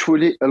really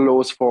truly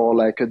allows for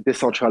like a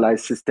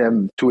decentralized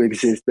system to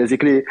exist.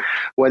 Basically,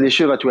 one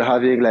issue that we're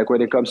having, like when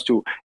it comes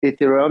to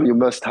Ethereum, you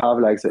must have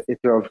like the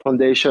Ethereum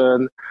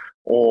Foundation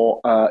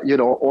or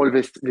all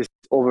these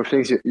other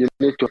things. You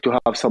need to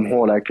have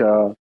somehow like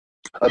a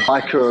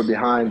backer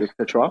behind,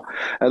 etc.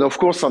 And of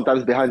course,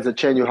 sometimes behind the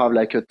chain, you have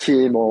like a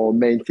team or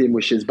main team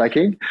which is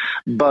backing,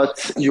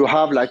 but you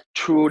have like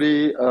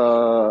truly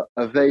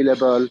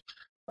available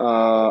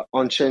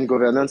on-chain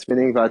governance,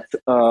 meaning that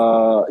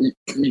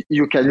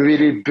you can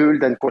really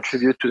build and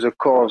contribute to the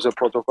core of the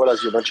protocol,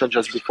 as you mentioned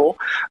just before,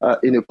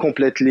 in a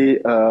completely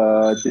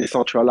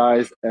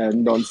decentralized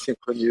and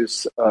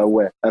non-synchronous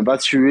way. And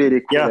that's really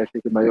cool, I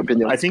think, in my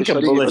opinion. I think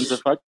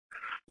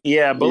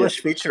bullish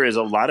feature is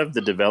a lot of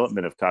the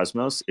development of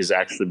Cosmos is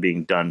actually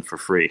being done for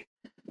free.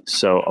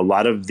 So a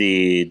lot of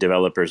the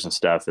developers and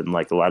stuff, and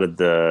like a lot of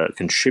the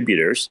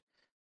contributors,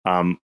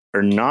 are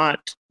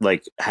not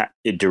like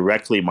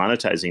directly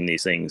monetizing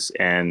these things,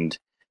 and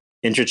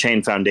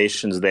interchain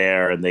foundations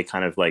there, and they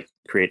kind of like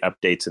create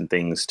updates and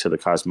things to the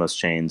Cosmos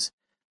chains.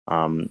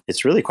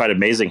 It's really quite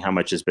amazing how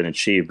much has been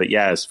achieved. But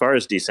yeah, as far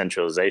as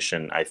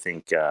decentralization, I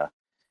think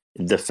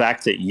the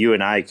fact that you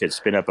and I could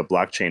spin up a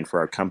blockchain for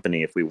our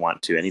company if we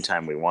want to,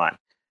 anytime we want,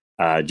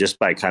 just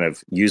by kind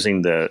of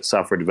using the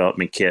software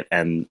development kit,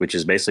 and which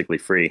is basically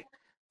free.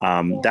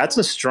 That's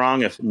a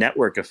strong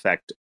network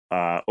effect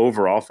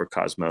overall for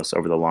Cosmos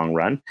over the long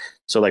run.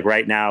 So like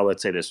right now,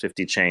 let's say there's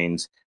 50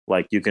 chains.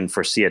 Like you can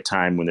foresee a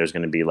time when there's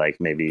going to be like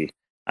maybe,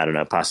 I don't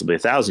know, possibly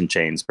 1,000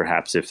 chains,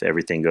 perhaps, if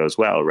everything goes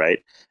well,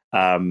 right?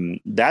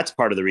 That's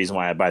part of the reason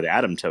why I buy the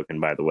Atom token,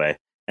 by the way.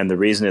 And the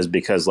reason is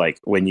because like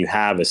when you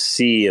have a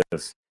sea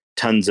of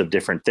tons of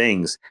different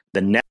things,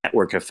 the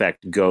network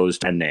effect goes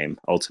to brand name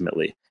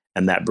ultimately.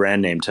 And that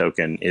brand name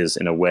token is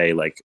in a way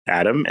like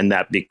Atom, and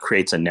that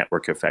creates a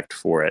network effect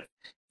for it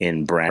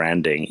in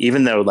branding,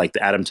 even though like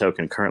the Atom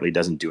token currently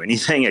doesn't do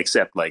anything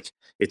except like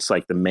it's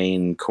like the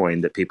main coin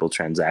that people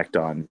transact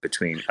on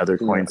between other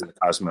coins in the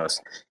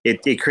Cosmos.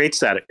 It creates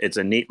that. It's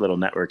a neat little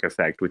network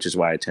effect, which is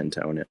why I tend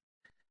to own it,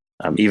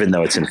 even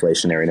though it's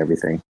inflationary and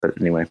everything. But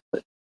anyway.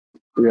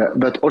 Yeah,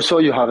 but also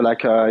you have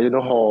like, you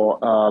know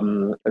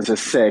how the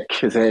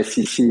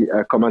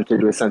SEC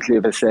commented recently,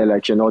 they say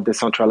like, you know,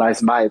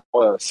 decentralized might,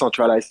 or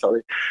centralized,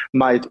 sorry,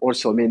 might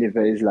also mean if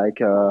there is like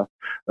a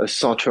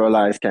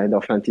centralized kind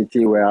of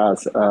entity,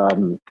 whereas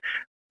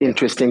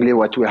interestingly,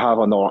 what we have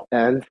on our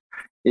end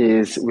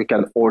is we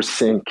can all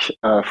sync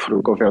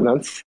through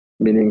governance,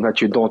 meaning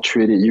that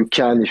you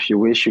can, if you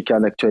wish, you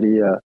can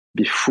actually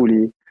be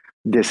fully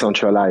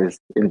decentralized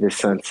in this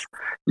sense.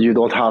 You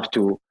don't have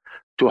to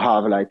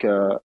have like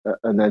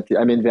an entity.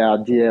 I mean, there are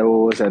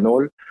DAOs and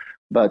all,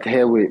 but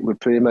here we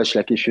pretty much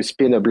like if you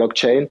spin a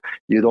blockchain,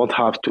 you don't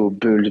have to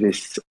build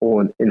this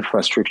own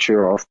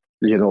infrastructure of,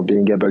 you know,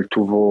 being able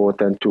to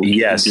vote and to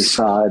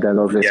decide and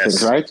all these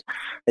things, right?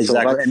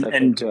 Exactly. So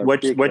and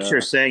what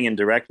you're saying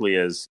indirectly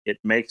is it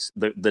makes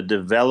the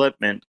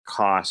development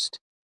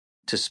cost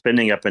to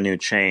spinning up a new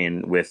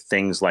chain with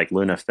things like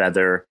Luna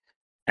Feather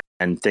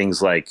and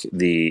things like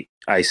the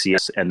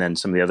ICS and then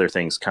some of the other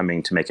things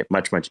coming to make it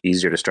much, much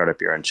easier to start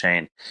up your own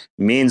chain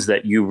means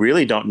that you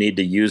really don't need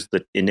to use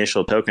the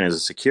initial token as a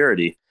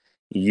security.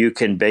 You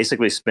can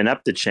basically spin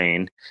up the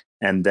chain,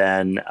 and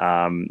then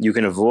you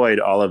can avoid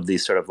all of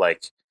these sort of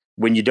like,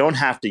 when you don't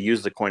have to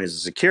use the coin as a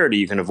security,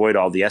 you can avoid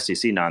all the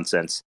SEC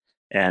nonsense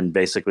and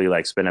basically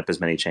like spin up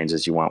as many chains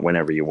as you want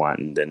whenever you want.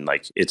 And then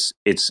like it's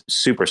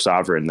super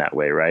sovereign that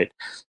way, right?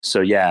 So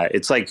yeah,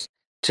 it's like,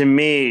 to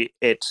me,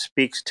 it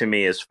speaks to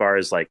me as far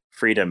as like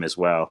freedom as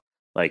well.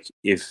 Like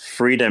if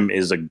freedom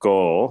is a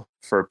goal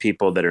for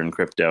people that are in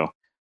crypto,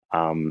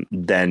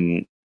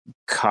 then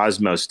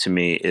Cosmos to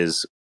me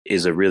is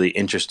a really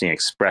interesting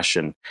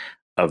expression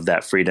of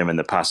that freedom and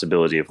the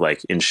possibility of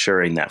like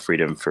ensuring that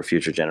freedom for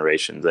future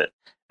generations. That,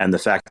 and the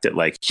fact that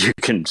like you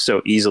can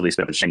so easily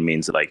spend a chain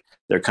means that like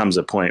there comes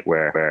a point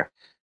where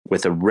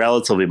with a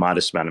relatively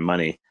modest amount of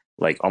money,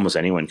 like almost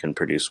anyone can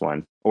produce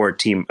one, or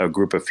a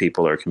group of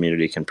people or a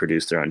community can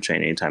produce their own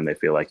chain anytime they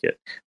feel like it,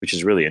 which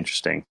is really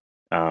interesting.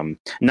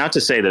 Not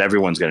to say that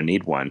everyone's going to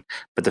need one,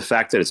 but the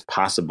fact that it's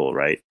possible,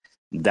 right?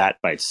 That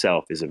by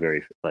itself is a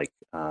very like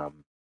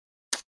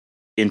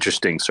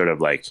interesting sort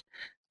of like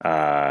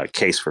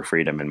case for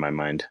freedom in my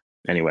mind.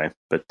 Anyway,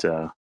 but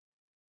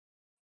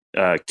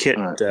Kit,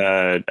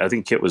 I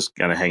think Kit was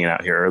kind of hanging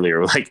out here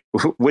earlier. Like,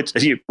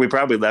 we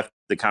probably left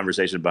the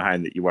conversation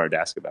behind that you wanted to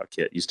ask about.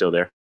 Kit, you still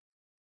there?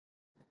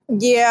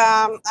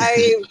 Yeah,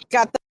 I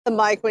got the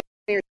mic when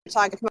you were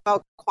talking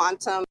about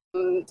quantum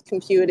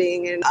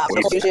computing and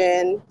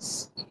fusion.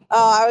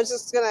 I was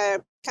just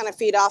gonna kind of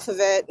feed off of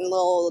it and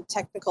little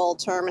technical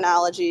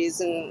terminologies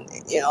and,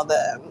 you know,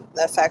 the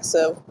effects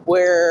of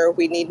where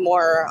we need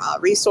more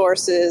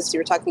resources.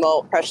 You were talking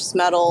about precious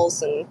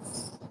metals and,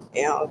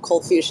 you know,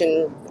 cold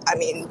fusion. I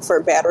mean,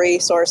 for battery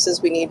sources,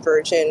 we need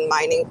virgin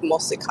mining,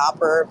 mostly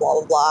copper,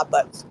 blah, blah, blah.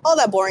 But all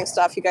that boring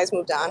stuff, you guys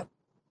moved on.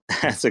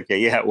 That's okay.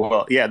 Yeah.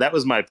 Well, yeah, that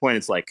was my point.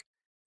 It's like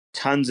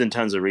tons and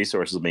tons of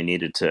resources will be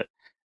needed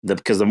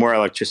because the more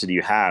electricity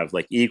you have,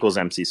 like E equals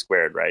MC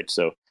squared, right?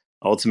 So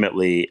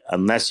ultimately,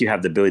 unless you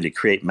have the ability to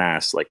create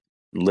mass, like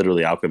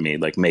literally alchemy,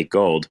 like make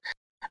gold,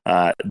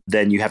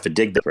 then you have to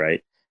dig them,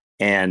 right?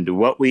 And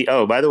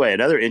by the way,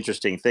 another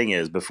interesting thing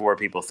is, before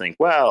people think,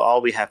 well,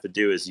 all we have to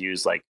do is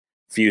use like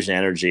fusion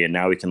energy and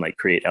now we can like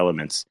create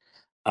elements.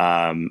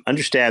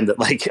 Understand that,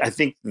 like, I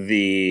think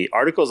the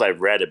articles I've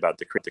read about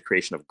the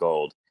creation of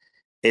gold,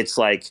 it's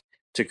like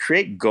to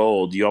create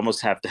gold, you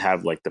almost have to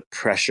have like the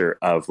pressure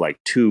of like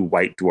two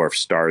white dwarf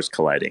stars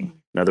colliding.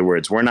 In other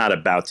words, we're not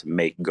about to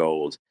make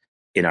gold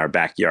in our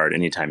backyard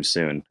anytime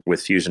soon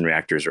with fusion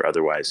reactors or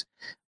otherwise.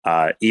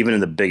 Even in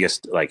the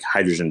biggest like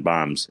hydrogen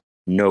bombs,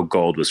 no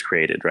gold was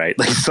created, right?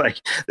 Like it's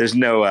like there's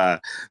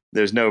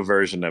no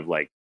version of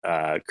like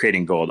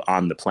creating gold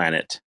on the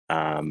planet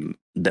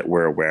that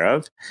we're aware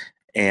of.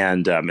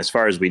 And as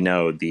far as we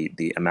know,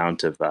 the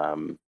amount of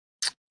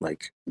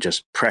like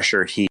just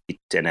pressure, heat,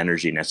 and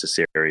energy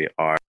necessary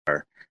are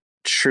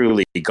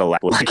truly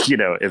galactic,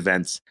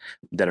 events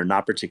that are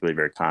not particularly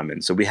very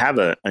common. So we have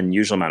an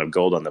unusual amount of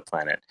gold on the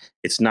planet.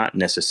 It's not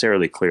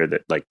necessarily clear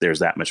that like there's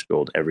that much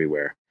gold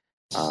everywhere.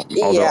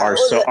 Although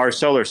our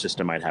solar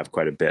system might have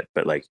quite a bit,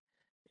 but like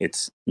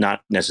it's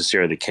not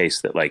necessarily the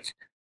case that like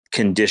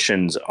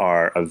conditions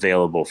are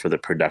available for the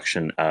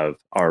production of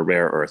our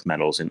rare earth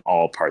metals in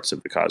all parts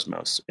of the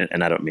cosmos.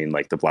 And I don't mean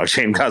like the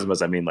blockchain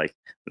cosmos. I mean like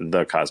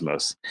the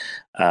cosmos.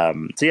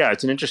 So yeah,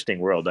 it's an interesting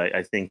world.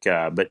 I think,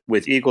 but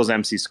with E equals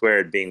MC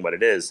squared being what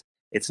it is,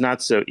 it's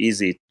not so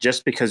easy.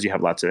 Just because you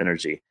have lots of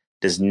energy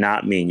does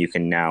not mean you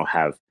can now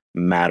have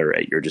matter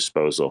at your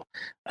disposal,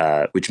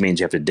 which means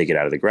you have to dig it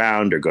out of the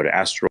ground or go to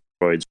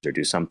asteroids or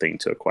do something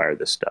to acquire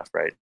this stuff,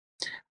 right?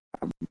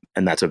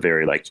 And that's a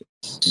very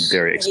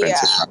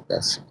expensive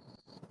process.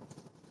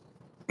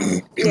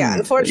 Yeah,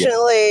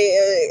 unfortunately,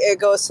 it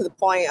goes to the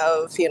point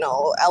of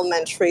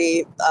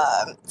elementary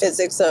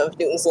physics of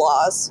Newton's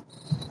laws.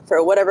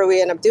 For whatever we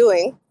end up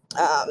doing,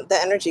 the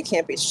energy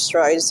can't be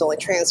destroyed; it's only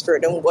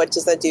transferred. And what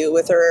does that do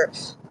with our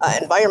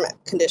environment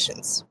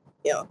conditions?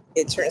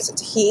 It turns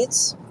into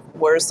heat.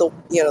 Where's the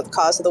the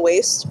cause of the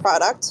waste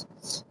product?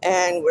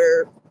 And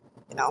we're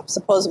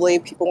supposedly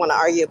people want to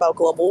argue about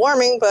global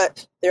warming,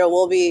 but there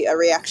will be a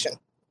reaction.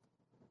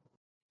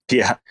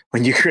 Yeah,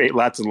 when you create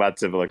lots and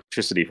lots of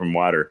electricity from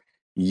water,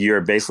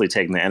 you're basically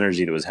taking the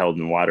energy that was held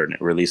in water and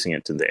releasing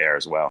it to the air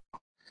as well.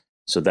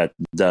 So that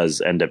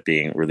does end up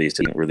being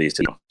released.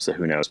 So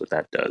who knows what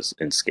that does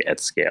at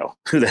scale?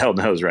 Who the hell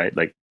knows, right?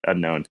 Like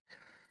unknown.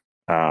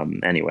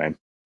 Anyway,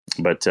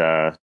 but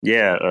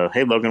yeah.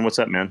 Hey Logan, what's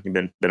up, man? You've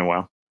been a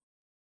while.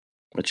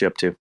 What you up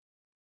to?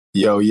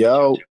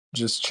 Yo,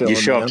 just chilling.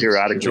 You show man. up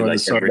periodically,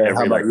 like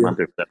every like month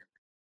or so.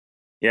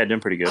 Yeah,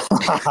 doing pretty good.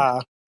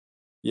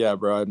 Yeah,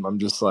 bro. I'm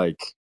just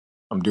like,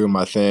 I'm doing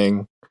my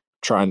thing.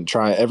 Trying.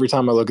 Every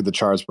time I look at the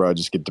charts, bro, I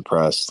just get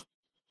depressed.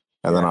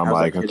 And then I'm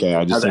like, okay,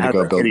 I just need to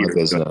go build my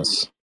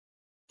business.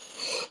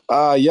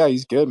 Yeah,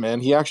 he's good, man.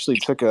 He actually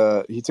took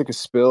a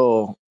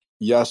spill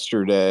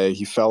yesterday.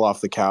 He fell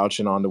off the couch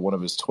and onto one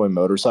of his toy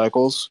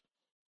motorcycles,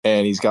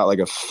 and he's got like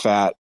a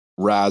fat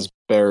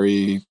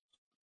raspberry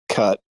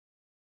cut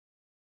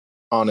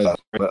on it,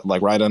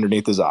 like right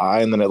underneath his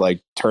eye, and then it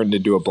like turned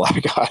into a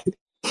black eye.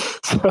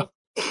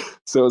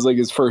 So it was like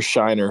his first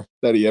shiner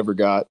that he ever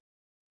got.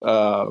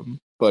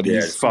 But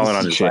he's falling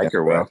on his bike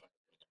or what?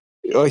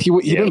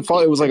 He didn't fall.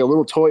 It was like a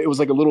little toy. It was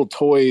like a little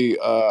toy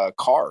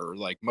car,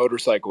 like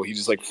motorcycle. He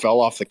just like fell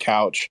off the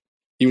couch.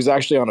 He was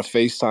actually on a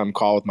FaceTime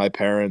call with my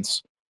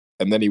parents,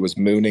 and then he was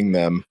mooning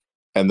them.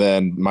 And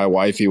then my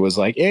wifey was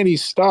like, "Andy,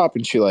 stop!"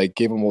 And she like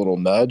gave him a little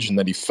nudge, and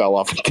then he fell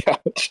off the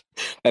couch.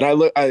 And I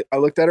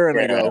looked at her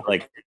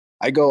and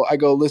I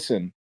go,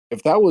 listen,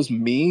 if that was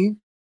me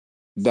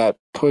that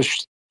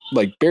pushed,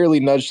 like barely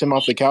nudged him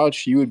off the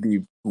couch, you would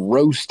be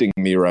roasting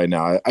me right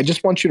now. I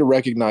just want you to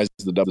recognize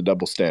the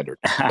double standard.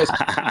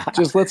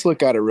 Just let's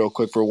look at it real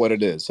quick for what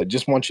it is. I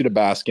just want you to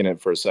bask in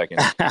it for a second.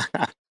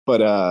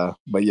 But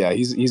yeah,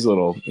 he's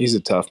a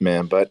tough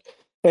man. But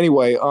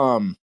anyway,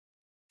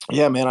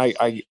 yeah, man,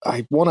 I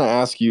want to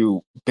ask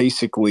you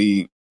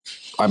basically,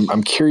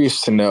 I'm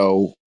curious to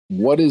know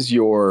what is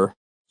your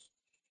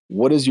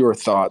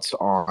thoughts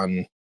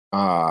on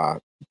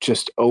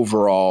just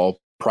overall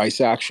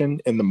price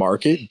action in the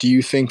market? Do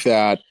you think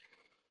that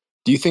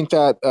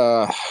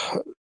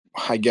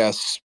I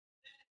guess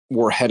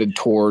we're headed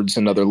towards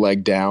another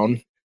leg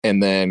down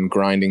and then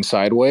grinding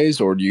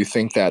sideways, or do you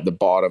think that the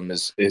bottom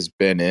is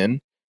been in?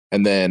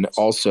 And then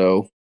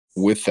also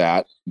with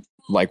that,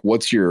 like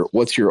what's your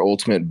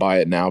ultimate buy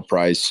it now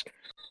price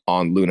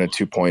on Luna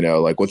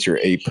 2.0? Like what's your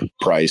ape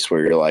price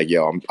where you're like,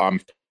 yo,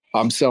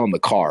 I'm selling the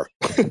car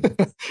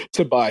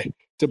to buy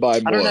more. I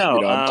don't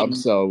know. I'm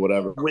selling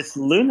whatever. With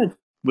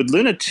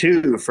Luna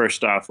 2,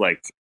 first off,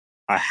 like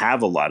I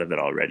have a lot of it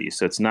already,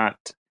 so it's not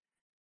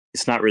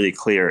really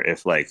clear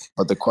if like.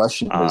 But the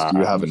question is, do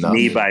you have enough?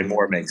 Me buy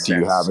more makes sense.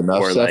 Do you have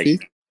enough, Cephii?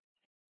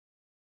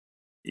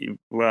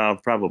 Well,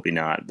 probably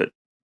not, but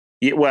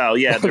well,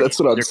 yeah. That's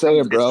what I'm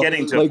saying, bro. It's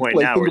getting to a point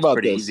now where it's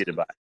pretty easy to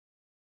buy.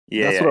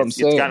 Yeah, that's what I'm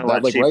saying. It's gotten a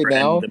lot cheaper, right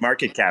now, and the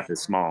market cap is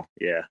small.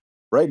 Yeah.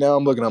 Right now,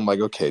 I'm like,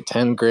 okay,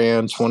 10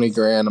 grand, 20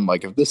 grand. I'm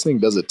like, if this thing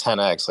does a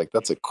 10x, like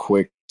that's a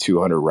quick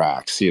 200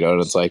 racks, and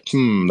it's like,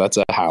 that's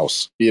a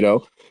house,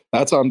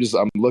 That's how I'm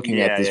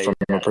looking at this from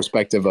a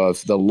perspective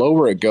of the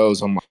lower it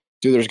goes. I'm like,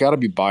 dude, there's got to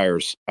be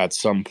buyers at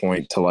some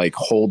point to like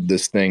hold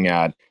this thing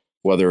at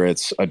whether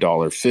it's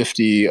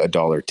 $1.50,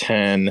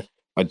 $1.10,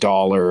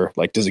 $1.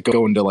 Like, does it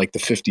go into like the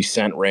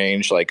 50-cent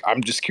range? Like,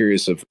 I'm just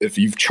curious if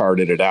you've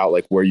charted it out,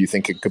 like where you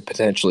think it could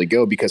potentially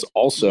go, because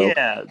also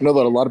I know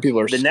that a lot of people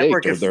are the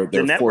network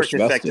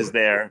effect is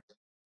there.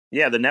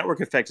 Yeah, the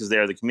network effect is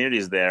there. The community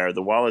is there.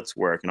 The wallets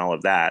work and all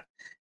of that.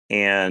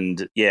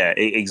 And yeah,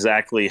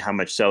 exactly how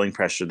much selling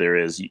pressure there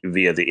is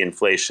via the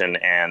inflation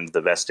and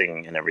the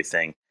vesting and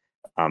everything.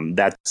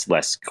 That's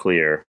less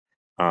clear.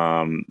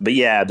 But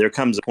yeah, there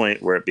comes a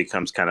point where it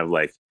becomes kind of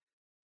like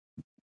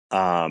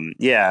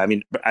Yeah, I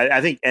mean,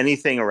 I think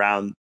anything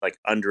around like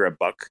under a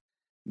buck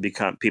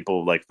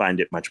people like find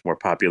it much more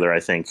popular, I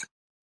think.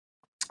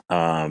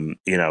 You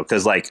know,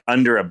 because like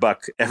under a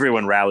buck,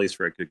 everyone rallies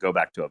for it to go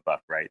back to a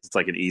buck, right? It's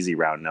like an easy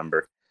round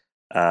number.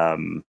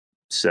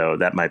 So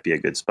that might be a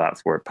good spot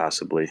for it,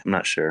 possibly. I'm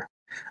not sure.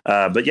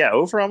 But yeah,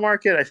 overall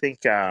market, I think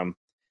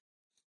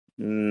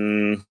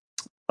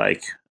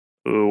like,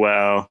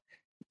 well,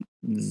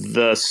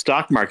 the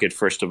stock market,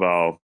 first of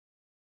all,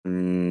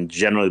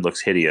 generally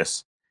looks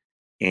hideous.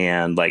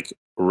 And like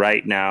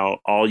right now,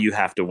 all you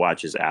have to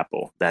watch is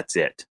Apple. That's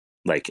it.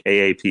 Like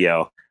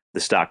AAPL, the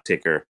stock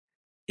ticker.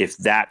 If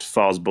that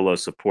falls below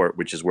support,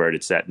 which is where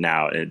it's at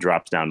now, and it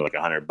drops down to like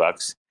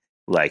 $100,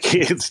 like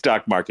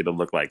stock market will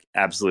look like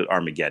absolute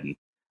Armageddon.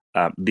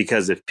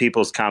 Because if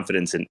people's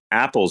confidence in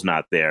Apple's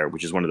not there,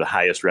 which is one of the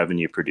highest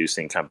revenue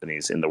producing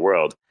companies in the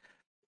world,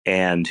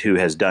 and who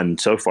has done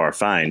so far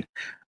fine,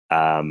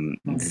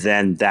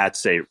 then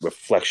that's a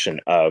reflection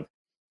of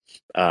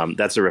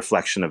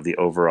the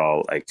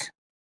overall like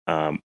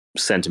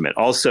sentiment.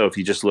 Also, if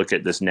you just look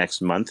at this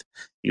next month,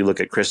 you look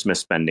at Christmas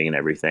spending and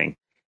everything.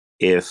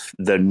 If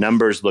the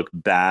numbers look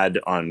bad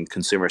on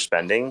consumer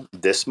spending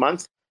this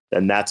month,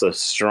 then that's a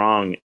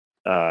strong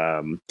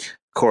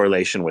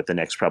correlation with the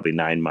next probably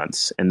 9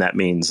 months. And that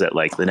means that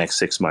like the next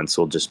 6 months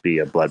will just be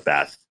a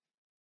bloodbath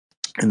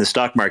in the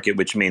stock market,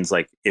 which means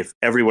like if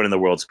everyone in the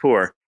world's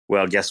poor,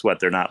 well, guess what?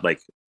 They're not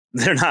like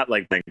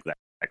that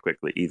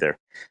quickly either.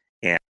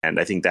 And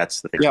I think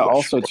that's the thing. Yeah.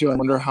 Also, too, I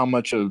wonder how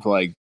much of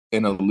like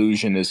an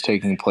illusion is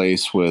taking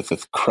place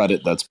with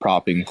credit that's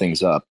propping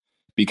things up,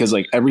 because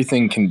like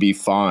everything can be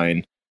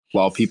fine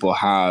while people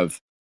have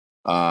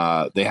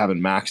they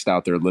haven't maxed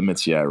out their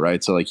limits yet,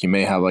 right? So like you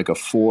may have like a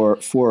four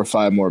or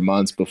 5 more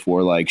months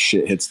before like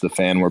shit hits the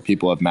fan where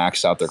people have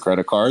maxed out their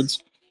credit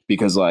cards,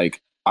 because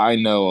like I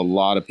know a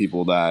lot of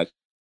people that,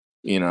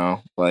 you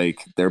know,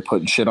 like they're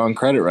putting shit on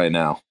credit right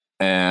now.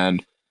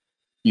 And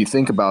you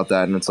think about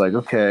that and it's like,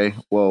 okay,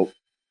 well,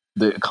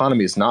 the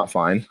economy is not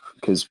fine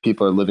because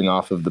people are living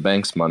off of the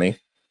bank's money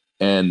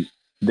and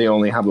they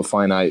only have a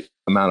finite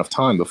amount of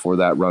time before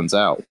that runs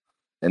out.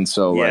 And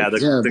so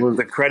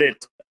the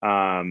credit,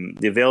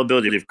 the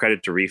availability of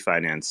credit to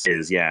refinance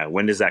is,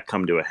 when does that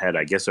come to a head?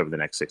 I guess over the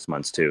next 6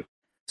 months too.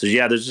 So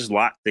there's just a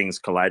lot of things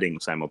colliding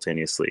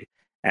simultaneously.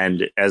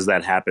 And as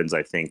that happens,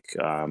 I think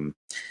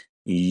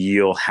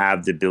you'll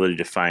have the ability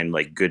to find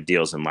like good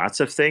deals in lots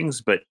of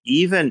things. But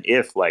even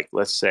if like,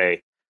 let's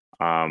say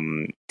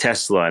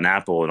Tesla and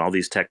Apple and all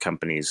these tech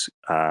companies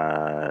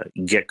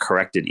get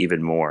corrected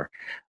even more,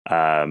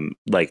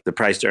 like the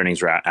price to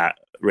earnings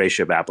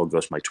ratio of Apple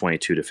goes from like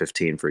 22 to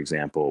 15, for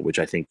example, which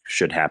I think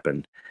should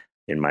happen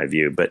in my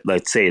view. But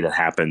let's say that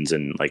happens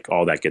and like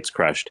all that gets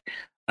crushed.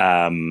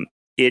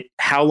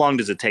 How long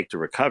does it take to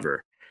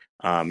recover?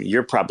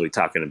 You're probably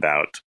talking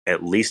about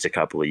at least a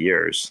couple of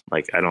years.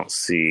 Like, I don't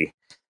see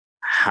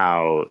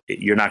how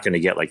you're not going to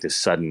get like this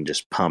sudden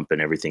just pump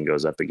and everything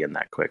goes up again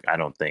that quick. I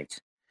don't think.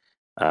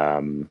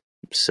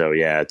 So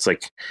it's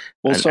like,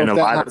 well, so if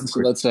that happens,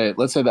 let's say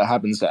that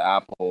happens to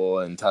Apple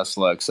and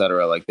Tesla, et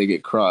cetera, like they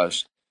get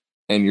crushed,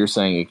 and you're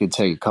saying it could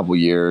take a couple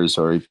years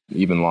or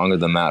even longer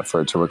than that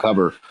for it to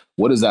recover.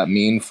 What does that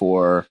mean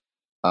for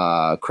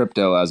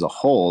crypto as a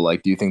whole?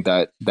 Like, do you think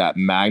that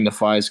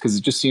magnifies, because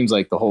it just seems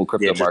like the whole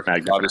crypto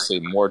market is obviously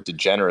more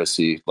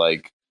degeneracy,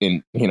 like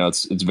in, you know,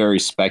 it's very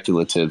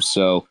speculative.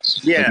 So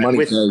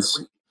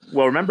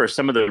well, remember,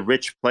 some of the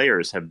rich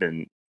players have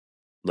been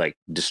like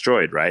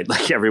destroyed, right?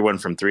 Like everyone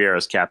from Three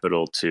Arrows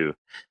Capital to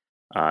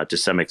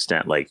some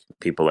extent, like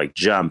people like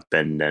Jump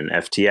and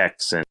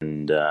FTX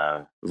and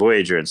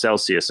Voyager and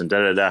Celsius and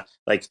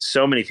like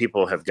so many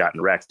people have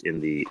gotten wrecked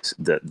in the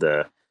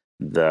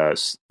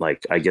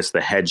like, I guess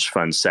the hedge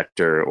fund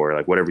sector, or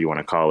like whatever you want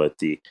to call it,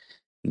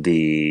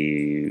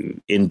 the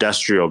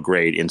industrial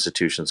grade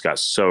institutions got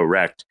so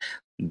wrecked.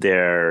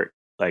 There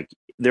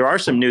are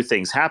some new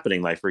things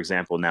happening. Like, for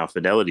example, now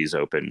Fidelity's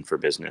open for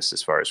business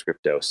as far as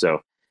crypto.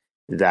 So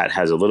that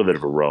has a little bit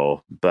of a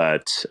role,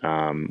 but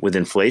with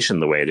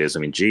inflation the way it is, I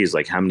mean, geez,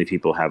 like how many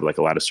people have like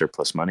a lot of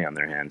surplus money on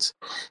their hands?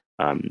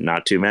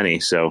 Not too many.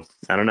 So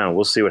I don't know.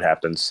 We'll see what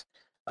happens.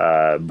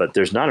 But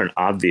there's not an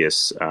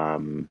obvious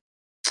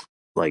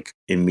like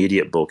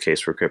immediate bull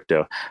case for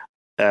crypto.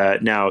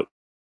 Now,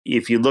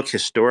 if you look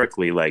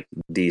historically, like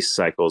these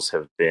cycles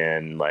have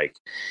been like,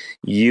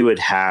 you would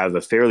have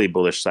a fairly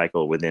bullish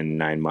cycle within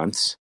 9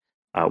 months.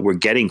 We're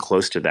getting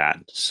close to that.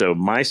 So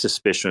my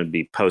suspicion would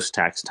be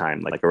post-tax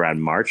time, like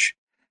around March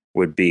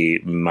would be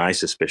my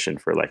suspicion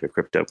for like a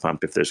crypto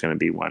pump, if there's going to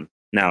be one.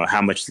 Now,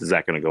 how much is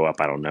that going to go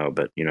up? I don't know,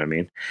 but you know what I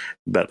mean?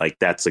 But like,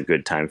 that's a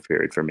good time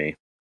period for me,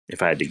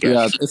 if I had to guess.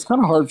 Yeah, it's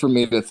kind of hard for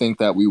me to think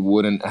that we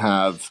wouldn't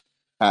have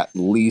at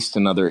least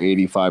another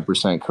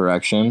 85%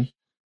 correction.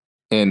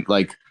 And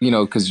like, you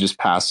know, because just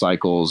past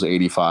cycles,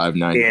 85,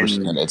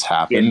 90%, it's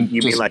happened.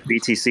 You mean like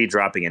BTC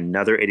dropping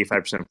another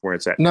 85% where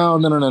it's at? No.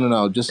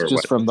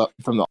 Just from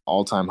the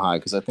all-time high,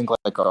 because I think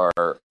like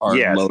our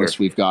lowest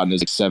we've gotten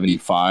is like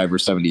 75 or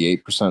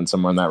 78%,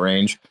 somewhere in that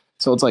range.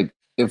 So it's like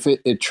if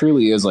it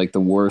truly is like the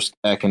worst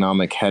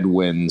economic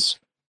headwinds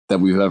that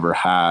we've ever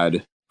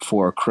had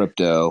for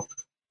crypto,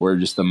 where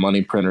just the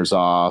money printers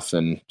off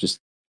and just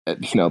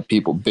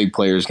people, big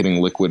players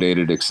getting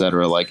liquidated,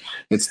 etc. Like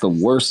it's the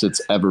worst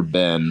it's ever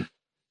been.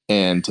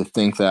 And to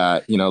think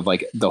that,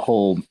 like the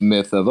whole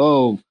myth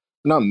of,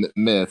 not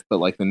myth, but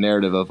like the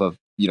narrative of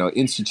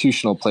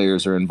institutional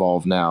players are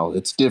involved now.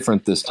 It's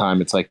different this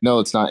time. It's like, no,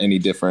 it's not any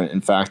different.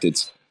 In fact,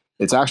 it's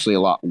actually a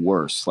lot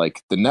worse.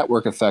 Like the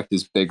network effect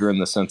is bigger in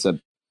the sense that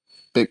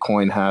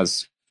Bitcoin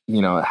has,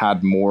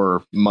 had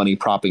more money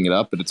propping it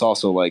up, but it's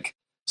also like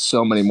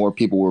so many more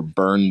people were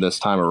burned this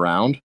time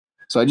around.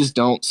 So I just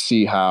don't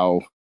see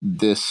how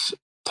this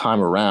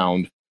time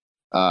around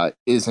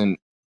isn't,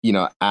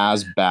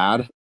 as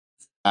bad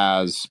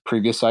as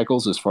previous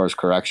cycles as far as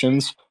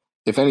corrections.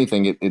 If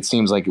anything, it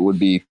seems like it would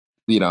be,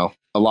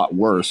 a lot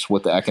worse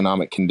with the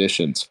economic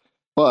conditions.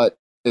 But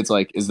it's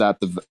like, is that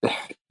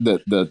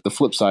the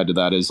flip side to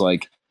that is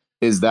like,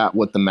 is that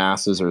what the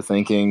masses are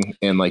thinking?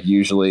 And like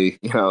usually,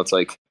 it's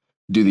like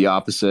do the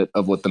opposite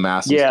of what the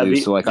masses do.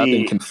 So like I've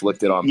been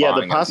conflicted on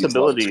buying. The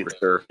possibility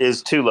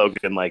is too,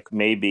 Logan. Like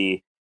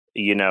maybe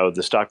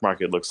the stock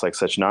market looks like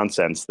such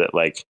nonsense that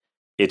like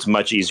it's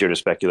much easier to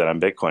speculate on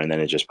Bitcoin than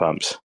it just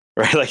pumps.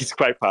 Right, like it's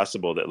quite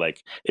possible that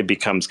like it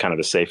becomes kind of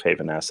a safe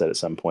haven asset at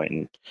some point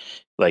and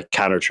like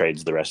counter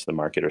trades the rest of the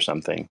market or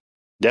something.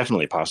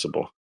 Definitely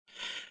possible.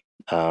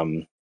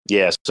 And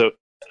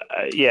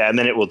then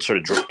it will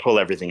sort of pull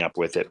everything up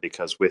with it,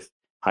 because with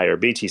higher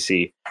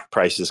BTC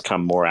prices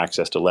come more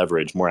access to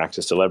leverage. More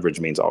access to leverage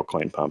means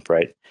altcoin pump,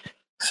 right?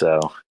 So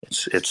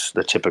it's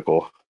the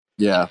typical.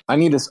 Yeah, I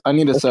need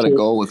to set a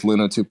goal with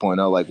Luna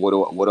 2.0. Like, what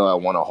do I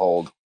want to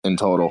hold in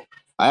total?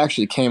 I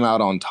actually came out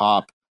on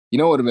top. You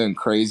know what would have been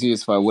crazy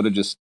is if I would have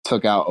just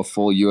took out a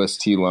full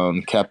UST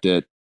loan, kept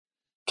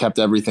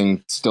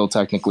everything still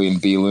technically in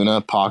B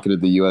Luna,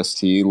 pocketed the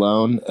UST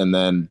loan, and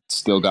then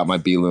still got my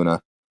B Luna.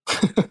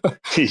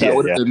 That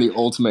would have been the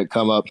ultimate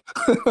come up.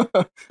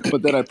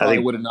 But then I probably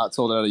would have not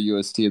sold out a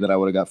UST. That I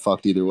would have got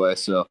fucked either way.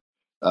 So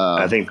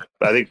I think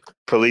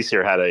Police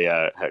here had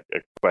a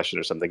question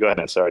or something. Go ahead.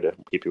 I'm sorry to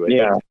keep you waiting.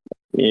 Yeah.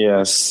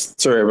 Yes,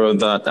 sorry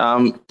about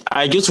that.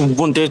 I just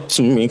wanted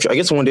to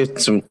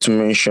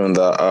mention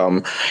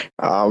that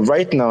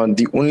right now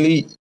the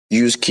only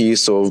use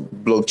case of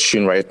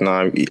blockchain right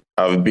now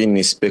have been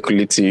in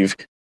speculative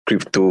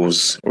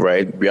cryptos,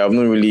 right? We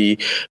haven't really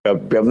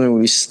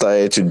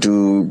started to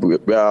do.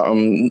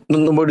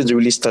 Nobody's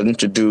really starting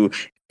to do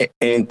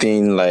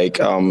anything like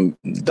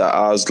that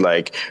has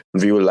like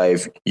real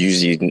life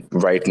using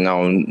right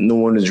now. No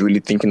one is really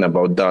thinking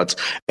about that.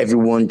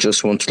 Everyone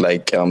just wants to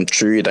like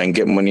trade and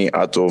get money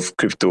out of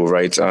crypto,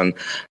 right? And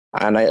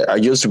I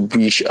just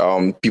wish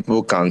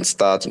people can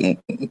start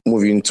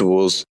moving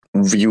towards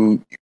real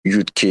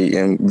use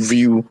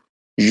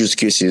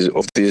cases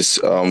of this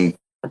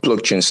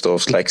blockchain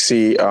stuff, like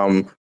say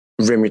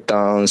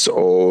remittance,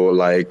 or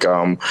like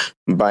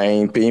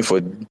paying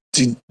for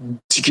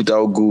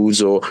digital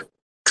goods, or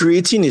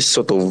creating a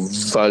sort of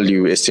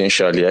value.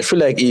 Essentially, I feel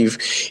like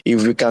if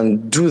we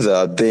can do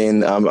that,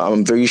 then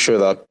I'm very sure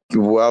that we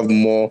will have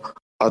more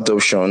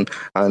adoption,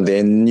 and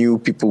then new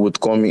people would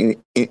come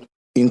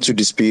into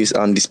the space,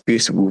 and the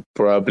space will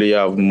probably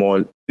have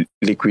more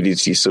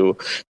liquidity. So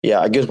yeah,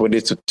 I just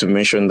wanted to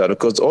mention that,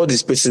 because all the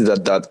spaces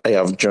that I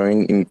have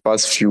joined in the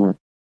past few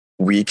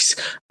weeks,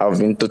 I've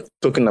been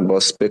talking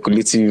about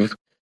speculative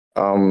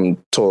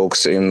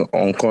talks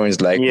on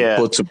coins like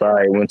what to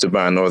buy, when to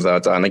buy, and all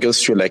that. And I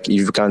just feel like if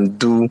you can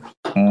do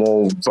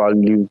more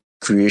value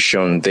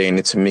creation, then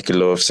it makes a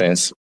lot of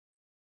sense.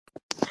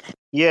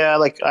 Yeah,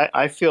 like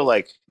I feel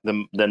like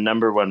the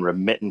number one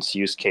remittance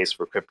use case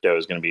for crypto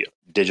is going to be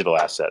digital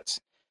assets.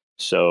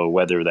 So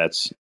whether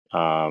that's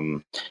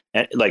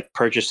like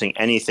purchasing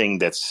anything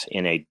that's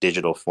in a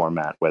digital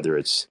format, whether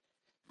it's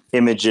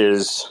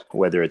images,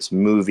 whether it's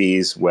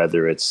movies,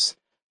 whether it's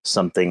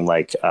something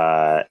like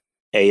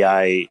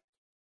AI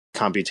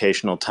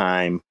computational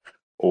time,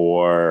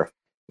 or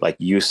like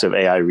use of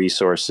AI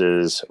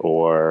resources,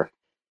 or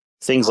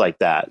things like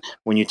that.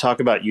 When you talk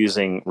about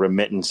using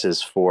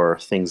remittances for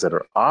things that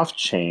are off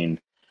chain,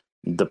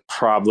 the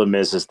problem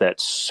is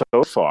that so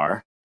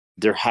far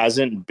there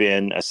hasn't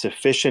been a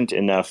sufficient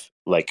enough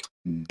like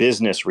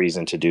business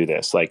reason to do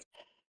this. Like,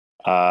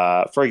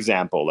 for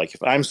example, like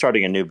if I'm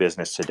starting a new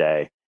business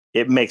today,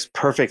 it makes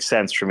perfect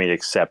sense for me to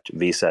accept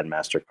Visa and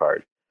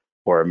MasterCard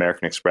or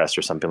American Express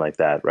or something like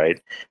that,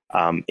 right?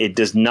 It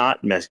does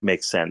not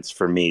make sense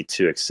for me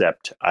to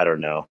accept, I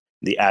don't know,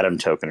 the Atom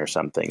token or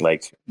something,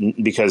 like,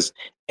 because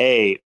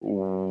A,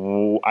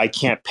 I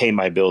can't pay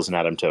my bills in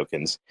Atom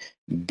tokens.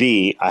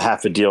 B, I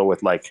have to deal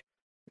with like,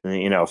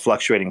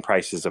 fluctuating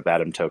prices of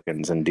Atom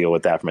tokens and deal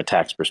with that from a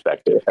tax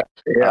perspective.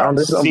 Yeah, I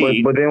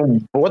understand. But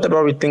then what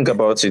about we think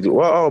about it?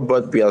 Well,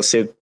 but we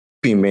accept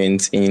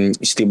payments in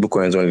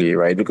stablecoins only,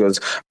 right? Because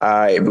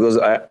I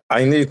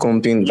need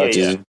something that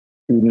is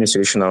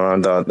administration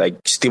around that,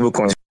 like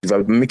stablecoins. If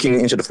I'm making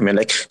it into the payment,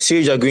 like say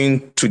you're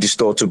going to the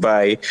store to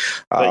buy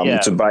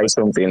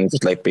something,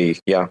 just like pay.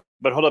 Yeah.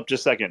 But hold up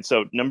just a second.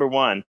 So number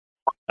one,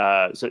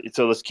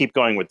 So let's keep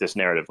going with this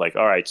narrative. Like,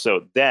 all right,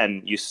 so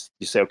then you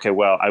say, okay,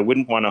 well, I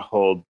wouldn't want to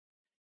hold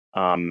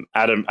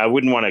Atom. I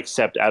wouldn't want to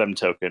accept Atom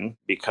token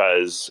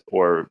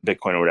or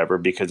Bitcoin or whatever,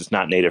 because it's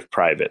not native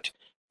private.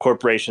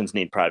 Corporations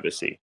need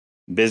privacy.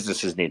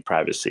 Businesses need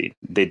privacy.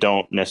 They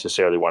don't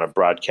necessarily want to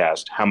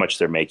broadcast how much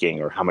they're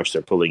making or how much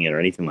they're pulling in or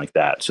anything like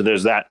that. So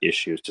there's that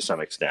issue to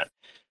some extent.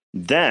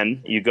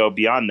 Then you go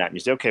beyond that and you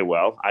say, okay,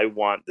 well, I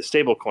want the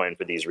stable coin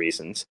for these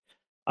reasons.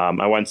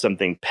 I want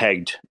something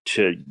pegged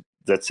to,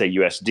 let's say,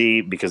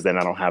 USD, because then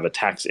I don't have a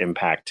tax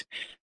impact.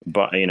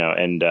 But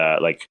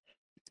I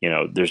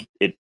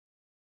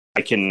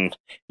can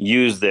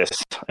use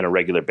this on a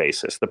regular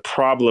basis. The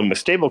problem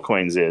with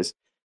stablecoins is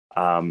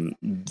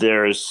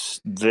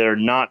they're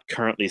not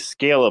currently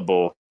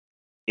scalable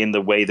in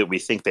the way that we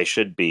think they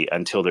should be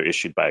until they're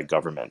issued by a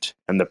government.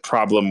 And the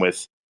problem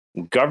with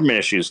government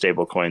issued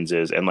stablecoins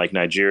is, and like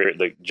Nigeria,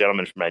 the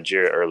gentleman from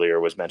Nigeria earlier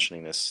was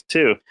mentioning this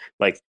too,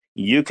 like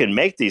you can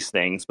make these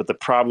things, but the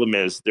problem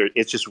is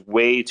it's just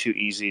way too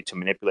easy to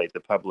manipulate the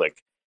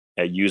public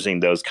using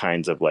those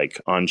kinds of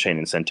like on-chain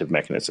incentive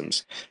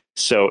mechanisms.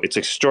 So it's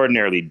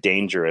extraordinarily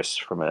dangerous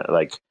from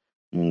a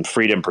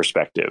freedom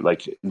perspective.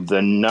 Like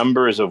the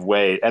numbers of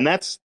ways, and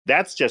that's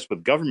just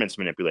with governments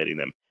manipulating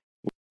them.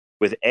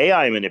 With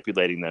AI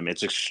manipulating them,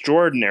 it's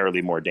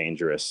extraordinarily more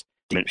dangerous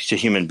to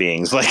human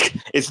beings. Like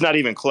it's not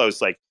even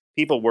close. Like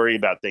people worry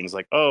about things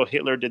like, oh,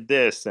 Hitler did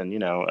this, and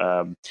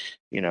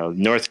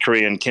North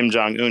Korean Kim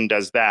Jong-un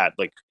does that.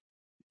 Like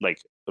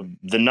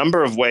the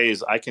number of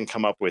ways I can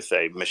come up with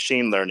a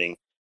machine learning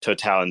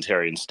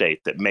totalitarian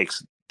state that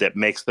makes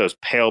those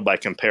pale by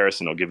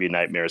comparison will give you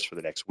nightmares for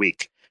the next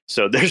week.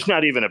 So there's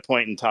not even a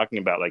point in talking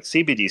about like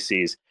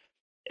CBDCs.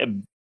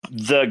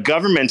 The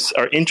governments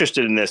are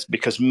interested in this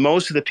because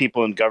most of the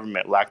people in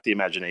government lack the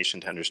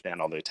imagination to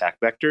understand all the attack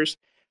vectors.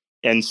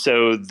 And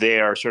so they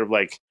are sort of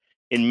like,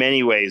 in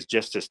many ways,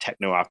 just as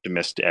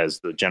techno-optimist as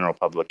the general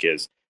public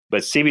is.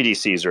 But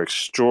CBDCs are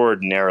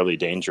extraordinarily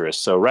dangerous.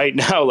 So right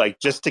now, like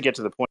just to get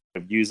to the point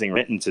of using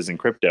remittances in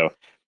crypto,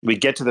 we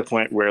get to the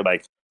point where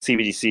like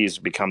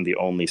CBDCs become the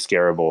only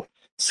scalable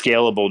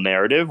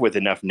narrative with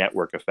enough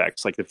network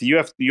effects. Like if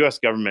the US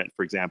government,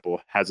 for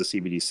example, has a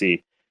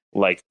CBDC,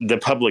 like the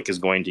public is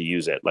going to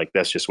use it. Like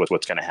that's just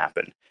what's going to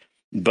happen.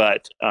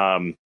 But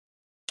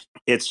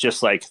it's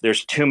just like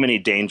there's too many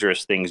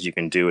dangerous things you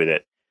can do with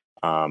it.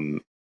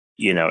 In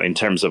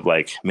terms of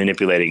like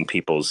manipulating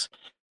people's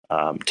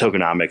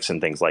tokenomics and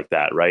things like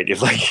that, right?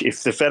 If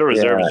the Federal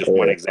Reserve is just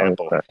one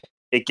example,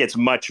 it gets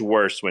much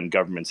worse when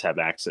governments have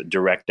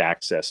direct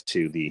access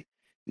to the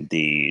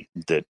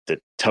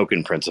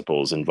token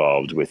principles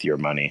involved with your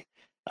money.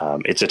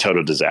 It's a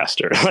total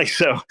disaster.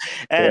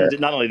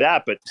 Not only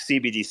that, but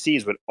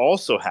CBDCs would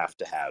also have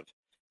to have,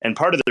 and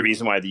part of the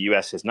reason why the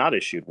US has not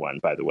issued one,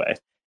 by the way,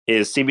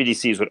 is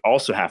CBDCs would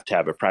also have to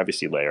have a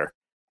privacy layer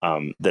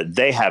that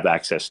they have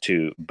access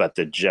to, but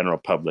the general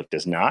public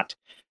does not.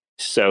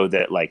 So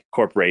that like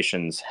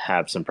corporations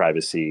have some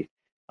privacy,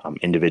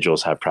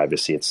 individuals have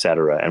privacy,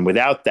 etc. And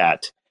without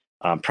that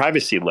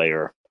privacy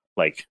layer,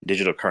 like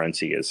digital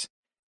currency is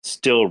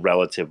still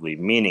relatively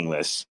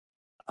meaningless.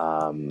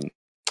 So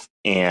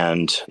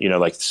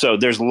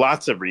there's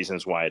lots of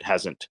reasons why it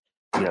hasn't,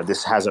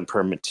 this hasn't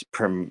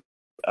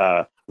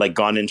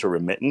gone into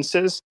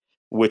remittances,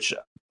 which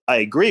I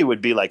agree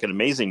would be like an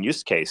amazing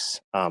use case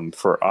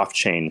for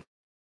off-chain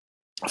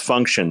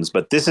functions.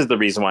 But this is the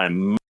reason why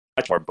I'm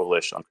much more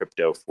bullish on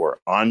crypto for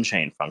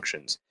on-chain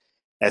functions,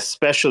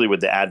 especially with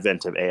the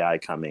advent of AI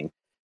coming.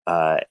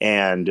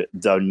 And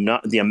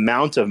the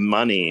amount of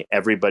money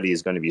everybody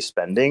is going to be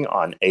spending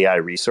on AI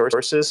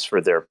resources for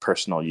their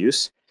personal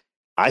use,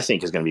 I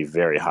think is going to be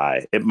very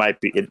high. It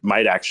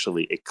might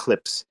actually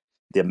eclipse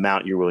the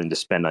amount you're willing to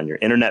spend on your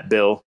internet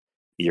bill,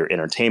 your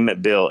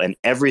entertainment bill, and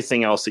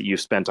everything else that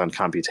you've spent on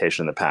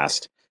computation in the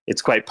past.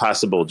 It's quite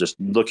possible, just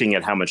looking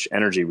at how much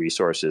energy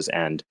resources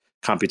and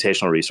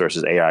computational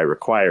resources AI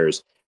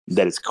requires,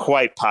 that it's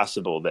quite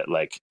possible that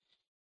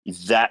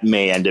that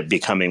may end up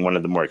becoming one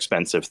of the more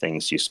expensive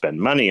things you spend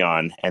money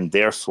on. And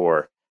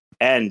therefore,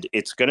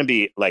 it's going to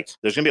be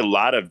there's going to be a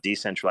lot of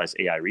decentralized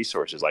AI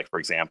resources. Like, for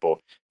example,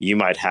 you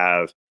might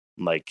have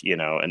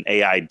an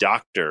AI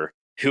doctor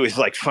who is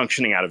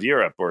functioning out of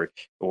Europe or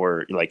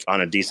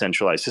on a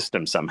decentralized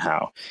system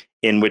somehow,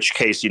 in which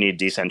case you need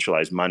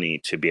decentralized money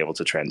to be able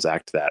to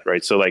transact that,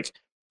 right? So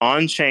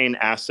on-chain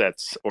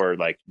assets or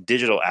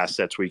digital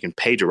assets where you can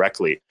pay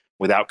directly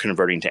without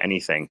converting to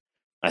anything,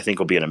 I think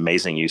will be an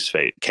amazing use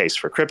case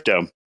for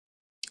crypto.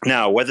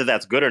 Now, whether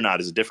that's good or not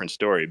is a different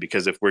story,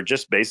 because if we're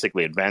just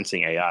basically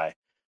advancing AI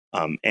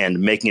and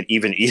making it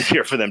even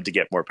easier for them to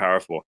get more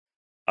powerful,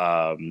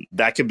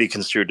 that could be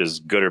construed as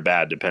good or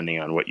bad, depending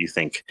on what you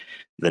think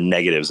the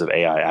negatives of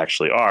AI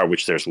actually are,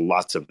 which there's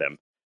lots of them,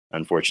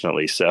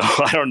 unfortunately. So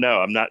I don't know.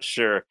 I'm not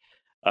sure.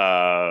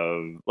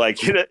 I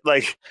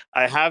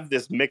have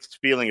this mixed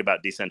feeling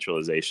about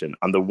decentralization.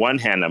 On the one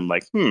hand, I'm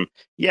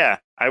yeah,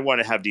 I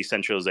want to have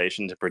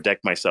decentralization to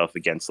protect myself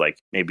against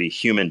maybe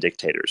human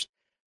dictators.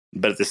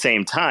 But at the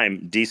same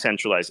time,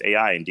 decentralized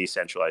AI and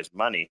decentralized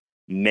money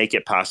make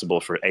it possible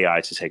for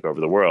AI to take over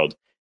the world.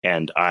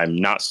 And I'm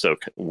not so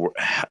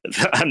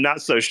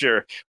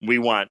sure we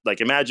want, like,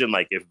 imagine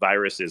like if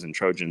viruses and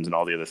Trojans and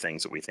all the other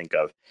things that we think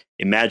of,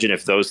 imagine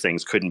if those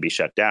things couldn't be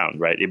shut down,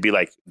 right? It'd be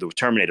like the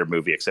Terminator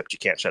movie, except you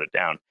can't shut it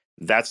down.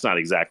 That's not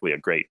exactly a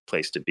great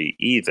place to be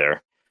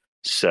either.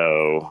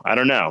 So I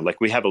don't know,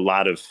 like we have a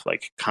lot of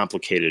like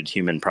complicated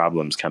human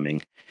problems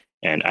coming,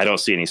 and I don't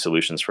see any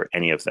solutions for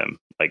any of them.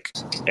 Like,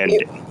 and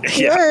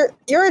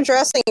you're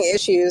addressing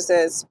issues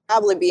that's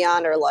probably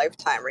beyond our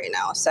lifetime right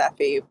now,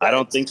 Cephii. I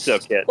don't think so,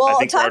 Kit. I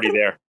think we're already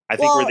there. I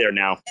think we're there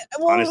now.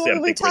 Honestly,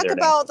 when we talk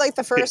about like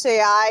the first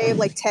AI,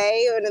 like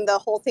Tay, and then the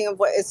whole thing of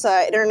what it's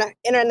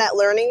internet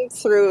learning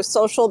through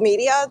social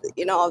media.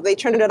 You know, they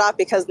turned it off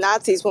because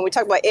Nazis. When we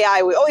talk about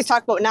AI, we always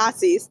talk about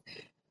Nazis.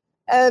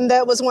 And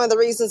that was one of the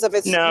reasons of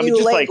its new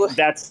language. Like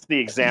that's the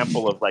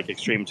example of like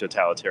extreme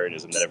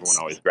totalitarianism that everyone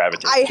always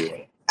gravitates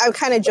to. I'm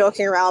kind of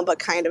joking around, but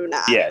kind of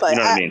not. Yeah, but you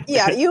know what I mean.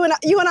 Yeah, you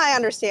and I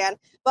understand.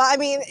 But I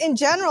mean, in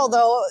general,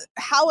 though,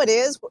 how it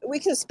is, we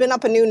can spin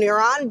up a new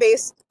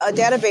neuron-based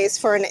database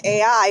for an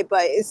AI,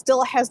 but it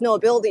still has no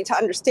ability to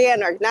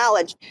understand or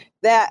acknowledge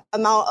that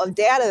amount of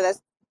data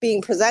that's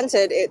being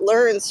presented. It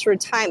learns through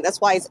time. That's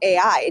why it's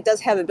AI. It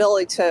does have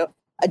ability to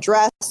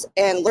address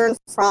and learn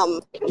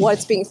from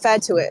what's being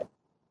fed to it.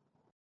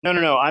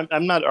 No.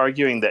 I'm not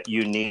arguing that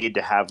you need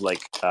to have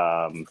like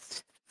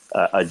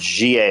a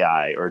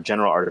GAI or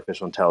general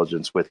artificial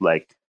intelligence with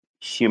like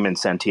human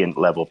sentient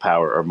level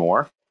power or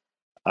more,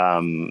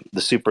 the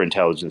super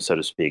intelligence, so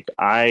to speak.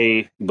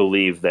 I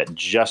believe that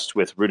just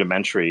with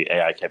rudimentary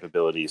AI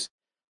capabilities,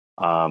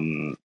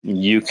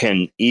 you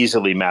can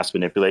easily mass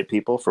manipulate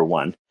people, for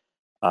one.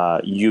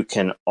 You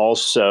can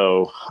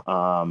also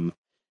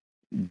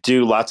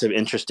do lots of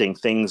interesting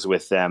things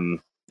with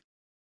them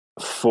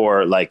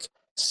for like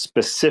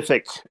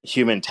specific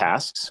human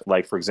tasks,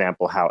 like for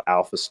example how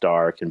Alpha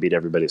Star can beat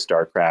everybody at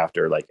StarCraft,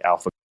 or like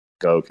Alpha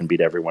Go can beat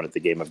everyone at the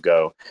game of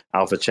Go,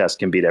 Alpha Chess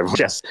can beat everyone at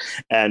chess,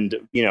 and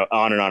you know,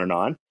 on and on and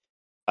on.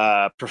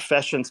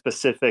 Profession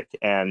specific,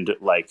 and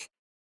like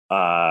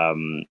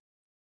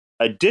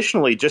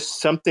additionally,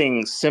 just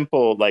something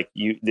simple like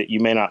that you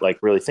may not like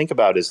really think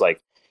about is like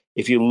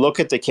if you look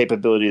at the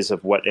capabilities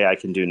of what AI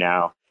can do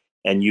now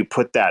and you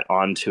put that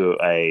onto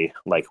a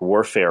like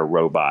warfare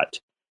robot,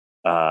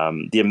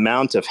 the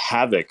amount of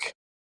havoc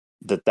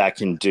that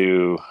can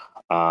do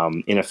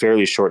in a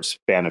fairly short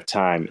span of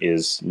time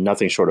is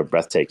nothing short of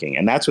breathtaking.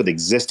 And that's with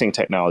existing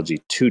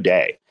technology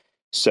today.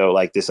 So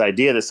like this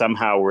idea that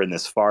somehow we're in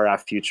this far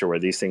off future where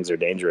these things are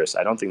dangerous,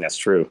 I don't think that's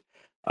true.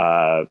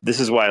 This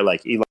is why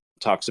like Elon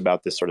talks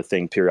about this sort of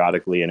thing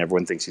periodically and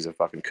everyone thinks he's a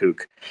fucking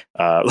kook.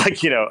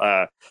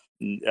 Bostrom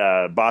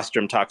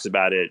talks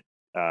about it.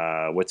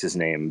 What's his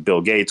name?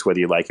 Bill Gates, whether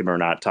you like him or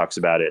not, talks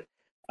about it.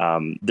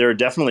 There are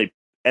definitely,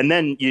 and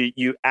then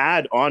you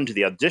add on to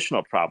the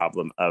additional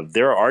problem of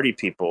there are already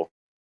people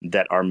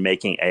that are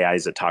making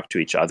AIs that talk to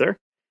each other,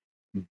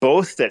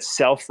 both that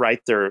self-write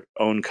their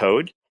own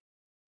code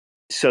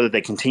so that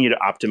they continue to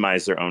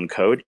optimize their own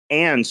code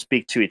and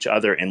speak to each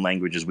other in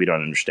languages we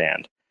don't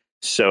understand.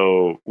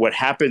 So what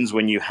happens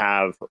when you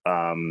have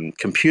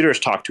computers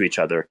talk to each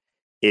other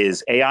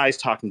is AIs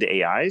talking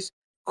to AIs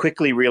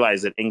quickly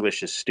realize that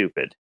English is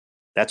stupid.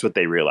 That's what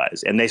they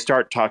realize. And they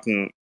start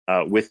talking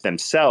with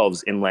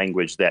themselves in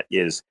language that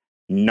is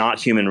not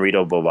human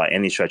readable by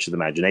any stretch of the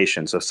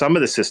imagination. So some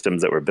of the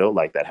systems that were built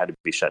like that had to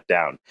be shut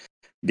down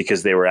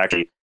because they were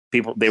actually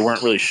they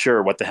weren't really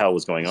sure what the hell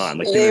was going on.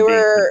 Like they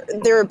were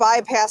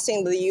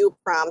bypassing the U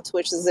prompt,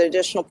 which is the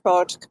additional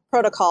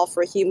protocol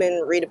for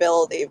human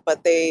readability,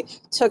 but they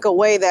took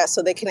away that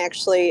so they can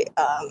actually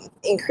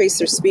increase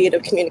their speed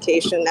of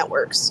communication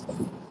networks.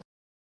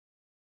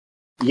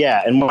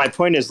 Yeah, and my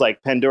point is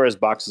like Pandora's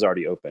box is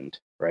already opened,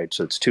 right?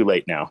 So it's too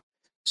late now.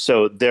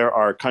 So there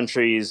are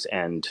countries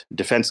and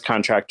defense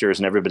contractors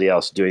and everybody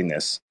else doing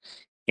this.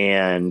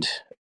 And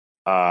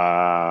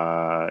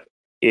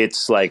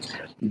it's like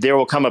there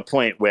will come a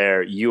point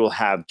where you will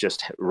have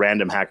just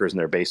random hackers in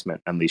their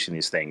basement unleashing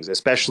these things,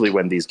 especially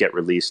when these get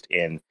released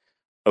in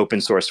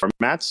open source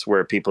formats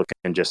where people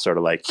can just sort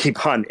of like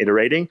keep on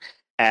iterating.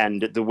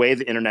 And the way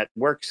the internet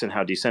works and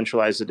how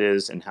decentralized it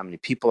is and how many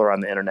people are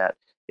on the internet,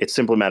 it's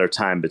simply a matter of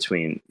time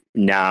between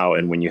now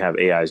and when you have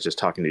AIs just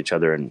talking to each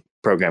other and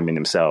programming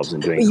themselves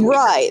and doing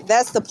right.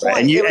 That's the point.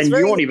 Right. And you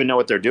won't even know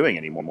what they're doing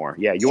anymore.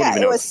 Yeah, you won't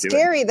even know. It was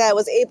scary that it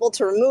was able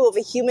to remove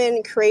a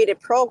human created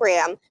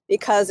program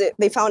because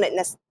they found it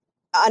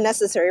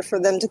unnecessary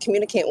for them to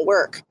communicate and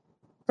work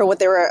for what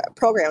they were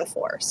programmed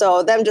for.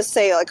 So them just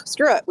say like,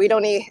 screw it, we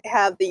don't need to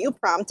have the U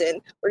prompt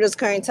in. We're just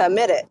going to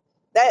omit it.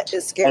 That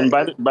is scary. And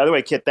by the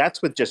way, Kit,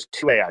 that's with just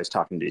two AIs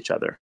talking to each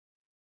other.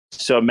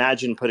 So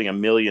imagine putting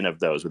 1 million of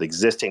those with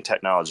existing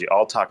technology,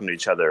 all talking to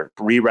each other,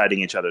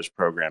 rewriting each other's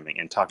programming,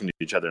 and talking to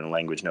each other in a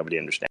language nobody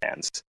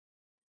understands.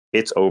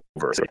 It's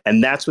over.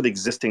 And that's with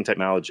existing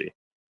technology.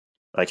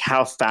 Like,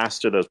 how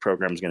fast are those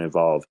programs going to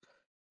evolve?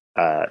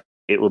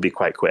 It will be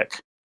quite quick,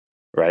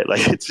 right?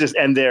 Like, it's just,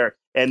 and their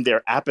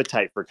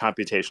appetite for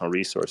computational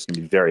resource can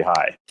be very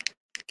high.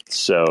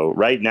 So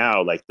right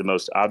now, like the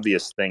most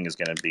obvious thing is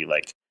going to be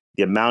like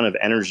the amount of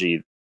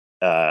energy,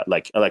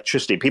 like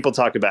electricity. People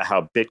talk about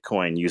how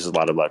Bitcoin uses a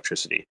lot of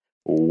electricity.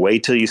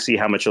 Wait till you see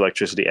how much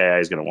electricity AI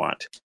is going to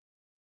want.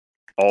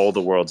 All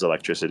the world's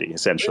electricity,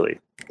 essentially.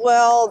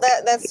 Well,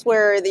 that's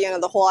where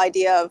the whole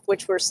idea of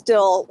which we're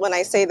still, when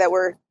I say that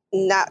we're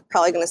not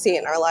probably going to see it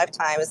in our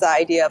lifetime, is the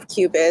idea of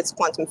qubits,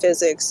 quantum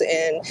physics,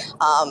 and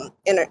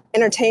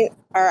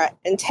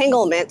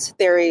entanglement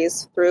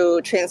theories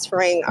through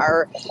transferring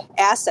our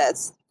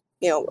assets.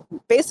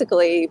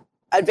 Basically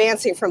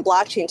advancing from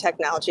blockchain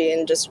technology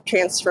and just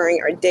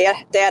transferring our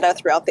data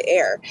throughout the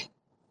air.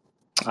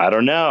 I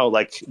don't know,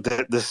 like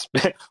this,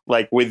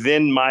 like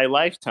within my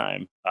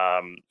lifetime,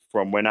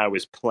 from when I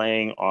was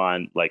playing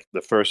on like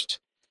the first,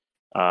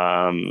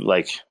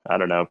 like I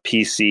don't know,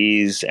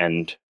 PCs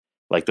and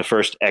like the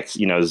first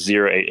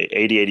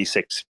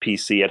 8086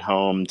 PC at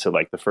home to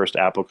like the first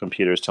Apple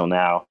computers till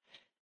now.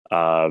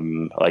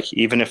 Like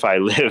even if I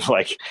live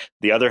like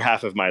the other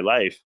half of my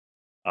life,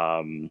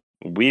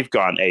 we've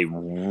gone a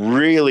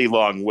really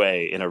long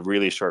way in a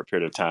really short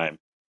period of time.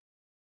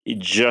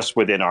 Just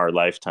within our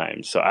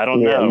lifetime. So I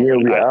don't know.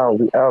 Yeah,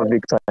 we are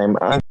big time.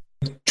 And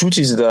truth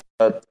is that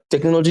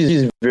technology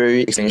is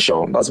very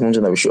exponential. That's one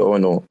thing that we should all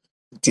know.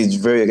 It is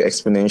very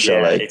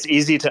exponential. Yeah, like it's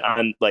easy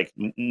to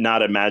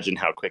not imagine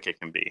how quick it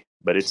can be,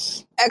 but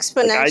it's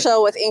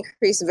exponential with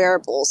increased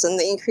variables, and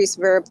the increased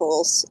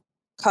variables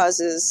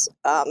causes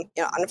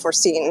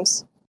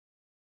unforeseens.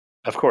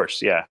 Of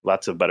course, yeah,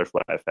 lots of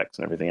butterfly effects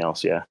and everything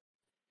else. Yeah,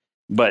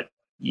 but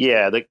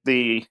yeah,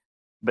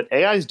 but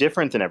AI is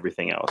different than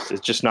everything else. It's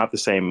just not the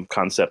same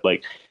concept.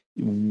 Like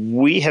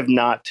we have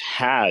not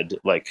had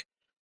like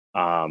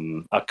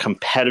a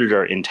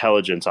competitor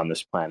intelligence on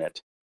this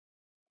planet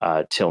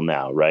till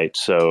now, right?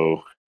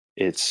 So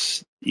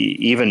it's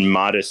even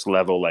modest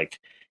level. Like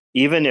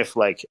even if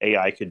like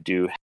AI could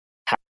do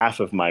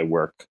half of my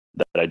work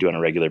that I do on a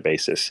regular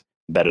basis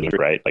better,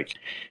 right? Like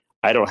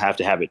I don't have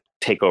to have it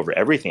take over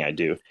everything I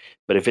do,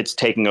 but if it's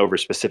taking over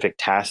specific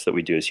tasks that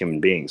we do as human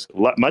beings,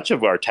 much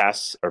of our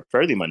tasks are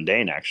fairly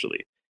mundane,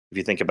 actually. If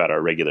you think about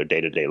our regular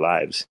day-to-day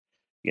lives,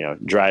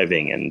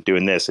 driving and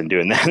doing this and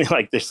doing that,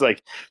 like there's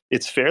like,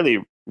 it's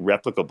fairly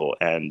replicable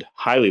and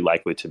highly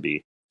likely to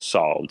be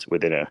solved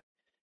within a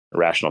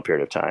rational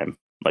period of time.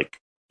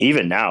 Like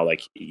even now,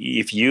 like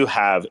if you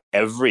have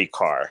every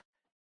car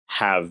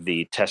have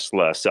the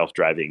Tesla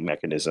self-driving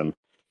mechanism,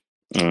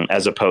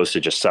 as opposed to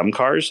just some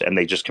cars, and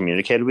they just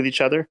communicated with each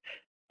other,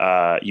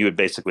 you would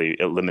basically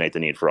eliminate the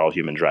need for all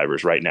human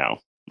drivers right now,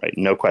 right?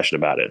 No question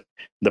about it.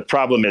 The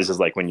problem is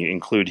like when you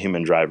include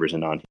human drivers and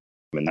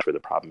non-human, that's where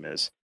the problem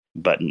is.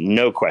 But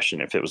no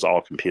question, if it was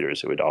all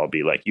computers, it would all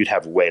be like, you'd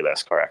have way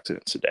less car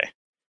accidents a day.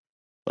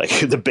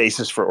 Like the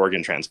basis for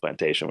organ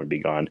transplantation would be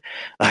gone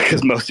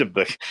because most of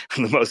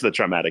the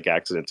traumatic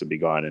accidents would be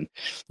gone, and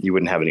you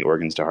wouldn't have any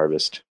organs to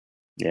harvest.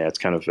 Yeah, it's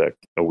kind of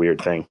a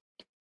weird thing.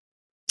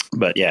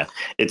 But yeah,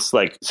 it's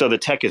like, so the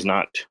tech is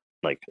not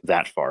like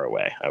that far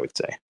away, I would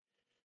say.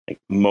 Like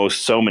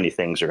so many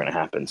things are going to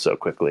happen so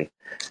quickly.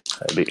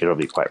 It'll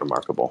be quite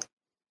remarkable.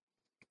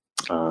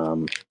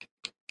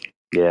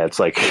 Yeah, it's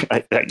like,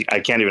 I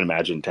can't even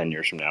imagine 10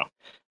 years from now,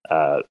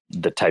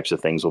 the types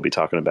of things we'll be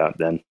talking about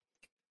then.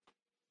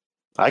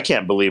 I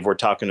can't believe we're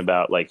talking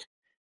about like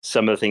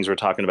some of the things we're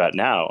talking about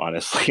now,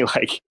 honestly,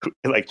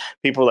 like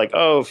people are like,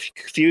 oh,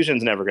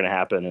 fusion's never going to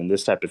happen and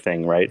this type of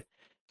thing. Right.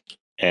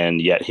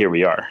 And yet here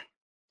we are.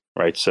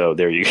 Right. So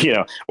there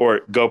or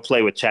go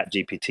play with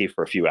ChatGPT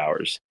for a few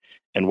hours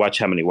and watch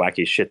how many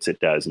wacky shits it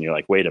does. And you're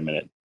like, wait a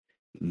minute,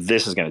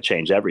 this is going to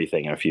change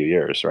everything in a few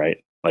years.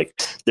 Right. Like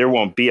there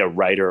won't be a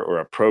writer or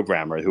a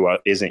programmer who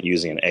isn't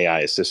using an AI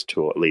assist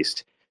tool, at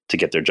least to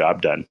get their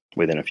job done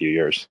within a few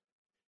years.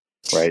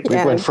 Right. We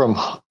went from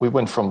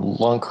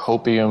Lunc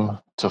hopium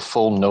to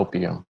full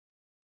nopium.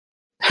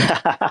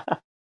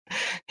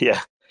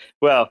 Yeah.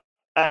 Well,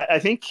 I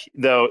think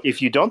though,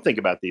 if you don't think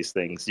about these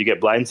things, you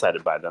get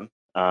blindsided by them.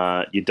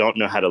 You don't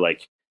know how to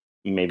like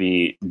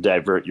maybe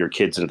divert your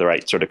kids into the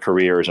right sort of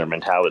careers or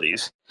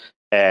mentalities.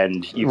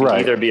 And you can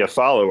either be a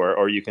follower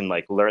or you can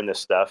like learn this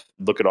stuff,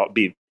 look at all,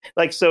 be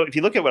like, so if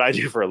you look at what I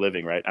do for a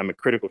living, right, I'm a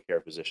critical care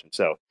physician.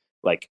 So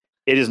like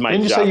it is my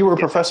job. Didn't you say you were a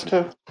professor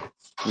too?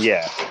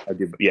 Yeah, I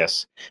do.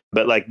 Yes.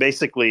 But like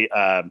basically,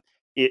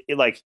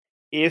 like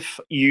if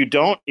you're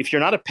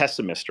not a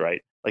pessimist,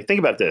 right? Like think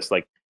about this,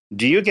 like,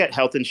 do you get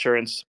health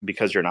insurance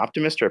because you're an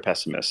optimist or a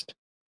pessimist?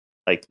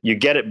 Like you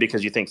get it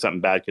because you think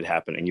something bad could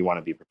happen and you want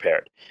to be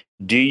prepared.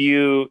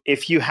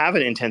 If you have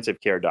an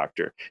intensive care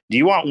doctor, do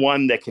you want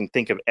one that can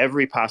think of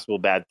every possible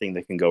bad thing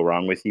that can go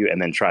wrong with you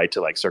and then try to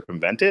like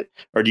circumvent it?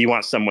 Or do you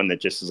want someone that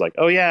just is like,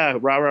 oh yeah,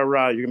 rah, rah,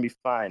 rah, you're gonna be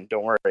fine.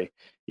 Don't worry.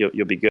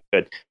 You'll be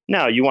good.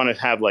 No, you want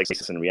to have like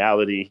this in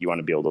reality. You want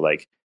to be able to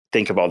like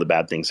think of all the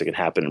bad things that can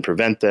happen and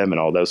prevent them and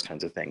all those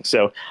kinds of things.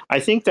 So I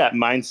think that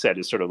mindset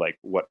is sort of like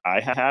what I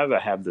have. I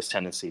have this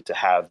tendency to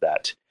have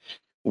that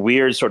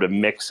weird sort of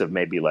mix of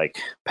maybe like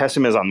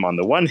pessimism on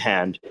the one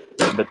hand,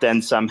 but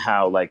then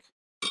somehow like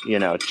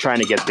trying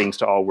to get things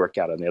to all work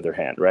out on the other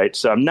hand, right?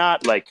 So I'm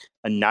not like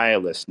a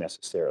nihilist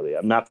necessarily.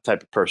 I'm not the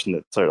type of person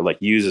that sort of like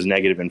uses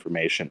negative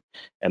information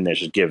and then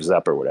just gives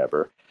up or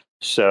whatever.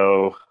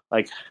 So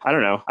like, I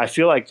don't know. I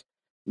feel like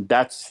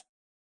that's,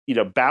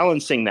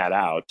 balancing that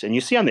out. And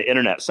you see on the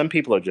internet, some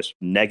people are just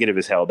negative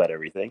as hell about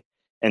everything.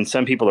 And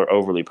some people are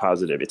overly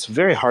positive. It's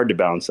very hard to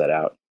balance that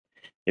out.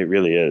 It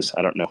really is.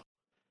 I don't know,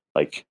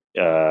 like,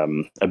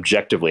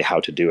 objectively how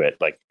to do it.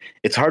 Like,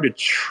 it's hard to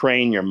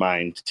train your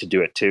mind to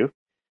do it too.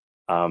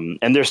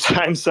 And there's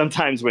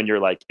sometimes when you're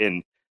like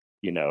in,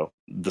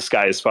 the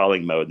sky is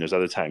falling mode, and there's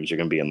other times you're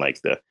going to be in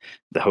like the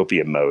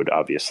hopium mode,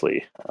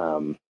 obviously.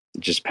 It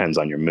just depends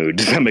on your mood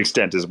to some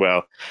extent as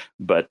well.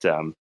 But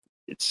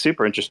it's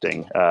super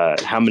interesting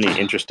how many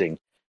interesting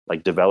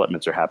like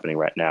developments are happening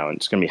right now, and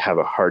it's going to have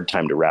a hard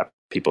time to wrap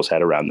people's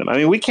head around them. I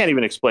mean, we can't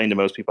even explain to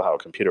most people how a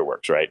computer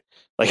works, right?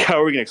 Like, how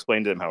are we going to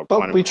explain to them how?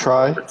 But we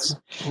try. Works?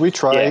 We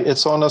try. Yeah.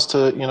 It's on us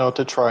to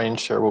to try and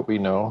share what we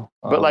know.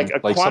 But like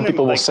some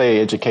people will say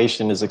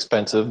education is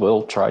expensive.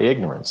 We'll try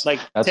ignorance. Like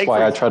that's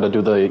why I try to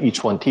do the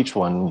each one teach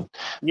one.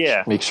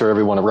 Yeah. Make sure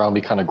everyone around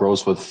me kind of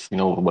grows with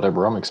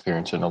whatever I'm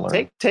experiencing and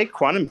learning. Take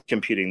quantum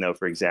computing though,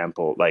 for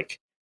example. Like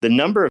the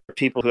number of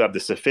people who have the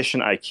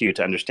sufficient IQ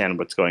to understand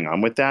what's going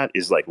on with that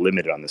is like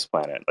limited on this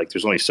planet. Like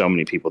there's only so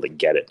many people that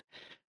get it.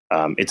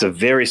 It's a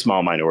very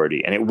small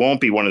minority, and it won't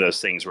be one of those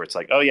things where it's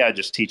like, oh yeah,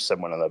 just teach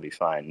someone and they'll be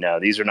fine.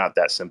 No, these are not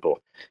that simple.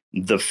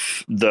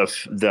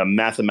 The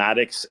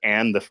mathematics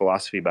and the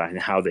philosophy behind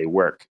how they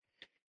work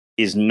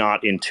is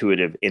not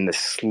intuitive in the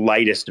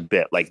slightest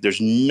bit. Like there's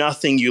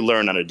nothing you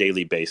learn on a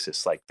daily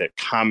basis like that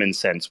common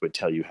sense would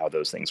tell you how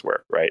those things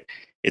work, right?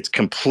 It's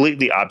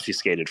completely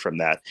obfuscated from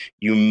that.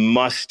 You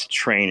must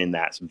train in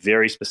that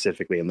very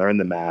specifically and learn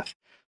the math,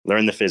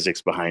 learn the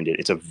physics behind it.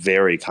 It's a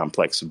very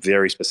complex,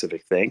 very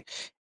specific thing.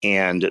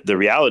 And the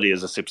reality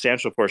is a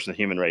substantial portion of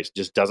the human race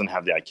just doesn't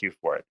have the IQ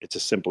for it. It's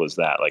as simple as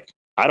that. Like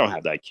I don't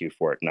have the IQ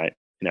for it. And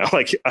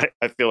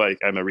I feel like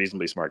I'm a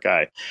reasonably smart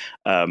guy.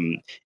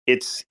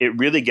 It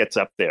really gets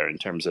up there in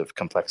terms of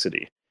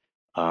complexity.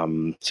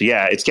 So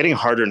yeah, it's getting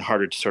harder and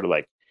harder to sort of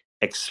like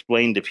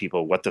explain to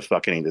people what the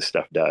fuck any of this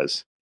stuff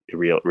does.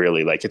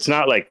 Really, like it's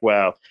not like,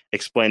 well,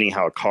 explaining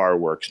how a car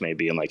works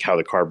maybe and like how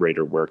the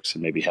carburetor works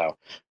and maybe how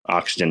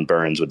oxygen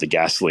burns with the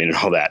gasoline and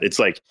all that. It's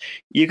like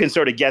you can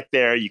sort of get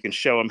there, you can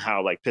show them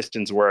how like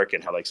pistons work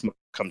and how like smoke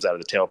comes out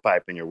of the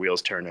tailpipe and your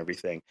wheels turn and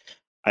everything.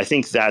 I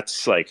think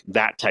that's like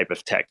that type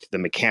of tech. The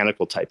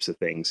mechanical types of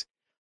things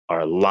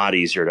are a lot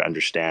easier to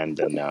understand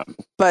than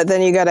but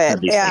then you got to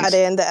add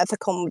in the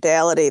ethical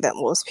modality that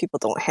most people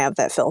don't have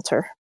that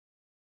filter.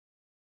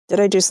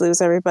 Did I just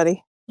lose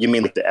everybody? You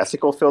mean like the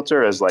ethical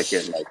filter as like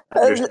in like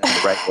understanding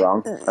the right and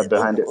wrong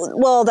behind it?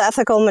 Well, the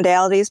ethical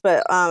modalities,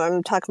 but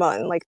I'm talking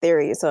about in like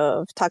theories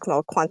of talking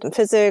about quantum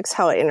physics,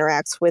 how it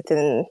interacts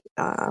within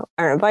our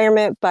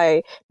environment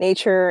by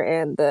nature,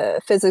 and the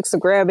physics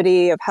of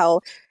gravity, of how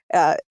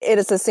it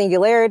is a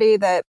singularity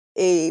that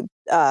a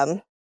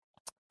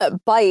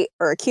byte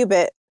or a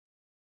qubit,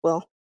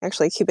 well,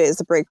 actually, a qubit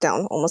is a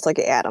breakdown, almost like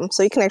an atom.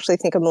 So you can actually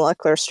think of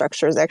molecular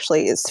structures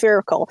actually as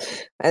spherical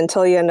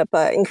until you end up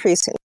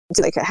increasing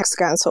to like a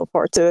hexagon and so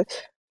forth to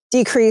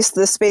decrease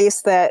the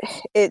space that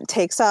it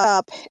takes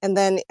up. And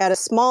then at a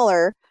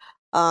smaller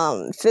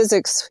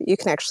physics, you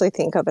can actually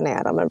think of an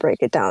atom and break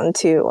it down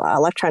to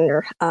electron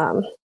or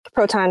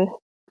proton,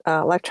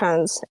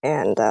 electrons,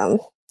 and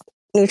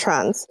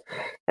neutrons.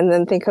 And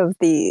then think of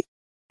the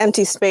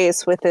empty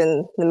space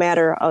within the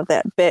matter of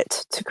that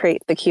bit to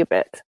create the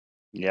qubit.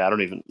 Yeah, I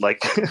don't even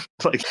like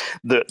like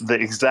the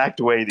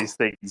exact way these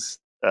things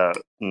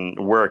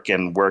work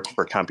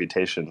for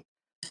computation.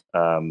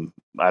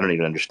 I don't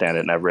even understand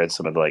it, and I've read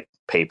some of the like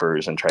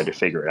papers and tried to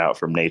figure it out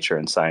from Nature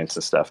and Science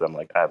and stuff. And I'm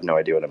like, I have no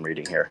idea what I'm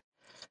reading here.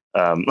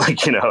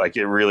 Like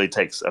it really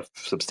takes a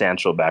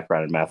substantial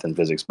background in math and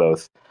physics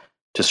both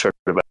to sort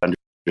of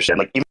understand.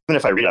 Like even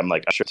if I read, I'm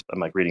like, I'm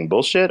like reading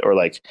bullshit, or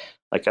like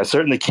I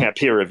certainly can't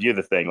peer review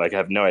the thing. Like I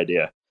have no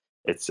idea.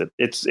 It's a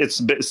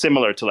bit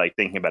similar to like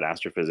thinking about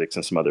astrophysics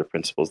and some other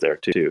principles there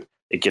too.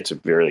 It gets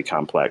very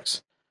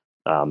complex.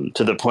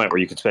 To the point where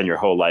you could spend your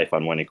whole life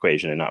on one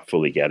equation and not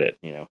fully get it,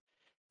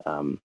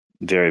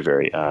 very,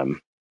 very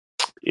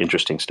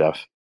interesting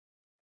stuff.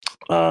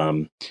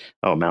 Mountain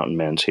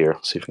Man's here.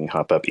 Let's see if we can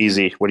hop up.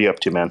 Easy. What are you up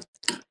to, man?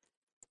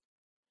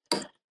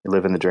 You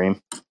living the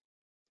dream?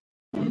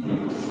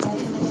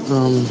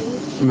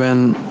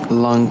 When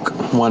Lunc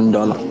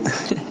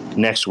 $1.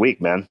 Next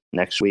week, man.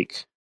 Next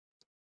week.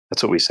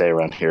 That's what we say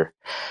around here.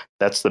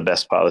 That's the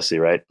best policy,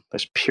 right?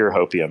 That's pure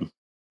hopium.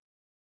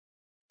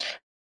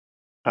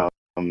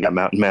 Yeah,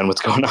 Mountain Man,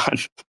 what's going on?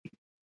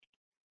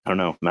 I don't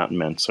know. Mountain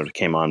Man sort of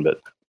came on,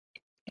 but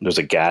there's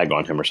a gag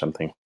on him or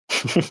something.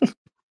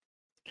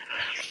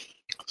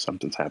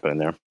 Something's happening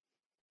there.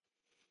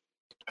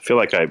 I feel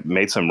like I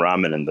made some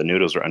ramen and the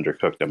noodles are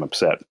undercooked. I'm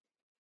upset.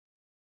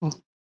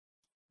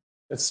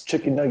 It's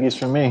chicken nuggets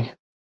for me.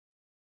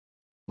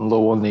 I'm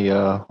low on the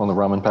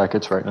ramen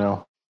packets right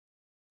now.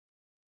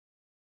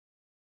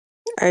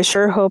 I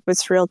sure hope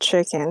it's real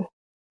chicken,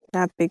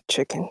 not big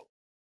chicken.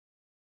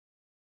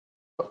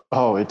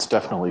 Oh, it's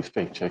definitely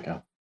fake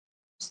chicken.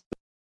 It's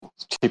the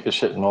cheapest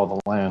shit in all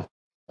the land,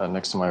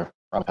 next to my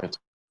ramen packets.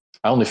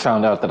 I only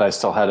found out that I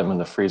still had them in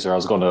the freezer. I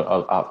was going to,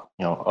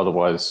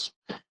 otherwise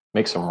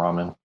make some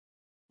ramen.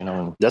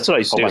 And that's what I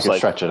used to do. I could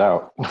stretch it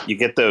out. You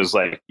get those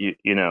like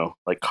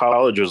like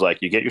college was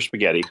like you get your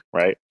spaghetti,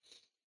 right?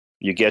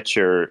 You get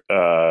your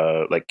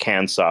like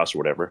canned sauce or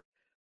whatever,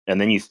 and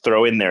then you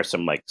throw in there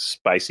some like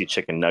spicy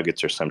chicken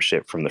nuggets or some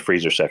shit from the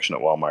freezer section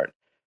at Walmart,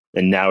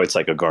 and now it's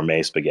like a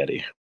gourmet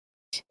spaghetti.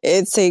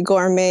 It's a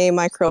gourmet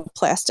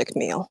microplastic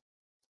meal.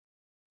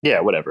 Yeah,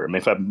 whatever. I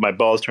mean, if my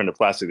balls turn to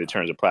plastic, they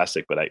turn to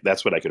plastic, but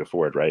that's what I could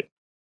afford, right?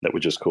 That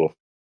was just cool.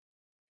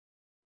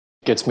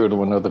 Gets me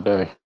to another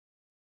day.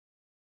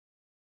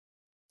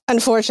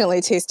 Unfortunately,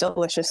 it tastes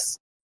delicious.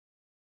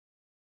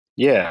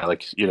 Yeah,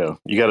 like, you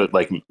got to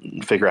like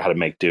figure out how to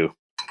make do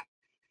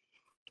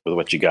with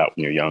what you got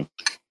when you're young.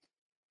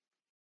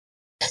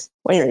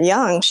 When you're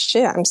young,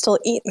 shit, I'm still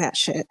eating that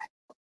shit.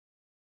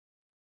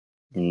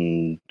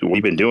 What have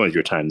you been doing with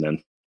your time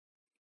then?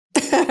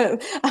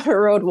 I'm a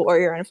road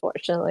warrior,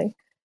 unfortunately.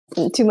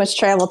 Too much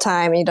travel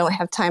time and you don't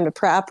have time to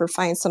prep or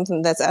find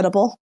something that's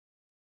edible.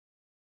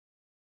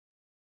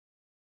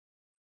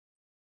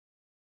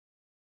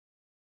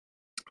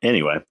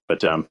 Anyway,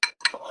 but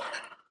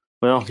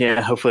well,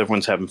 yeah, hopefully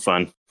everyone's having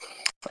fun.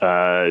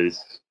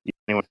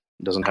 Anyone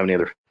doesn't have any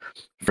other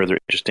further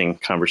interesting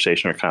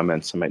conversation or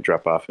comments, I might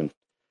drop off, and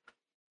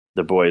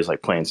the boy is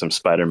like playing some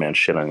Spider-Man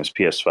shit on his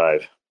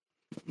PS5.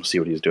 We'll see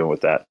what he's doing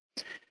with that.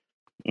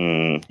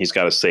 He's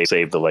got to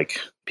save the like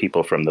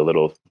people from the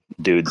little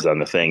dudes on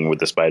the thing with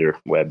the spider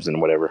webs and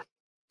whatever.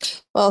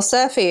 Well,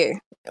 Cephii,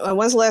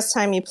 when's the last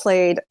time you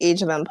played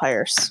Age of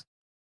Empires?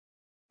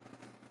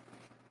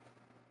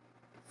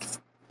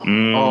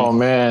 Oh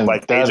man,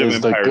 like that Age of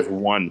is Empires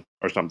 1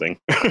 or something.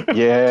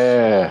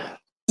 Yeah.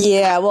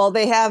 Yeah, well,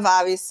 they have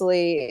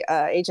obviously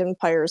Age of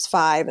Empires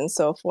 5 and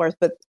so forth,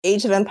 but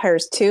Age of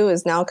Empires 2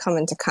 is now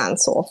coming to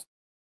console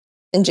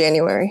in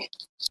January.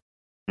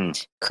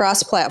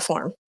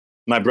 Cross-platform.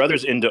 My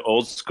brother's into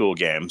old school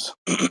games,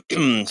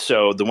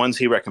 so the ones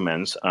he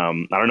recommends, I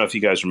don't know if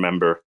you guys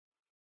remember,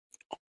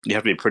 you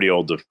have to be pretty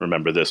old to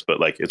remember this, but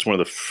like it's one of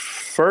the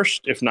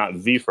first, if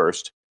not the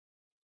first,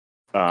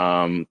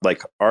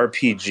 like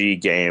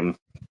RPG game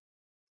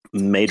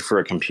made for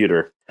a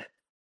computer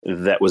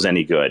that was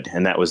any good,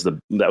 and that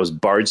was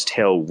Bard's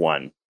Tale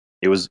 1.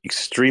 It was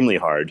extremely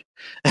hard,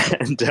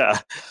 and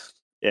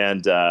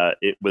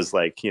it was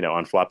like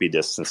on floppy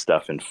disks and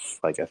stuff, and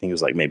like I think it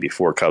was like maybe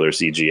 4-color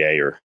CGA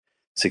or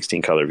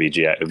 16-color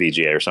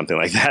VGA or something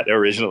like that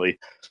originally.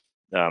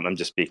 I'm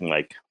just speaking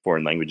like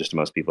foreign languages to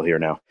most people here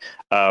now.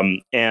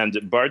 And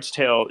Bard's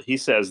Tale, he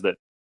says that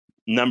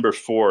number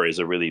 4 is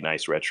a really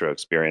nice retro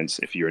experience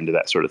if you're into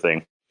that sort of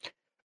thing.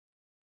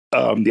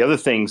 The other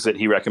things that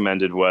he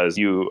recommended was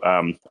you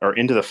are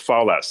into the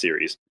Fallout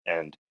series,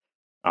 and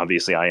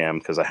obviously I am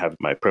because I have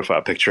my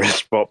profile picture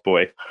as Vault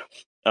Boy.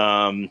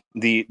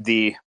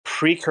 The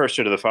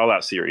precursor to the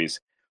Fallout series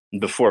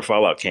before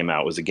Fallout came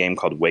out was a game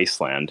called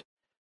Wasteland,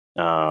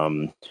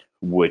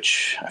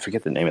 which I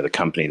forget the name of the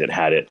company that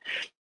had it.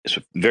 It's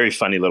a very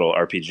funny little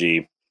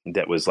RPG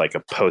that was like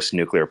a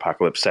post-nuclear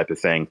apocalypse type of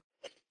thing.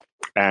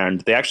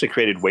 And they actually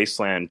created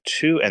Wasteland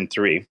 2 and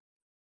 3.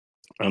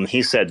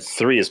 He said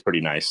 3 is pretty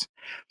nice,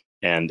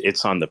 and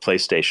it's on the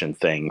PlayStation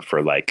thing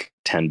for like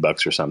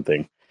 $10 or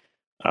something.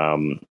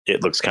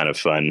 It looks kind of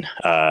fun.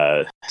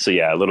 So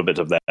yeah, a little bit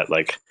of that,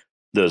 like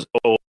those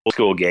old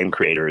school game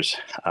creators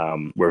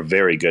were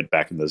very good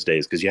back in those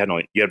days because you had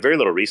very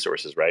little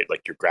resources, right?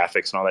 Like your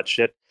graphics and all that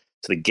shit.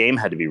 So the game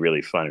had to be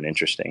really fun and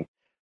interesting.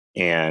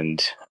 And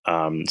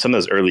some of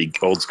those early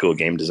old school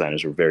game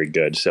designers were very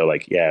good. So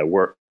like, yeah,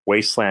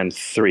 Wasteland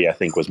 3, I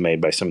think, was made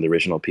by some of the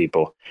original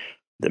people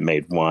that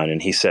made 1.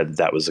 And he said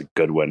that was a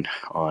good one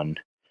on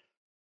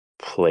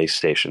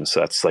PlayStation. So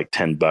that's like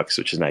 $10,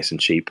 which is nice and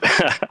cheap.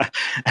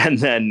 And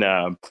then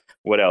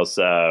what else?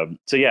 So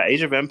yeah,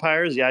 Age of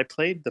Empires. Yeah, I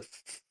played the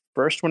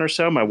first one or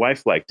so. My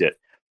wife liked it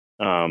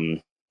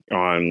on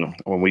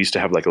when we used to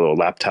have like a little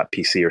laptop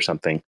PC or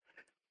something.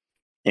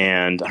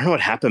 And I don't know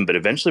what happened, but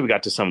eventually we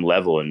got to some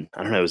level, and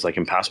I don't know, it was like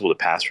impossible to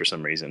pass for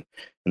some reason.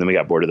 And then we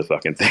got bored of the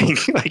fucking thing.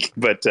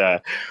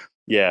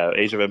 Yeah,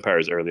 Age of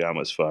Empires early on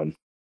was fun.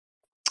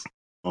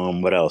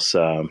 What else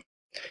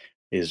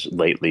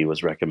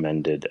was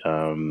recommended?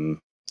 My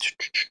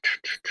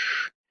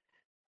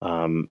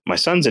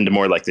son's into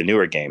more like the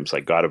newer games,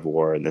 like God of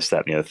War and this,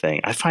 that, and the other thing.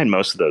 I find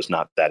most of those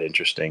not that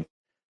interesting.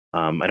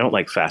 I don't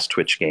like fast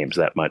twitch games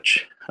that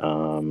much.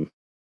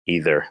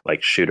 Either,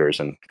 like shooters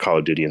and Call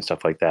of Duty and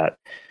stuff like that.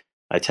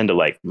 I tend to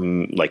like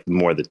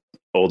more the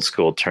old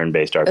school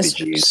turn-based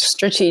RPGs.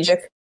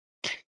 Strategic.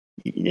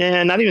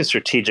 Yeah, not even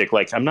strategic.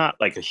 Like I'm not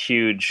like a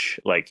huge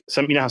like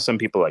some. You know how some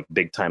people like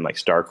big time like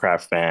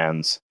StarCraft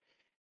fans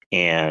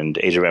and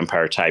Age of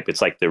Empire type.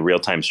 It's like the real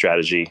time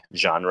strategy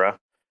genre.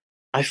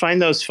 I find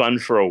those fun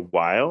for a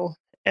while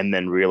and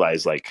then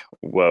realize like,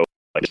 whoa,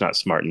 I'm just not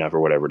smart enough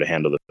or whatever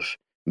to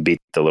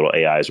beat the little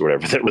AIs or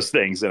whatever that was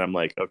things. And I'm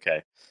like,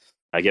 okay.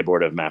 I get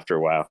bored of them after a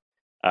while.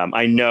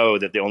 I know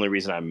that the only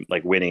reason I'm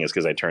like winning is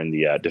because I turned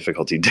the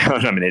difficulty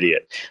down. I'm an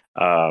idiot.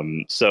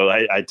 So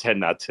I tend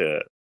not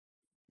to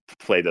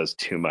play those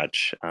too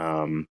much.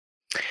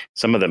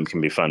 Some of them can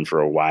be fun for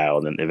a while,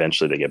 and then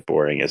eventually they get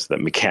boring as the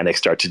mechanics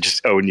start to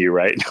just own you,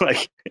 right?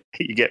 Like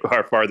you get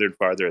farther and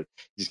farther, you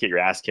just get your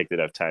ass kicked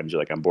enough times.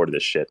 You're like, I'm bored of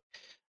this shit.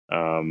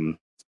 Mountain,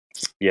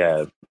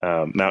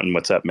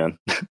 what's up, man?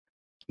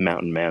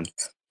 Mountain man.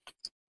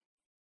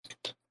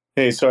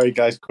 Hey, sorry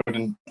guys,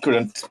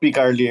 couldn't speak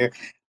earlier.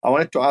 I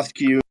wanted to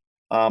ask you,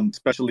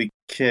 especially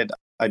Kid.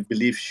 I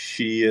believe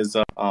she is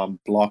a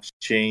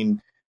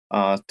blockchain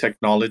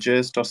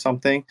technologist or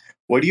something.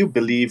 What do you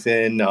believe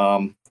in?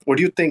 What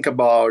do you think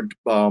about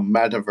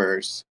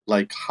metaverse?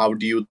 Like, how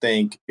do you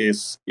think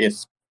is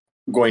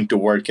going to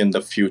work in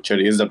the future?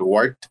 Is it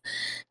worth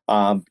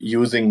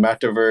using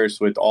metaverse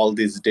with all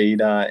this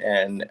data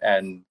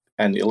and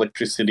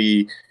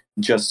electricity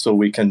just so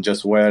we can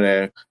just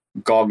wear a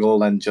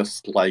goggle and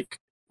just like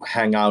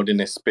hang out in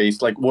a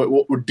space? Like,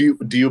 what do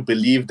you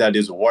believe that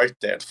is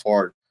worth it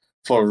for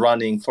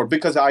running for?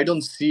 Because I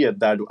don't see it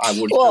that I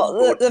would.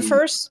 Well, the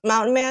first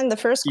Mountain Man, the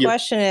first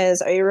question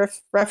is: are you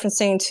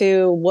referencing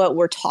to what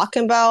we're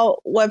talking about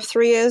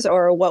Web3 is,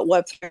 or what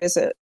Web3 is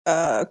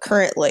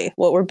currently?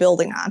 What we're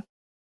building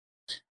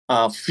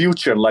on?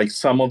 Future, like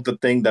some of the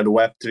thing that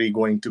Web3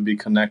 going to be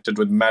connected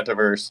with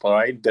metaverse,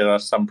 right? There are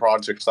some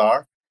projects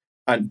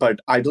but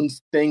I don't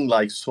think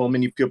like so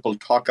many people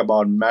talk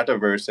about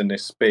metaverse in a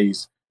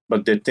space,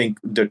 but they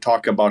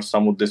talk about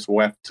some of this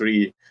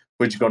Web3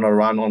 which going to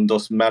run on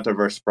those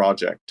metaverse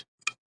project.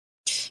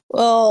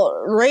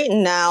 Well, right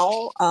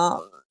now,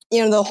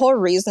 the whole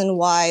reason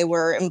why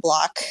we're in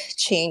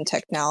blockchain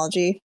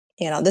technology,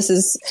 this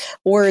is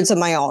words of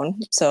my own,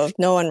 so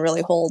no one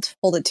really hold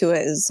it to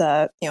it is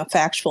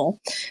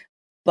factual,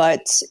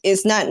 but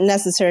it's not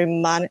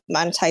necessarily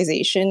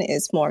monetization.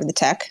 It's more of the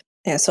tech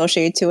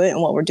associated to it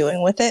and what we're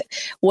doing with it.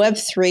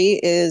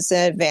 Web3 is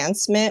an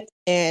advancement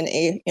in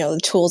the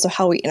tools of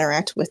how we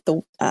interact with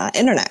the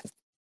internet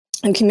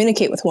and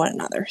communicate with one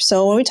another.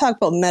 So when we talk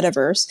about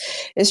metaverse,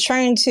 it's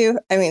trying to,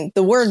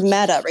 the word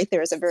meta right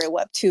there is a very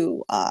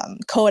Web2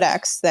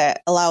 codex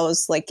that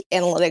allows like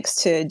analytics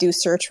to do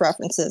search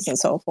references and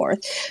so forth.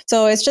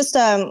 So it's just,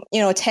 a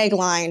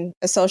tagline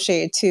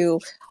associated to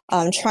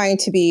trying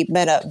to be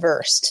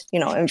metaversed,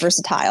 and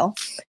versatile.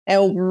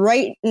 And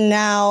right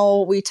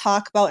now we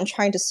talk about and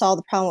trying to solve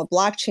the problem with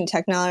blockchain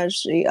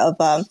technology of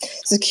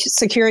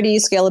security,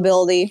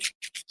 scalability,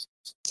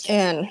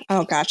 and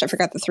oh gosh, I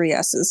forgot the 3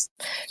 S's.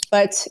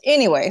 But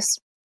anyways,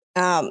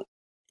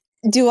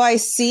 do I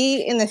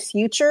see in the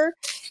future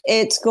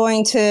it's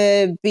going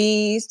to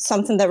be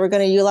something that we're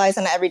going to utilize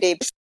on an everyday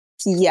basis?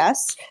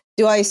 Yes.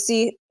 Do I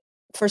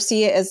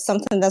foresee it as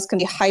something that's going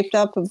to be hyped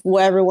up of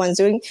what everyone's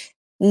doing?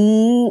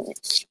 We're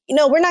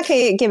not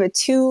going to give it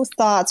 2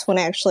 thoughts when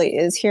it actually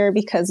is here,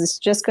 because it's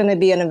just going to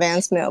be an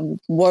advancement of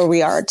where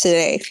we are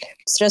today.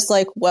 It's just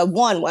like Web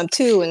 1, Web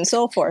 2, and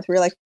so forth. We're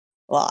like,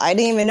 well, I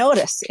didn't even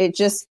notice. It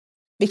just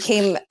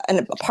became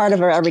a part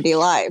of our everyday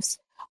lives.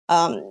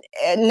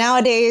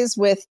 Nowadays,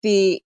 with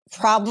the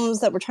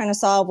problems that we're trying to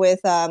solve with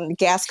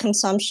gas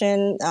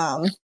consumption,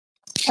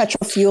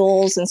 petrol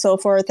fuels, and so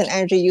forth, and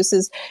energy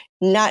uses,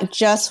 not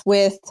just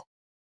with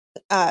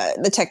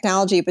the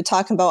technology, but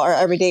talking about our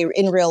everyday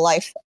in real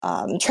life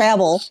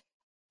travel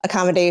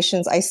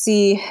accommodations, I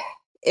see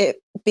it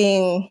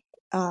being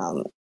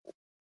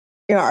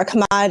our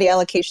commodity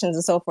allocations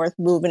and so forth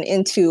moving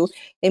into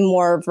a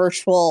more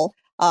virtual,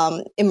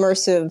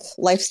 immersive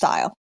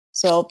lifestyle.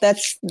 So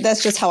that's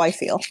just how I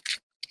feel.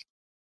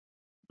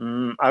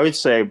 I would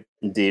say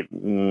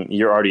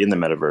you're already in the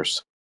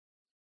metaverse.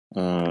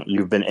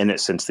 You've been in it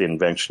since the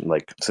invention,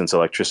 like since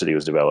electricity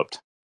was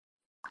developed.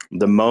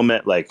 The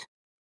moment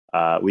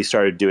we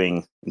started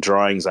doing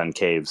drawings on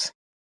caves,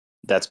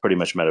 that's pretty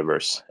much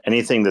metaverse.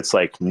 Anything that's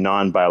like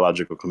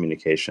non-biological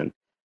communication,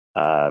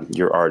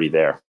 you're already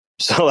there.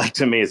 So like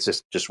to me,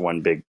 it's just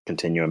one big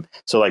continuum.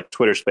 So like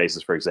Twitter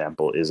Spaces, for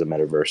example, is a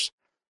metaverse.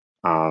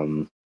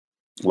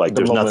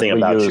 There's nothing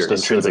about your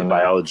intrinsic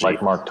biology,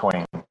 like Mark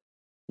Twain.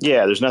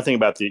 Yeah, there's nothing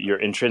about your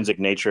intrinsic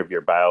nature of your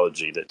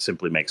biology that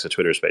simply makes a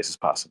Twitter Spaces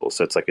possible.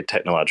 So it's like a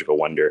technological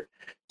wonder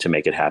to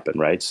make it happen,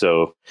 right?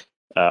 So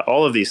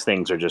all of these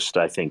things are just,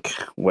 I think,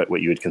 what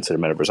you would consider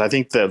metaverse. I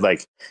think that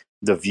like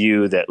the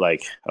view that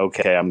like,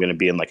 okay, I'm going to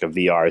be in like a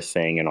VR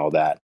thing and all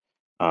that.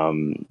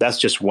 That's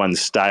just one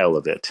style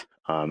of it.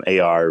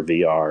 AR,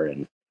 VR,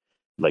 and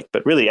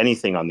but really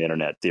anything on the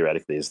internet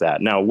theoretically is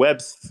that. Now,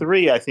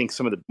 Web3, I think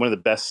one of the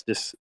best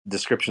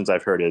descriptions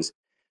I've heard is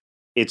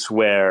it's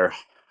where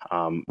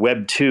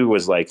Web 2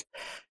 was like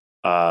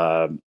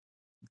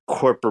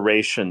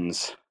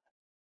corporations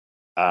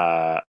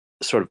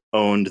sort of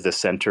owned the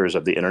centers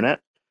of the internet.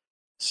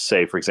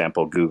 Say, for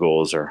example,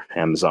 Google's or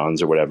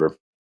Amazon's or whatever.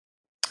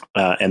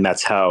 And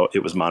that's how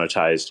it was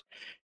monetized.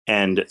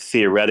 And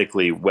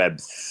theoretically, Web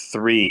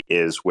 3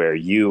 is where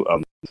you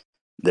own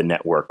the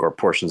network or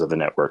portions of the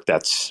network.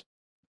 That's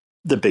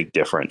the big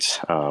difference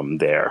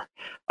there.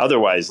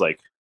 Otherwise,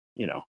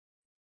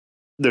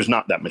 there's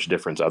not that much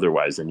difference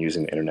otherwise than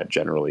using the internet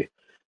generally.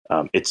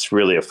 It's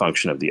really a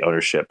function of the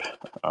ownership,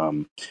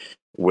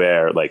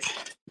 where like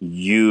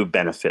you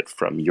benefit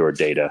from your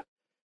data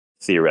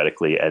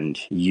theoretically, and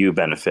you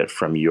benefit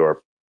from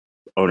your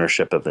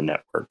ownership of the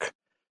network.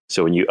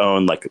 So when you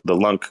own like the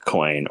Lunc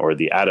coin or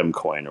the Atom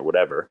coin or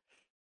whatever,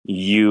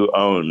 you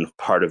own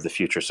part of the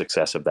future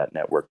success of that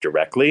network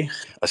directly,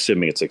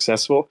 assuming it's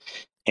successful.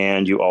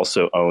 And you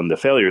also own the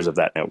failures of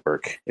that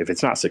network if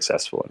it's not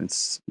successful. And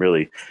it's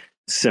really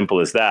simple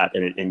as that.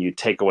 And you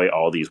take away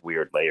all these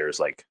weird layers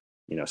like,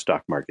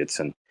 stock markets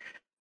and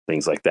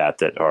things like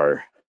that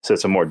are, so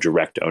it's a more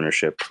direct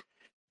ownership.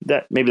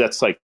 That maybe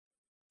that's like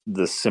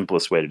the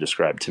simplest way to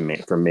describe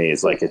for me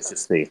is like, it's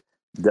just the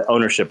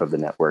ownership of the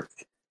network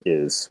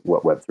is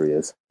what Web3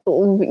 is.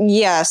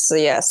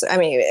 Yes. I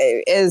mean,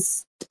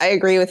 I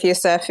agree with you,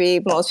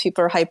 Cephii. Most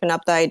people are hyping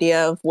up the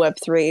idea of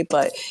Web3,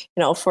 but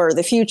for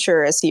the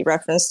future, as he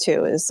referenced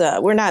to, is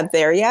we're not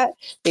there yet,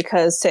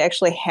 because to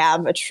actually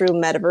have a true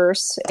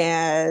metaverse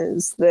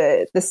as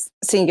the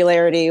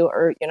singularity,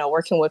 or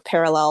working with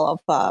parallel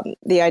of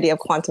the idea of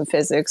quantum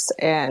physics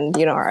and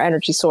our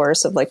energy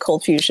source of like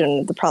cold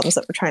fusion, the problems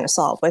that we're trying to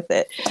solve with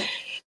it.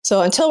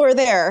 So until we're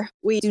there,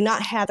 we do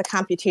not have the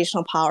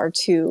computational power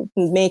to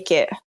make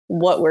it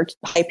what we're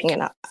hyping it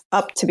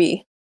up to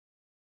be.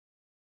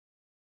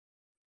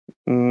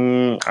 I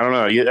don't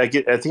know. I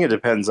think it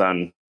depends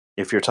on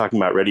if you're talking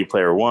about Ready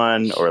Player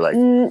One or like.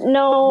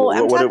 No,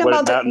 I'm talking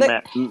about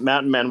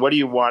Mountain Man. What do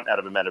you want out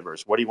of a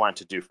metaverse? What do you want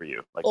to do for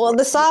you? Like, well,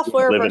 the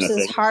software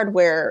versus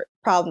hardware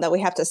problem that we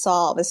have to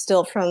solve is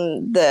still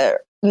from the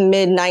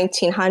mid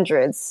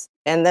 1900s.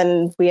 And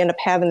then we end up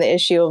having the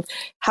issue of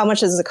how much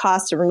does it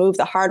cost to remove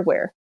the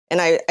hardware. And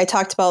I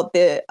talked about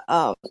the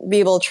be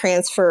able to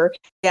transfer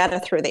data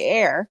through the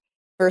air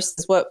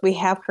versus what we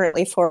have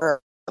currently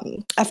for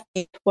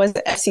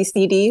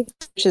FCCD,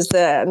 which is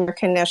the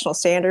American National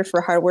Standard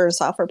for Hardware and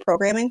Software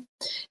Programming.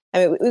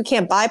 I mean, we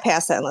can't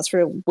bypass that unless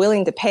we're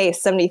willing to pay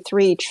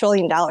 $73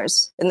 trillion.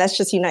 And that's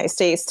just the United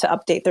States to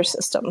update their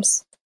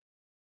systems.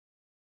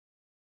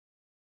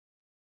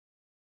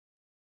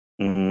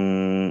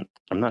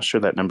 I'm not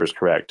sure that number is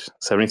correct.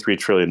 $73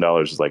 trillion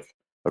is like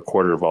a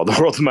quarter of all the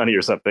world's money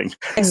or something.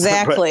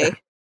 Exactly.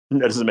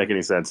 That doesn't make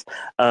any sense.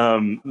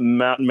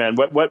 Mountain Man,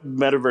 what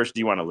metaverse do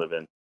you want to live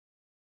in?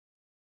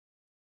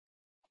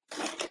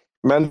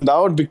 Man, that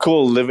would be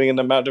cool, living in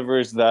a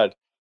metaverse that,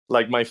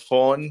 like my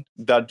phone,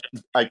 that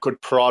I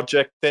could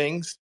project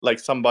things, like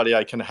somebody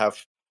I can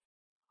have,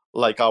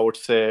 like I would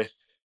say,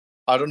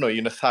 I don't know,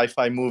 in a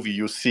sci-fi movie,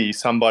 you see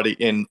somebody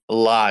in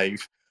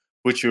live,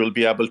 which you will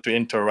be able to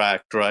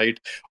interact, right?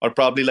 Or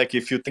probably like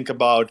if you think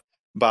about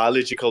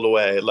biological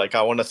way, like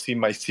I want to see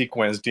my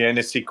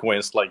DNA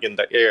sequence, like in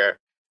the air,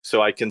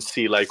 so I can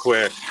see like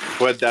where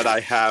that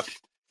I have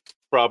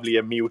probably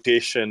a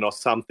mutation or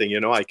something,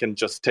 I can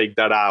just take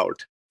that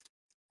out.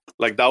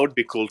 Like that would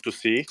be cool to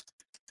see.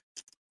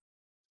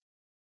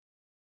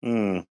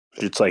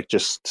 It's like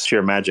just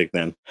sheer magic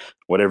then.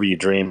 Whatever you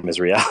dream is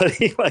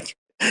reality. Like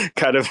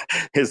kind of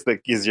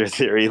is your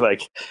theory.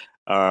 Like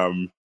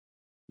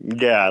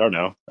yeah, I don't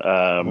know.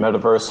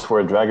 Metaverse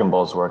where Dragon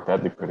Balls work,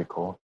 that'd be pretty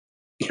cool.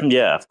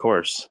 Yeah, of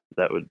course.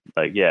 That would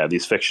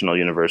these fictional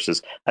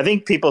universes. I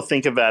think people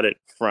think about it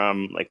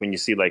from like when you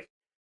see like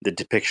the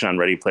depiction on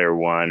Ready Player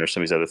One or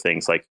some of these other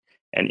things, like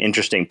an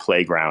interesting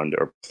playground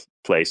or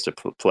place to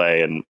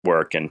play and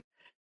work and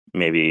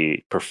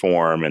maybe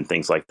perform and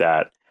things like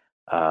that.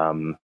 I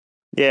mean,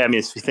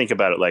 if you think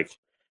about it, like,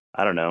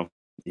 I don't know,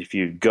 if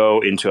you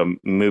go into a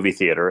movie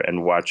theater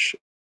and watch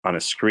on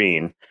a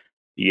screen,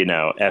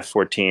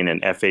 F-14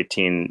 and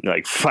F-18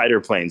 like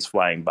fighter planes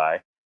flying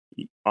by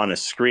on a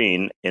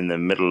screen in the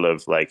middle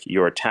of like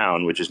your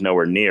town, which is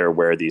nowhere near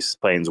where these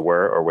planes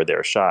were or where they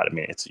were shot. I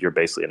mean, you're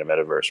basically in a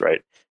metaverse,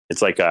 right?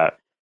 It's like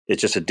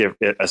it's just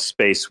a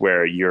space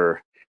where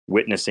you're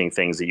witnessing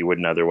things that you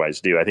wouldn't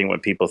otherwise do. I think when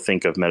people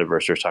think of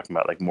metaverse, they're talking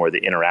about like more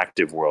the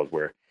interactive world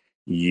where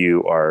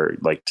you are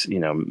like,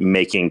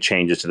 making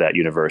changes to that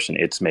universe and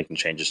it's making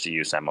changes to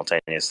you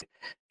simultaneously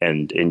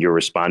and you're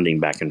responding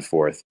back and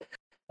forth.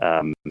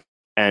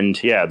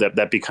 And yeah,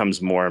 that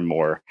becomes more and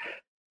more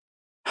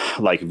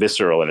like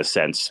visceral in a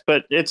sense,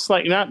 but it's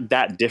like not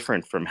that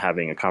different from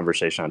having a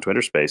conversation on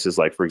Twitter Spaces.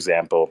 Like, for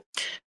example,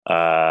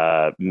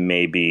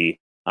 maybe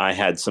I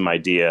had some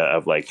idea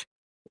of like,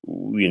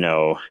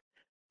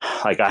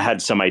 like I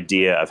had some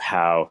idea of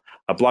how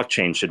a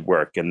blockchain should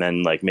work. And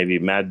then like maybe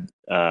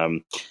Madman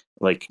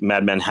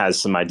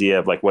has some idea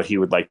of like what he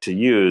would like to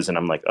use. And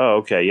I'm like, oh,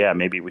 okay, yeah,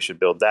 maybe we should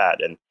build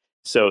that. And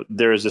so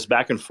there's this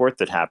back and forth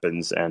that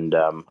happens. And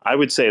I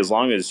would say as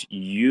long as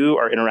you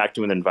are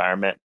interacting with the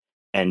environment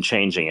and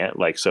changing it,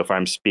 like, so if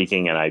I'm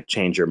speaking and I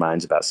change your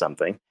minds about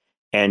something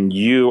and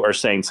you are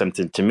saying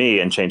something to me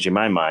and changing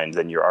my mind,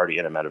 then you're already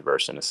in a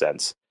metaverse in a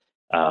sense.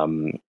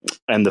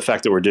 And the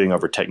fact that we're doing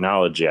over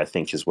technology, I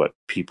think, is what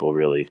people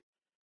really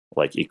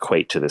like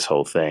equate to this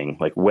whole thing.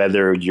 Like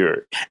whether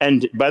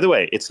and by the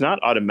way, it's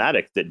not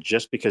automatic that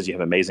just because you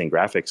have amazing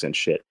graphics and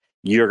shit,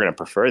 you're going to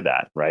prefer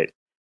that, right?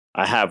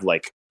 I have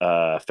like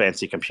a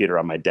fancy computer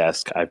on my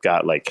desk. I've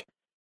got like,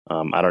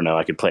 I don't know,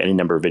 I could play any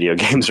number of video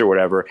games or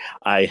whatever.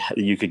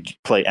 You could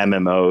play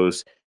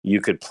MMOs.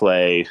 You could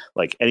play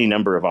like any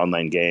number of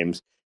online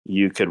games.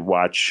 You could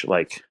watch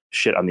like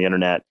shit on the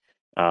internet.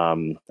 I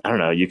don't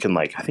know. You can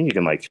like, I think you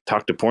can like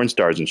talk to porn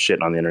stars and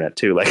shit on the internet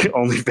too, like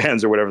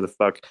OnlyFans or whatever the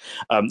fuck.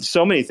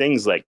 So many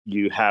things like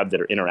you have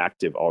that are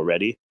interactive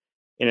already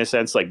in a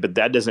sense, like, but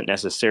that doesn't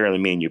necessarily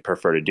mean you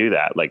prefer to do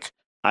that. Like,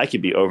 I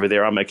could be over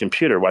there on my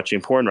computer watching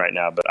porn right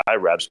now, but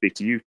I'd rather speak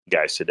to you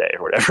guys today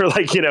or whatever.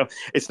 Like, you know,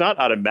 it's not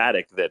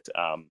automatic that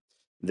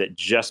that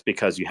just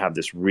because you have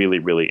this really,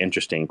 really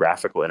interesting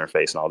graphical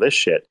interface and all this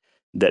shit,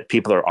 that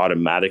people are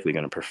automatically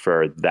going to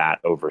prefer that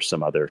over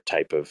some other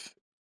type of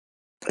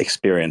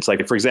experience.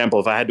 Like, for example,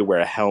 if I had to wear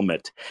a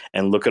helmet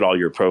and look at all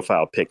your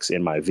profile pics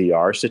in my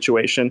VR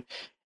situation,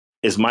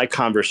 is my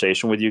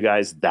conversation with you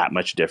guys that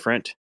much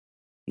different?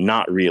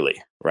 Not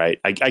really, right?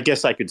 I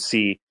guess I could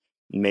see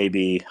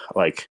maybe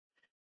like,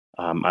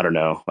 I don't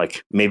know,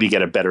 like maybe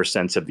get a better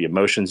sense of the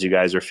emotions you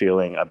guys are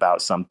feeling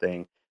about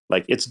something.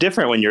 Like it's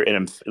different when you're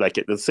in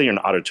like, let's say you're in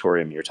an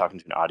auditorium, you're talking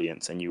to an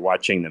audience and you're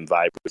watching them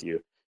vibe with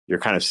you. You're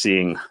kind of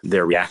seeing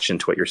their reaction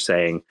to what you're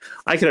saying.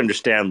 I could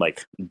understand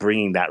like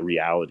bringing that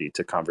reality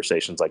to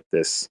conversations like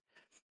this.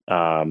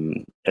 As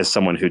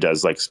someone who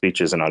does like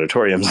speeches in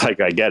auditoriums,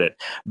 like I get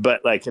it.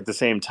 But like at the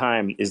same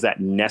time, is that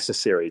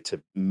necessary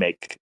to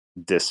make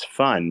this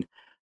fun?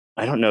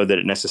 I don't know that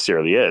it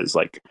necessarily is.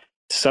 Like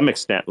to some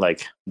extent,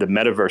 like the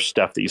metaverse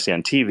stuff that you see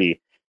on TV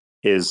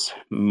is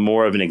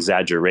more of an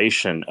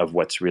exaggeration of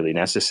what's really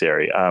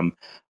necessary. I'll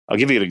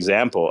give you an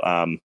example.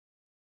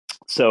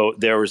 So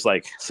there was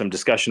like some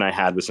discussion I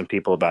had with some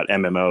people about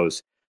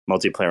MMOs,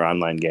 multiplayer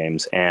online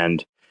games,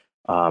 and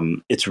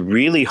it's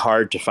really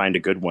hard to find a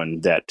good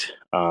one that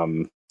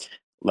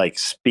like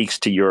speaks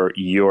to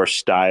your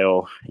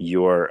style,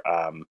 your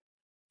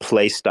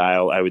play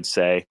style, I would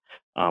say.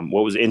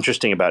 What was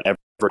interesting about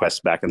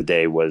EverQuest back in the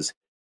day was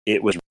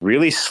it was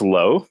really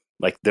slow.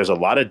 Like there's a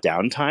lot of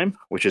downtime,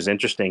 which is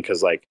interesting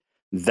because like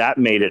that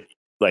made it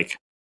like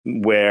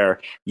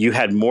where you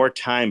had more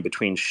time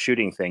between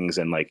shooting things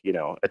and like, you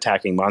know,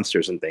 attacking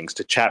monsters and things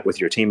to chat with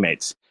your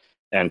teammates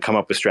and come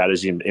up with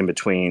strategy in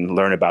between,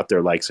 learn about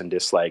their likes and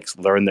dislikes,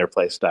 learn their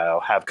play style,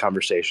 have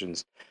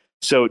conversations.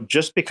 So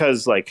just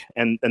because like,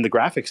 and the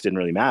graphics didn't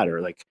really matter.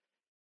 Like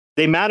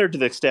they mattered to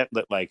the extent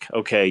that like,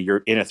 okay,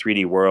 you're in a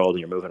 3D world and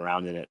you're moving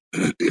around in it.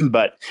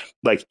 But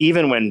like,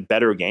 even when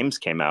better games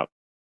came out,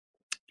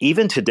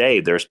 even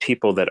today, there's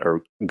people that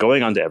are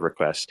going onto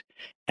EverQuest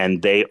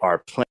and they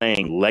are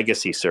playing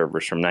legacy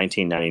servers from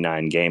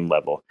 1999 game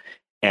level.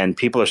 And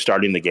people are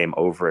starting the game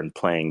over and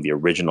playing the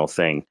original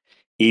thing,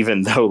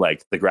 even though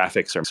like the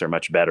graphics are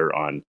much better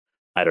on,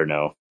 I don't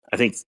know. I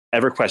think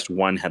EverQuest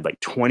 1 had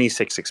like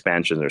 26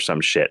 expansions or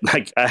some shit.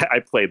 Like I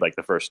played like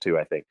the first two,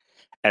 I think.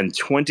 And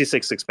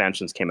 26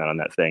 expansions came out on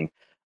that thing.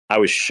 I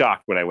was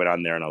shocked when I went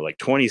on there and I was like,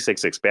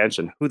 26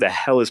 expansion? Who the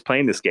hell is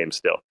playing this game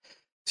still?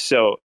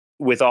 So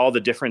with all the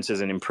differences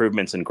and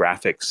improvements in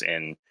graphics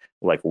in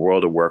like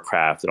World of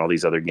Warcraft and all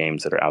these other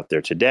games that are out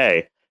there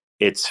today,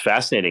 it's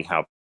fascinating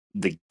how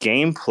the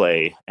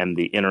gameplay and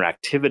the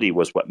interactivity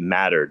was what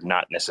mattered,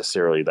 not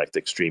necessarily like the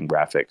extreme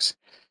graphics.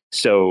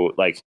 So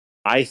like,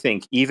 I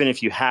think even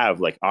if you have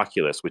like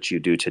Oculus, which you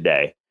do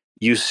today,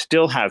 you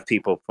still have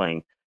people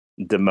playing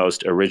the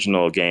most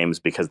original games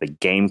because the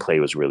gameplay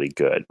was really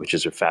good, which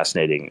is a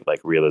fascinating like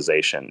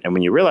realization. And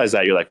when you realize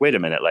that, you're like, wait a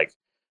minute, like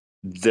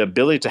the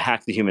ability to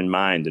hack the human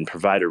mind and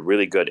provide a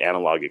really good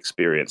analog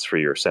experience for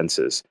your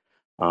senses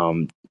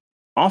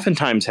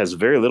oftentimes has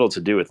very little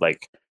to do with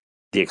like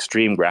the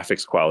extreme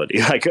graphics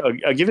quality. Like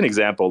I'll give an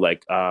example.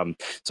 Like so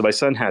my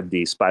son had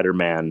the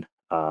Spider-Man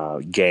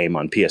game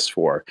on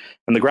PS4,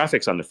 and the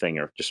graphics on the thing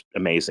are just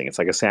amazing. It's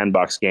like a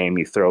sandbox game.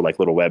 You throw like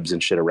little webs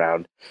and shit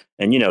around,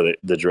 and you know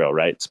the drill,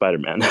 right?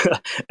 Spider-Man.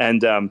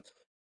 And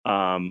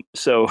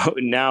so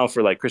now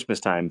for like Christmas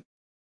time,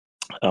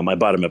 I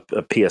bought him a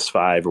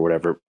PS5 or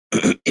whatever.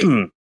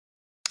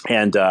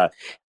 And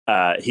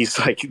he's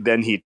like,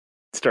 then he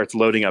starts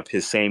loading up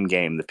his same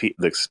game,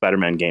 the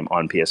Spider-Man game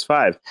on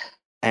PS5.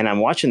 And I'm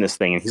watching this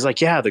thing and he's like,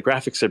 yeah, the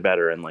graphics are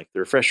better and like the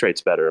refresh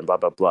rate's better and blah,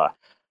 blah, blah.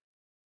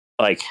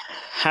 Like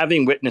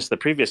having witnessed the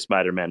previous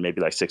Spider-Man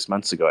maybe like 6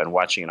 months ago and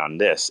watching it on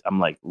this, I'm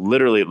like,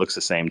 literally it looks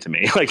the same to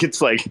me. Like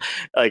it's like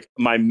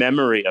my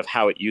memory of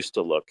how it used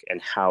to look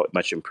and how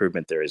much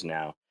improvement there is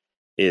now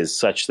is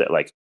such that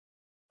like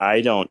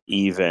I don't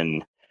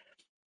even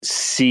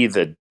see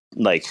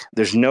like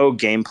there's no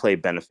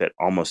gameplay benefit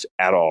almost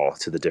at all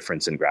to the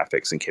difference in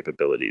graphics and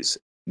capabilities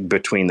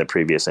between the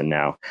previous and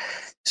now.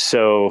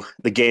 So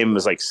the game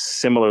was like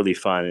similarly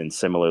fun and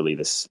similarly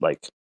this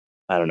like,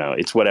 I don't know,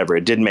 it's whatever.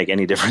 It didn't make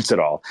any difference at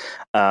all.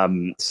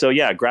 So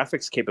yeah,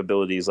 graphics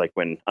capabilities, like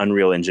when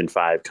Unreal Engine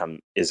 5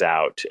 is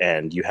out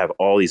and you have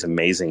all these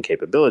amazing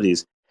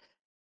capabilities,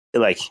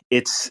 like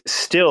it's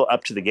still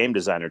up to the game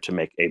designer to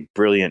make a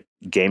brilliant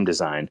game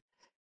design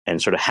and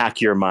sort of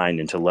hack your mind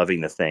into loving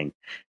the thing.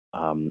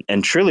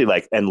 And truly,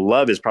 like, and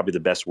love is probably the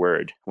best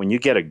word. When you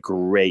get a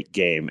great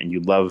game and you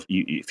love,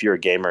 if you're a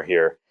gamer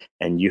here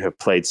and you have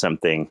played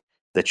something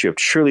that you have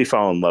truly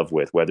fallen in love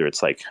with, whether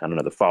it's like, I don't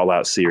know, the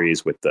Fallout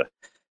series with the,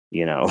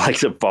 like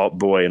the Vault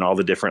Boy and all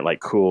the different like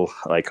cool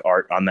like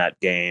art on that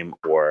game,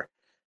 or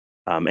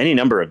any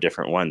number of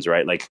different ones,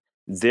 right? Like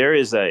there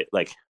is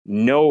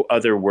no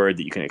other word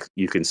that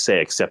you can say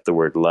except the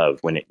word love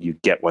when you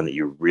get one that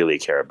you really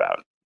care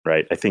about,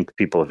 right? I think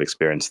people have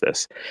experienced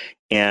this.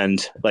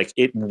 And like,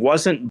 it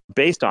wasn't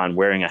based on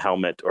wearing a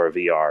helmet or a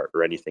VR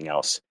or anything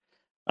else.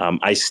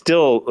 I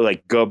still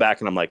like go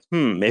back and I'm like,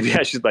 maybe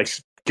I should like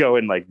go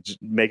and like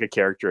make a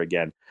character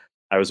again.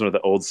 I was one of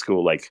the old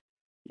school, like,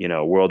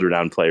 world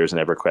renowned players in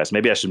EverQuest.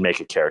 Maybe I should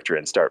make a character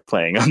and start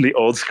playing on the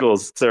old school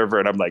server.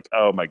 And I'm like,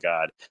 oh my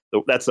God,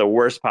 that's the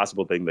worst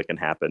possible thing that can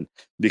happen,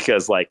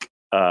 because like,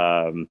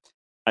 I'm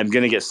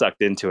going to get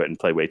sucked into it and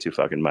play way too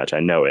fucking much. I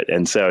know it.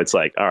 And so it's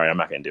like, all right, I'm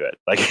not going to do it.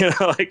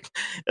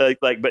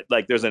 Like, but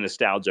like there's a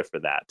nostalgia for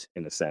that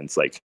in a sense.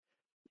 Like,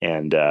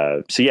 and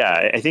so,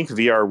 yeah, I think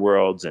VR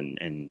worlds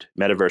and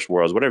metaverse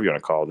worlds, whatever you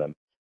want to call them,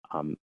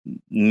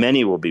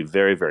 many will be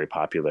very, very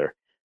popular.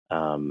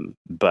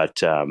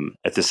 But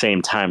at the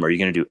same time, are you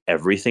going to do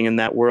everything in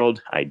that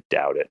world? I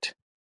doubt it.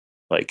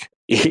 Like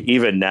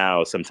even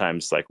now,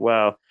 sometimes like,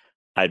 well,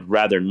 I'd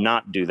rather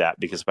not do that,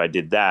 because if I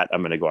did that,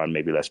 I'm going to go on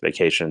maybe less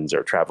vacations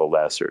or travel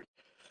less or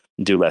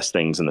do less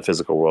things in the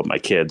physical world, my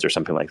kids or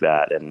something like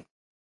that. And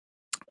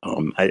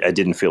I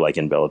didn't feel like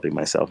enveloping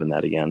myself in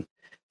that again.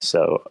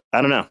 So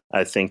I don't know.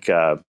 I think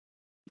the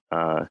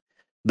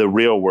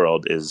real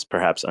world is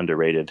perhaps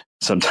underrated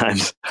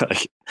sometimes.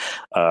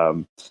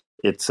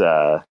 It's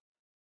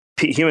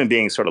human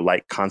beings sort of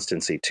like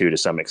constancy too, to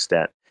some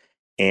extent.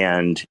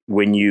 And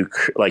when you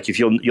like, if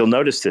you'll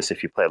notice this,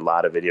 if you play a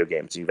lot of video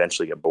games, you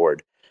eventually get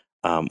bored.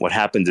 What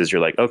happens is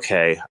you're like,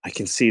 okay, I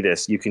can see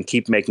this. You can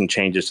keep making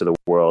changes to the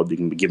world. You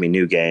can give me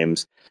new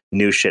games,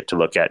 new shit to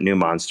look at, new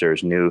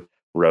monsters, new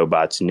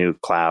robots, new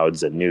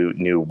clouds, and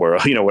new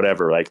world,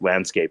 whatever, like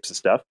landscapes and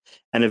stuff.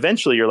 And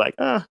eventually you're like,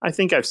 I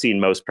think I've seen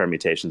most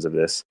permutations of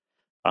this.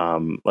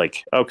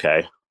 Like,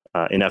 okay,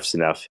 enough's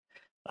enough.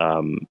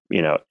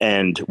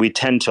 And we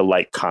tend to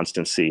like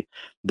constancy.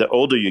 The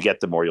older you get,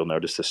 the more you'll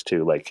notice this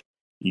too. Like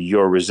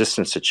your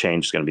resistance to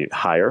change is going to be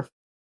higher.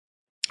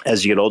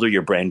 As you get older,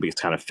 your brain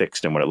gets kind of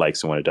fixed in what it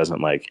likes and what it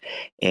doesn't like.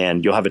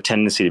 And you'll have a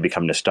tendency to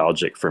become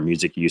nostalgic for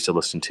music you used to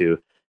listen to.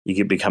 You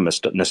can become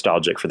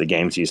nostalgic for the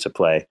games you used to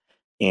play.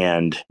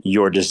 And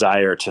your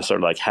desire to sort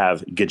of like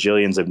have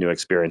gajillions of new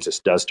experiences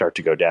does start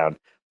to go down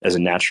as a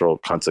natural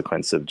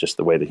consequence of just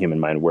the way the human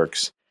mind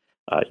works.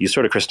 You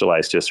sort of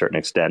crystallize to a certain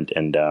extent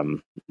and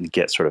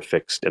get sort of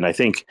fixed. And I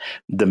think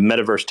the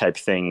metaverse type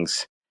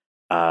things,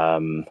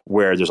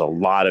 where there's a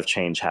lot of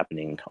change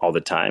happening all the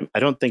time, I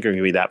don't think are going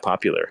to be that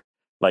popular.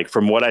 Like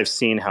from what I've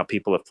seen, how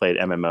people have played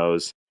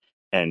MMOs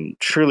and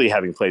truly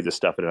having played this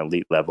stuff at an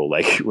elite level,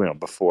 like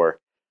before,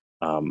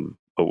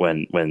 but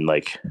when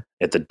like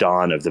at the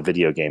dawn of the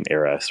video game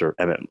era, sort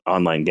of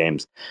online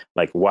games,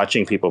 like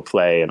watching people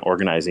play and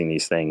organizing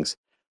these things,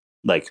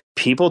 like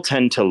people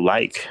tend to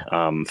like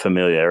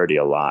familiarity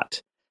a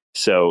lot.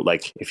 So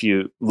like if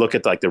you look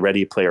at like the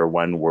Ready Player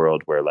One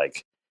world, where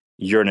like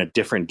you're in a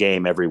different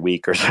game every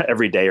week or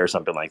every day or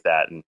something like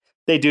that, and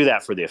they do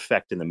that for the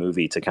effect in the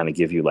movie to kind of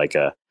give you like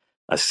a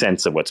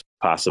sense of what's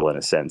possible, in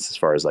a sense, as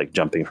far as like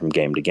jumping from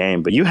game to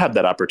game. But you have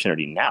that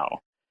opportunity now.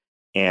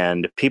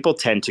 And people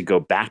tend to go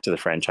back to the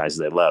franchises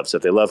they love. So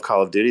if they love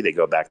Call of Duty, they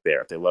go back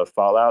there. If they love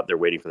Fallout, they're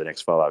waiting for the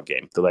next Fallout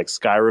game. If they like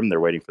Skyrim, they're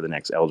waiting for the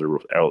next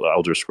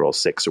Elder Scrolls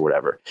 6 or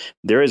whatever.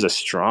 There is a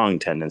strong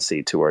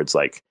tendency towards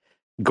like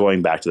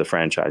going back to the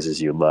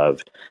franchises you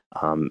love,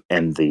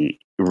 and the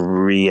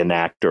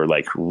reenact or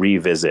like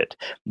revisit.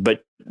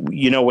 But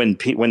when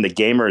the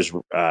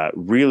gamers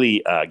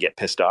really get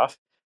pissed off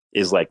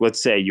is like,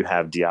 let's say you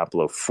have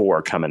Diablo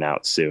 4 coming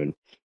out soon,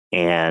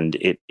 and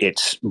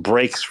it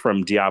breaks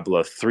from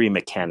Diablo 3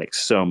 mechanics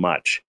so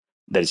much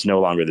that it's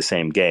no longer the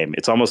same game.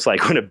 It's almost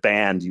like when a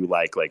band you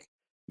like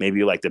maybe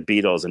you like the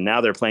Beatles, and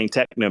now they're playing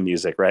techno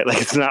music, right?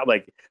 Like it's not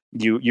like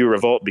you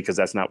revolt because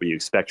that's not what you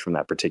expect from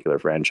that particular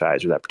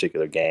franchise or that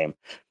particular game.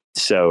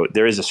 So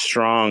there is a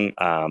strong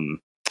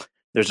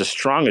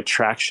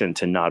attraction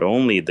to not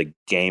only the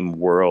game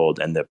world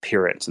and the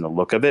appearance and the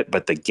look of it,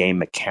 but the game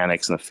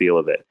mechanics and the feel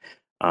of it.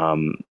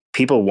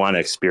 People want to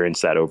experience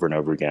that over and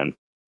over again,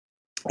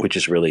 which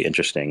is really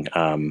interesting.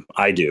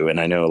 I do, and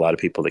I know a lot of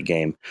people that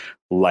game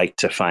like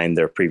to find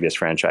their previous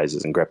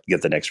franchises and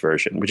get the next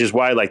version, which is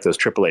why I like those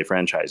AAA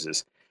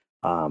franchises,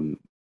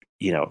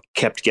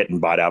 kept getting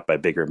bought out by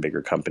bigger and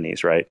bigger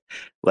companies, right?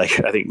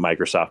 Like I think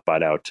Microsoft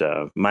bought out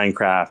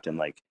Minecraft, and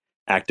like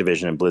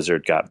Activision and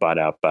Blizzard got bought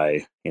out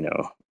by,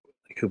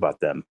 who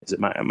bought them? Is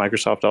it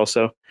Microsoft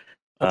also?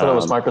 I thought it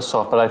was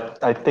Microsoft,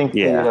 but I think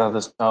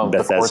the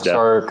courts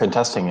are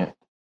contesting it.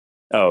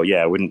 Oh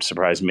yeah, it wouldn't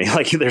surprise me.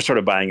 Like they're sort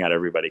of buying out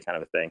everybody, kind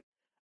of a thing.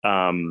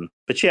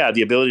 But yeah,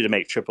 the ability to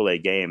make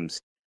AAA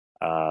games,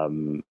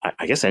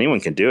 I guess anyone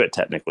can do it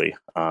technically.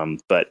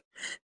 But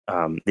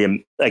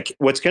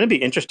what's going to be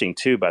interesting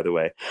too, by the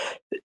way,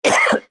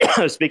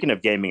 speaking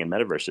of gaming and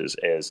metaverses,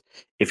 is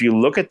if you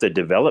look at the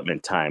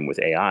development time with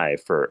AI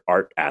for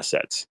art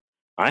assets,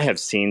 I have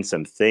seen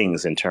some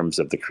things in terms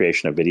of the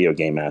creation of video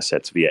game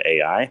assets via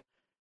AI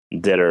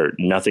that are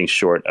nothing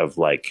short of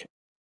like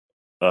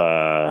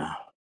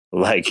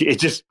it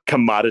just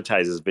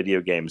commoditizes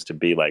video games to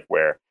be like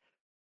where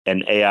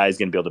an AI is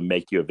going to be able to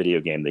make you a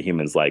video game that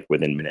humans like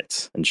within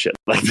minutes and shit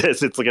like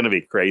this. It's going to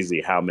be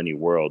crazy how many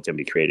worlds can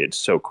be created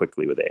so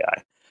quickly with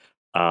AI.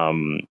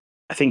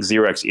 I think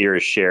Xerox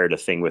Ears shared a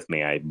thing with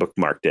me. I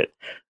bookmarked it.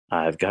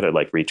 I've got to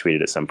like retweet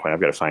it at some point. I've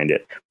got to find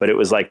it. But it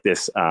was like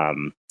this.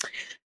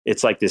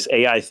 It's like this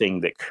AI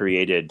thing that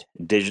created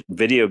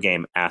video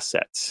game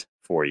assets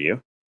for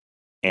you.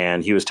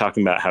 And he was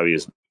talking about how he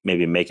was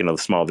maybe making a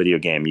small video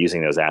game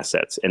using those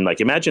assets. And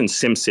like imagine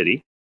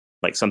SimCity,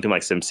 like something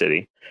like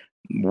SimCity,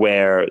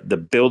 where the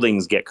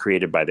buildings get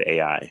created by the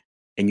AI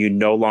and you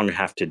no longer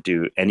have to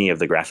do any of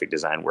the graphic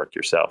design work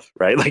yourself,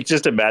 right? Like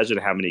just imagine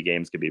how many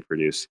games could be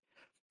produced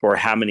or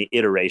how many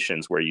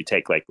iterations where you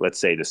take like, let's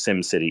say the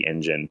SimCity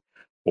engine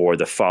or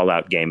the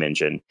Fallout game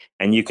engine,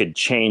 and you could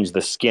change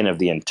the skin of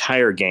the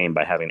entire game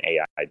by having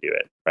AI do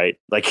it, right?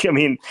 Like, I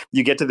mean,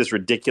 you get to this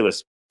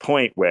ridiculous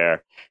point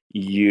where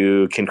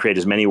you can create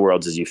as many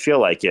worlds as you feel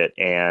like it.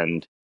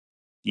 And,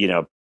 you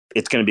know,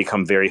 it's going to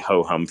become very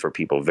ho-hum for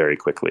people very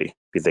quickly,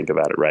 if you think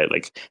about it, right?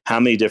 Like how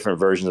many different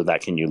versions of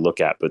that can you look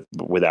at but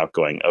without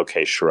going,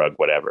 okay, shrug,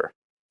 whatever,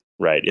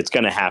 right? It's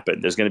going to happen.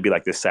 There's going to be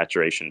like this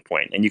saturation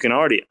point. And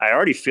I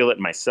already feel it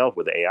myself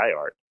with AI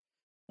art.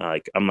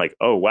 Like, I'm like,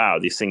 oh, wow,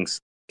 these things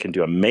can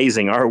do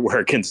amazing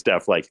artwork and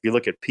stuff. Like if you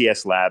look at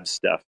PS Labs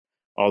stuff,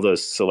 all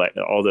those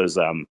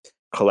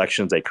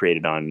collections they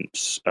created on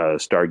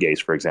Stargaze,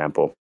 for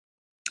example,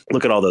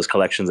 look at all those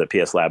collections that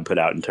PS Lab put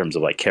out in terms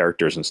of like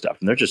characters and stuff.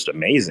 And they're just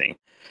amazing.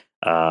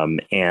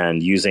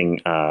 And using,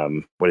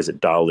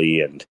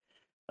 DALL-E and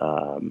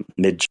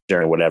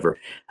Midjourney, whatever,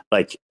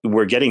 like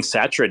we're getting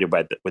saturated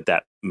with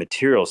that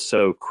material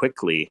so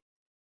quickly.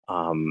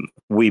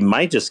 We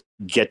might just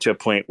get to a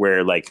point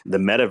where like the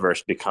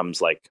metaverse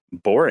becomes like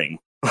boring.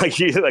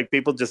 Like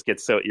people just get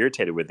so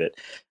irritated with it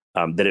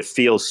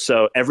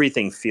that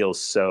everything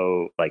feels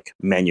so like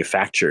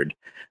manufactured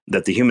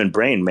that the human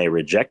brain may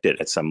reject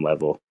it at some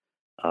level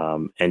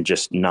and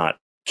just not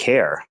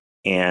care.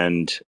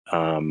 And,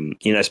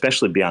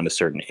 especially beyond a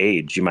certain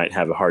age, you might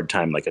have a hard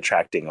time like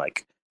attracting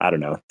like, I don't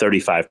know,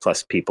 35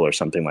 plus people or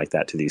something like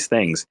that to these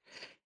things.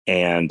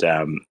 And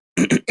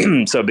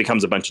so it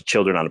becomes a bunch of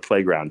children on a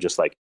playground, just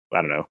like,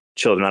 I don't know,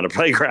 children on a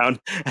playground.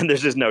 And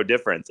there's just no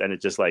difference. And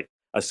it's just like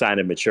a sign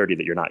of maturity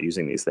that you're not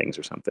using these things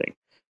or something.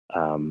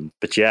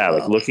 But yeah,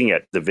 like looking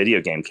at the video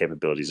game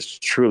capabilities, it's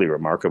truly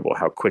remarkable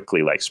how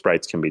quickly like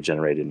sprites can be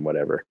generated and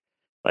whatever.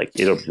 Like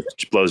it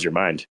just blows your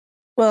mind.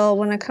 Well,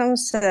 when it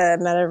comes to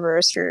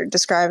metaverse, you're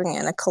describing it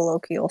in a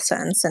colloquial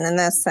sense. And in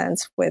that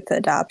sense, with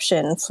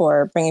adoption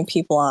for bringing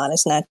people on,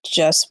 it's not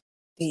just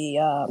the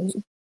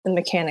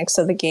mechanics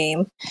of the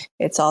game.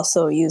 It's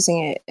also using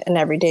it an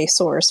everyday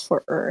source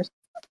for Earth,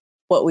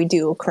 what we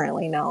do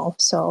currently know.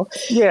 So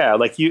yeah,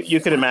 like you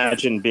could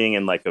imagine being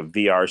in like a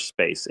VR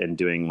space and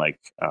doing like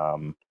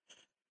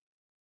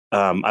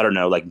I don't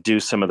know, like do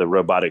some of the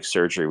robotic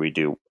surgery we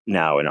do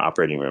now in an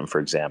operating room, for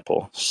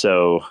example.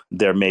 So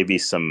there may be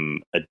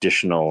some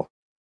additional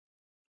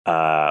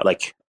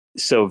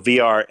so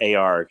VR,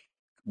 AR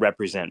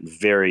represent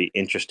very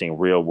interesting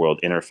real world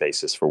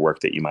interfaces for work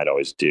that you might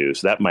always do.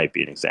 So that might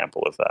be an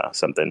example of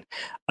something.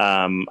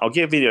 I'll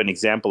give you an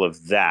example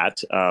of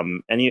that.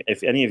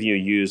 If any of you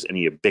use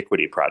any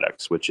Ubiquity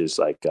products, which is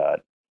like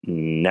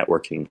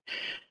networking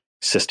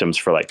systems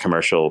for like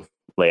commercial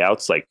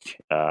layouts, like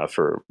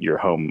for your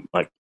home,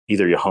 like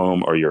either your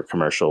home or your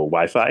commercial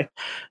Wi-Fi.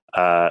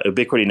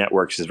 Ubiquity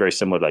Networks is very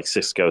similar to like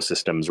Cisco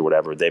systems or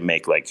whatever. They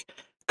make like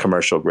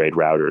commercial grade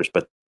routers,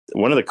 but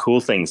one of the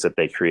cool things that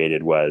they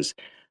created was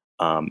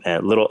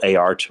a little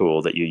AR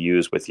tool that you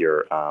use with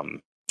your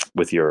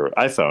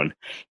iPhone.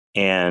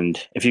 And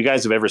if you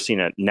guys have ever seen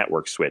a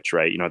network switch,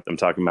 right? You know what I'm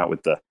talking about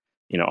with the,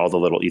 all the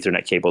little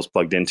Ethernet cables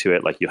plugged into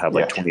it. Like you have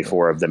like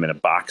 24 of them in a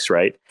box,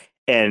 right?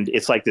 And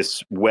it's like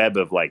this web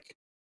of like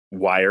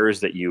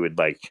wires that you would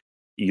like,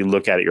 you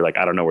look at it, you're like,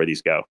 I don't know where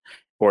these go.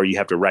 Or you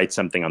have to write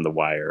something on the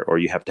wire, or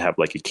you have to have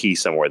like a key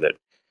somewhere that,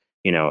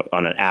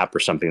 on an app or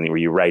something where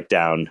you write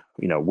down,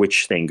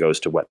 which thing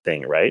goes to what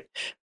thing, right?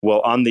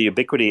 Well, on the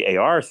Ubiquity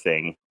AR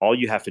thing, all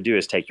you have to do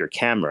is take your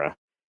camera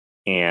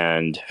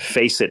and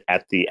face it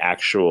at the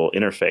actual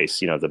interface,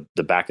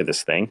 the back of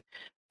this thing.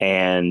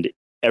 And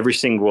every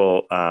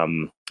single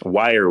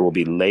wire will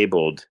be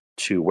labeled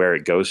to where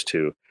it goes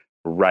to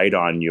right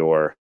on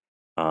your,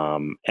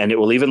 and it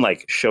will even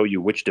like show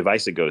you which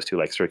device it goes to,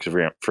 like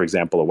for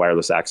example, a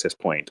wireless access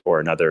point or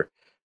another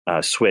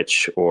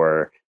switch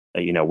or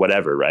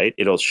whatever, right?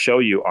 It'll show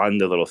you on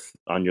your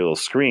little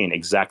screen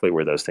exactly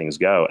where those things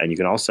go, and you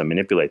can also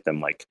manipulate them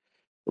like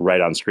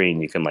right on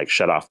screen. You can like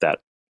shut off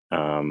that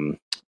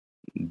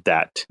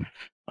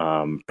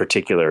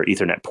particular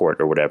Ethernet port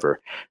or whatever.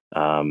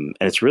 And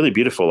it's really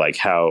beautiful, like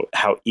how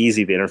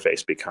easy the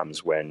interface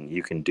becomes when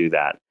you can do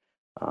that,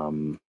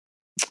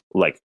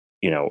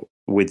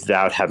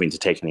 without having to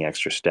take any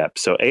extra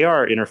steps. So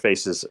AR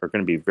interfaces are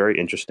going to be very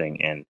interesting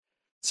in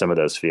some of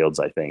those fields,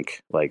 I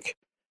think, like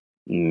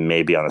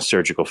maybe on a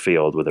surgical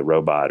field with a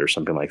robot or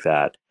something like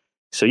that.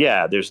 So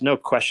yeah, there's no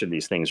question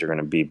these things are going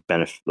to be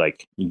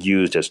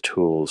used as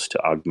tools to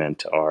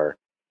augment our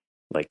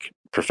like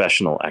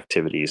professional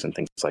activities and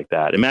things like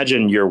that.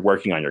 Imagine you're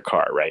working on your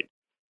car, right?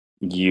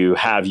 You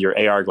have your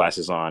AR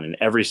glasses on, and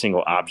every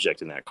single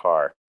object in that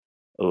car,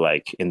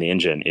 like in the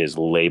engine, is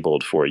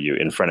labeled for you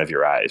in front of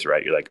your eyes,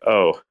 right? You're like,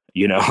 oh,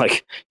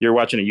 like you're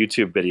watching a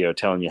YouTube video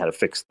telling you how to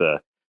fix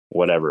the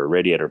whatever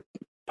radiator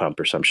pump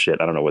or some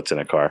shit. I don't know what's in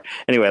a car.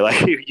 Anyway,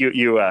 like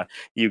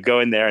you go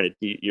in there and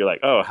you're like,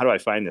 oh, how do I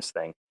find this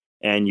thing?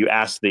 And you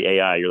ask the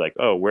AI, you're like,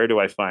 oh, where do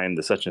I find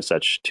the such and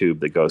such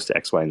tube that goes to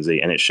X, Y, and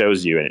Z? And it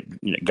shows you, and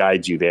it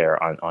guides you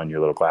there on your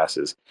little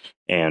glasses,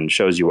 and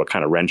shows you what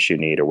kind of wrench you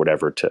need or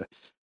whatever to,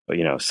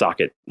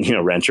 socket,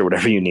 wrench or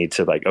whatever you need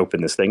to like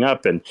open this thing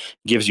up, and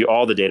gives you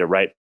all the data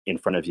right in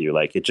front of you.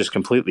 Like it just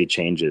completely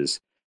changes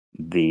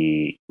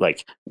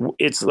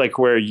it's like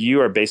where you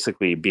are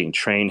basically being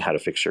trained how to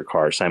fix your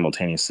car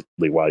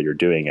simultaneously while you're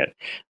doing it.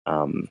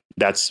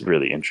 That's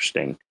really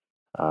interesting.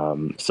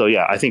 So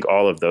yeah, I think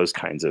all of those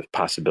kinds of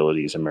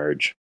possibilities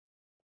emerge.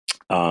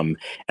 And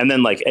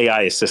then like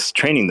AI assists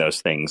training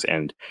those things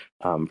and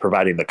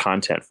providing the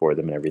content for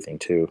them and everything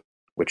too,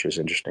 which is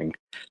interesting.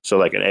 So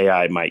like an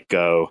AI might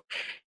go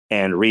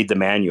and read the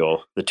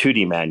manual, the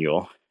 2D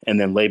manual, and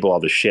then label all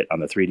the shit on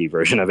the 3D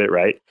version of it,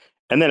 right?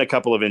 And then a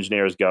couple of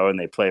engineers go and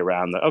they play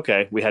around.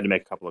 Okay, we had to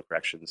make a couple of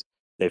corrections.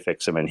 They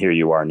fix them, and here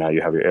you are. Now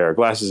you have your AR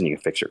glasses and you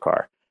can fix your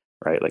car,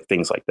 right? Like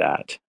things like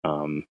that.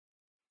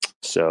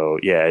 So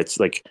yeah, it's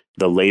like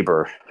the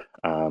labor,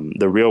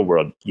 the real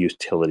world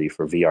utility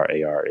for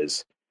VR AR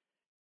is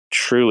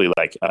truly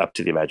like up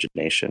to the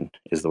imagination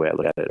is the way I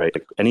look at it, right?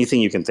 Like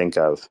anything you can think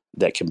of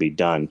that can be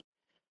done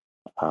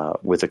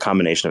with a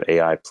combination of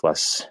AI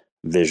plus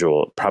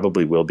visual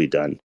probably will be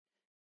done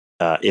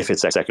if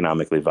it's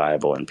economically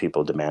viable and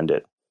people demand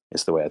it,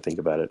 is the way I think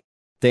about it.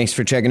 Thanks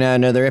for checking out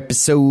another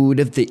episode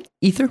of The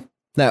Ether.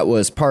 That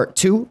was part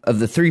 2 of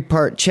the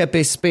 3-part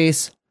Cephii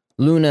Space,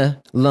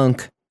 Luna,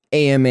 Lunc,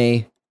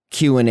 AMA,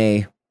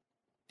 Q&A,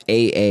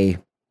 AA,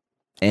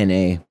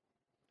 NA.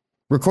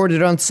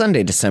 Recorded on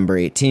Sunday, December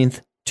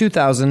 18th,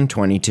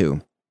 2022.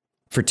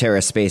 For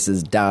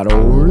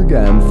TerraSpaces.org,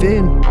 I'm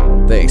Finn.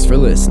 Thanks for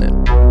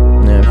listening.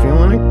 Now, if you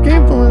want to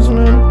keep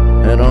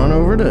listening, head on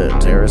over to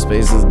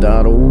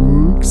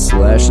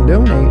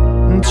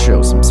TerraSpaces.org/donate and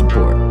show some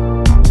support.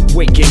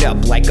 Waking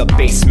up like a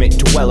basement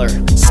dweller,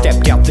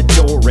 stepped out the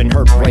door and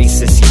heard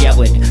racists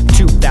yelling.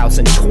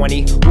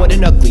 2020, what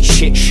an ugly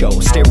shit show.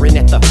 Staring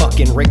at the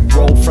fucking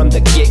Rickroll from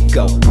the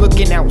get-go.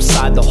 Looking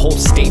outside, the whole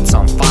state's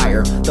on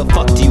fire. The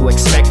fuck do you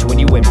expect when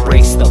you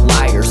embrace the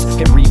liars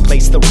and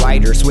replace the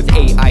writers with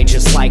AI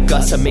just like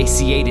us?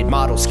 Emaciated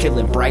models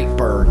killing bright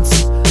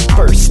birds.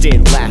 First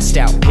in, last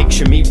out,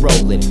 picture me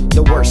rolling.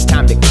 The worst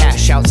time to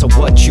cash out, so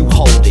what you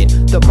holding?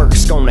 The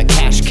Merc's gonna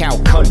cash cow,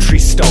 country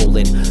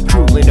stolen.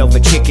 Drooling over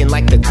chicken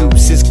like the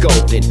goose is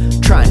golden.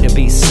 Trying to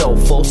be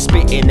soulful,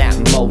 spitting that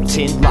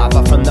molten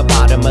lava from the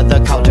bottom of the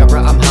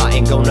caldera. I'm hot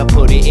and gonna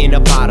put it in a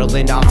bottle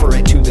and offer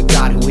it to the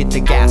god who hit the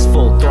gas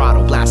full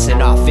throttle,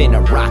 blasting off in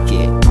a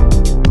rocket.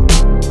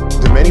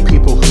 The many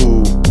people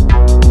who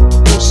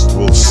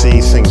will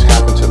see things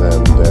happen to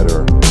them that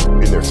are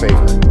in their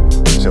favor.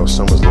 Say, oh,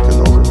 someone's looking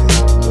over me.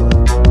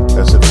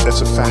 So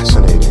that's a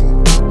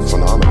fascinating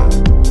phenomenon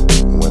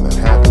when that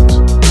happens.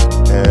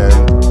 And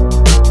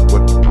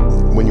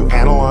when you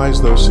analyze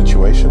those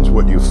situations,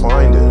 what you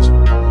find is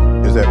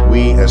that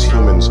we as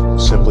humans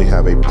simply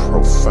have a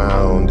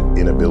profound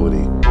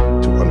inability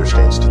to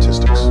understand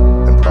statistics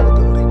and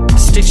probability.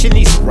 Stitching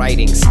these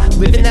writings,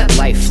 living that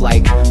life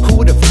like, who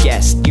would have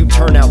guessed you'd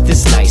turn out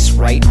this nice,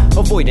 right?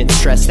 Avoiding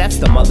stress, that's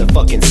the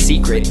motherfucking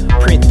secret.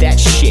 Print that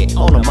shit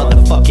on a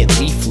motherfucking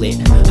leaflet.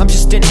 I'm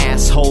just an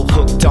asshole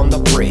hooked on the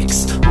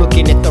bricks.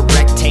 Looking at the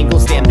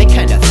rectangles, damn, they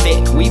kinda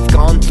thick. We've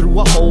gone through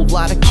a whole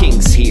lot of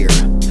kings here.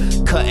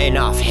 Cutting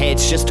off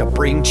heads just to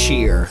bring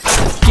cheer.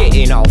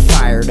 Getting all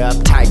fired up,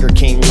 Tiger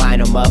King line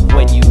 'em up.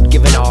 When you'd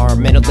give an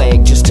arm and a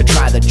leg just to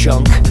try the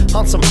junk.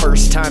 On some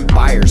first time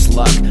buyer's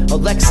luck.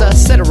 Alexa,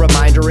 set a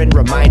reminder and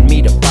remind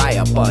me to buy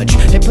a bunch.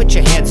 And put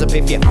your hands up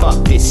if you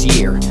fuck this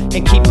year.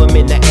 And keep them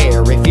in the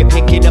air if you're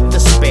picking up the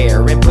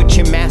spare. And put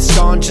your mask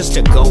on just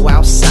to go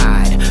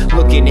outside.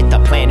 Looking at the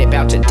planet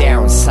about to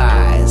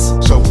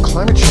downsize. So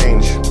climate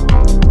change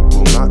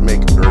will not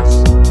make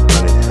Earth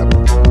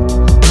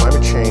uninhabitable.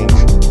 Climate change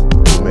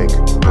will make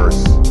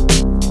Earth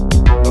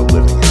a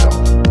living hell.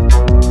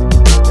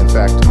 In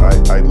fact,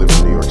 I live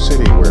in New York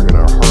City, where in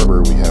our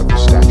harbor we have the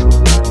Statue of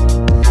Liberty.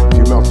 If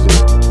you melt the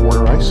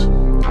water ice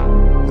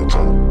that's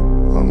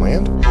on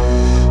land,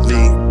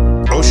 the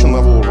ocean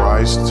level will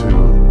rise to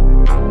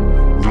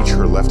reach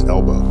her left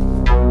elbow.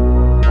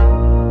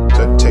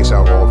 That takes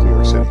out all of New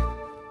York City.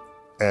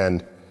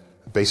 And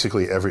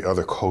basically every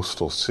other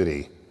coastal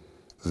city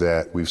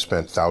that we've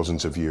spent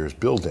thousands of years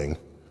building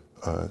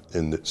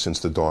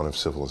since the dawn of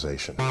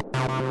civilization.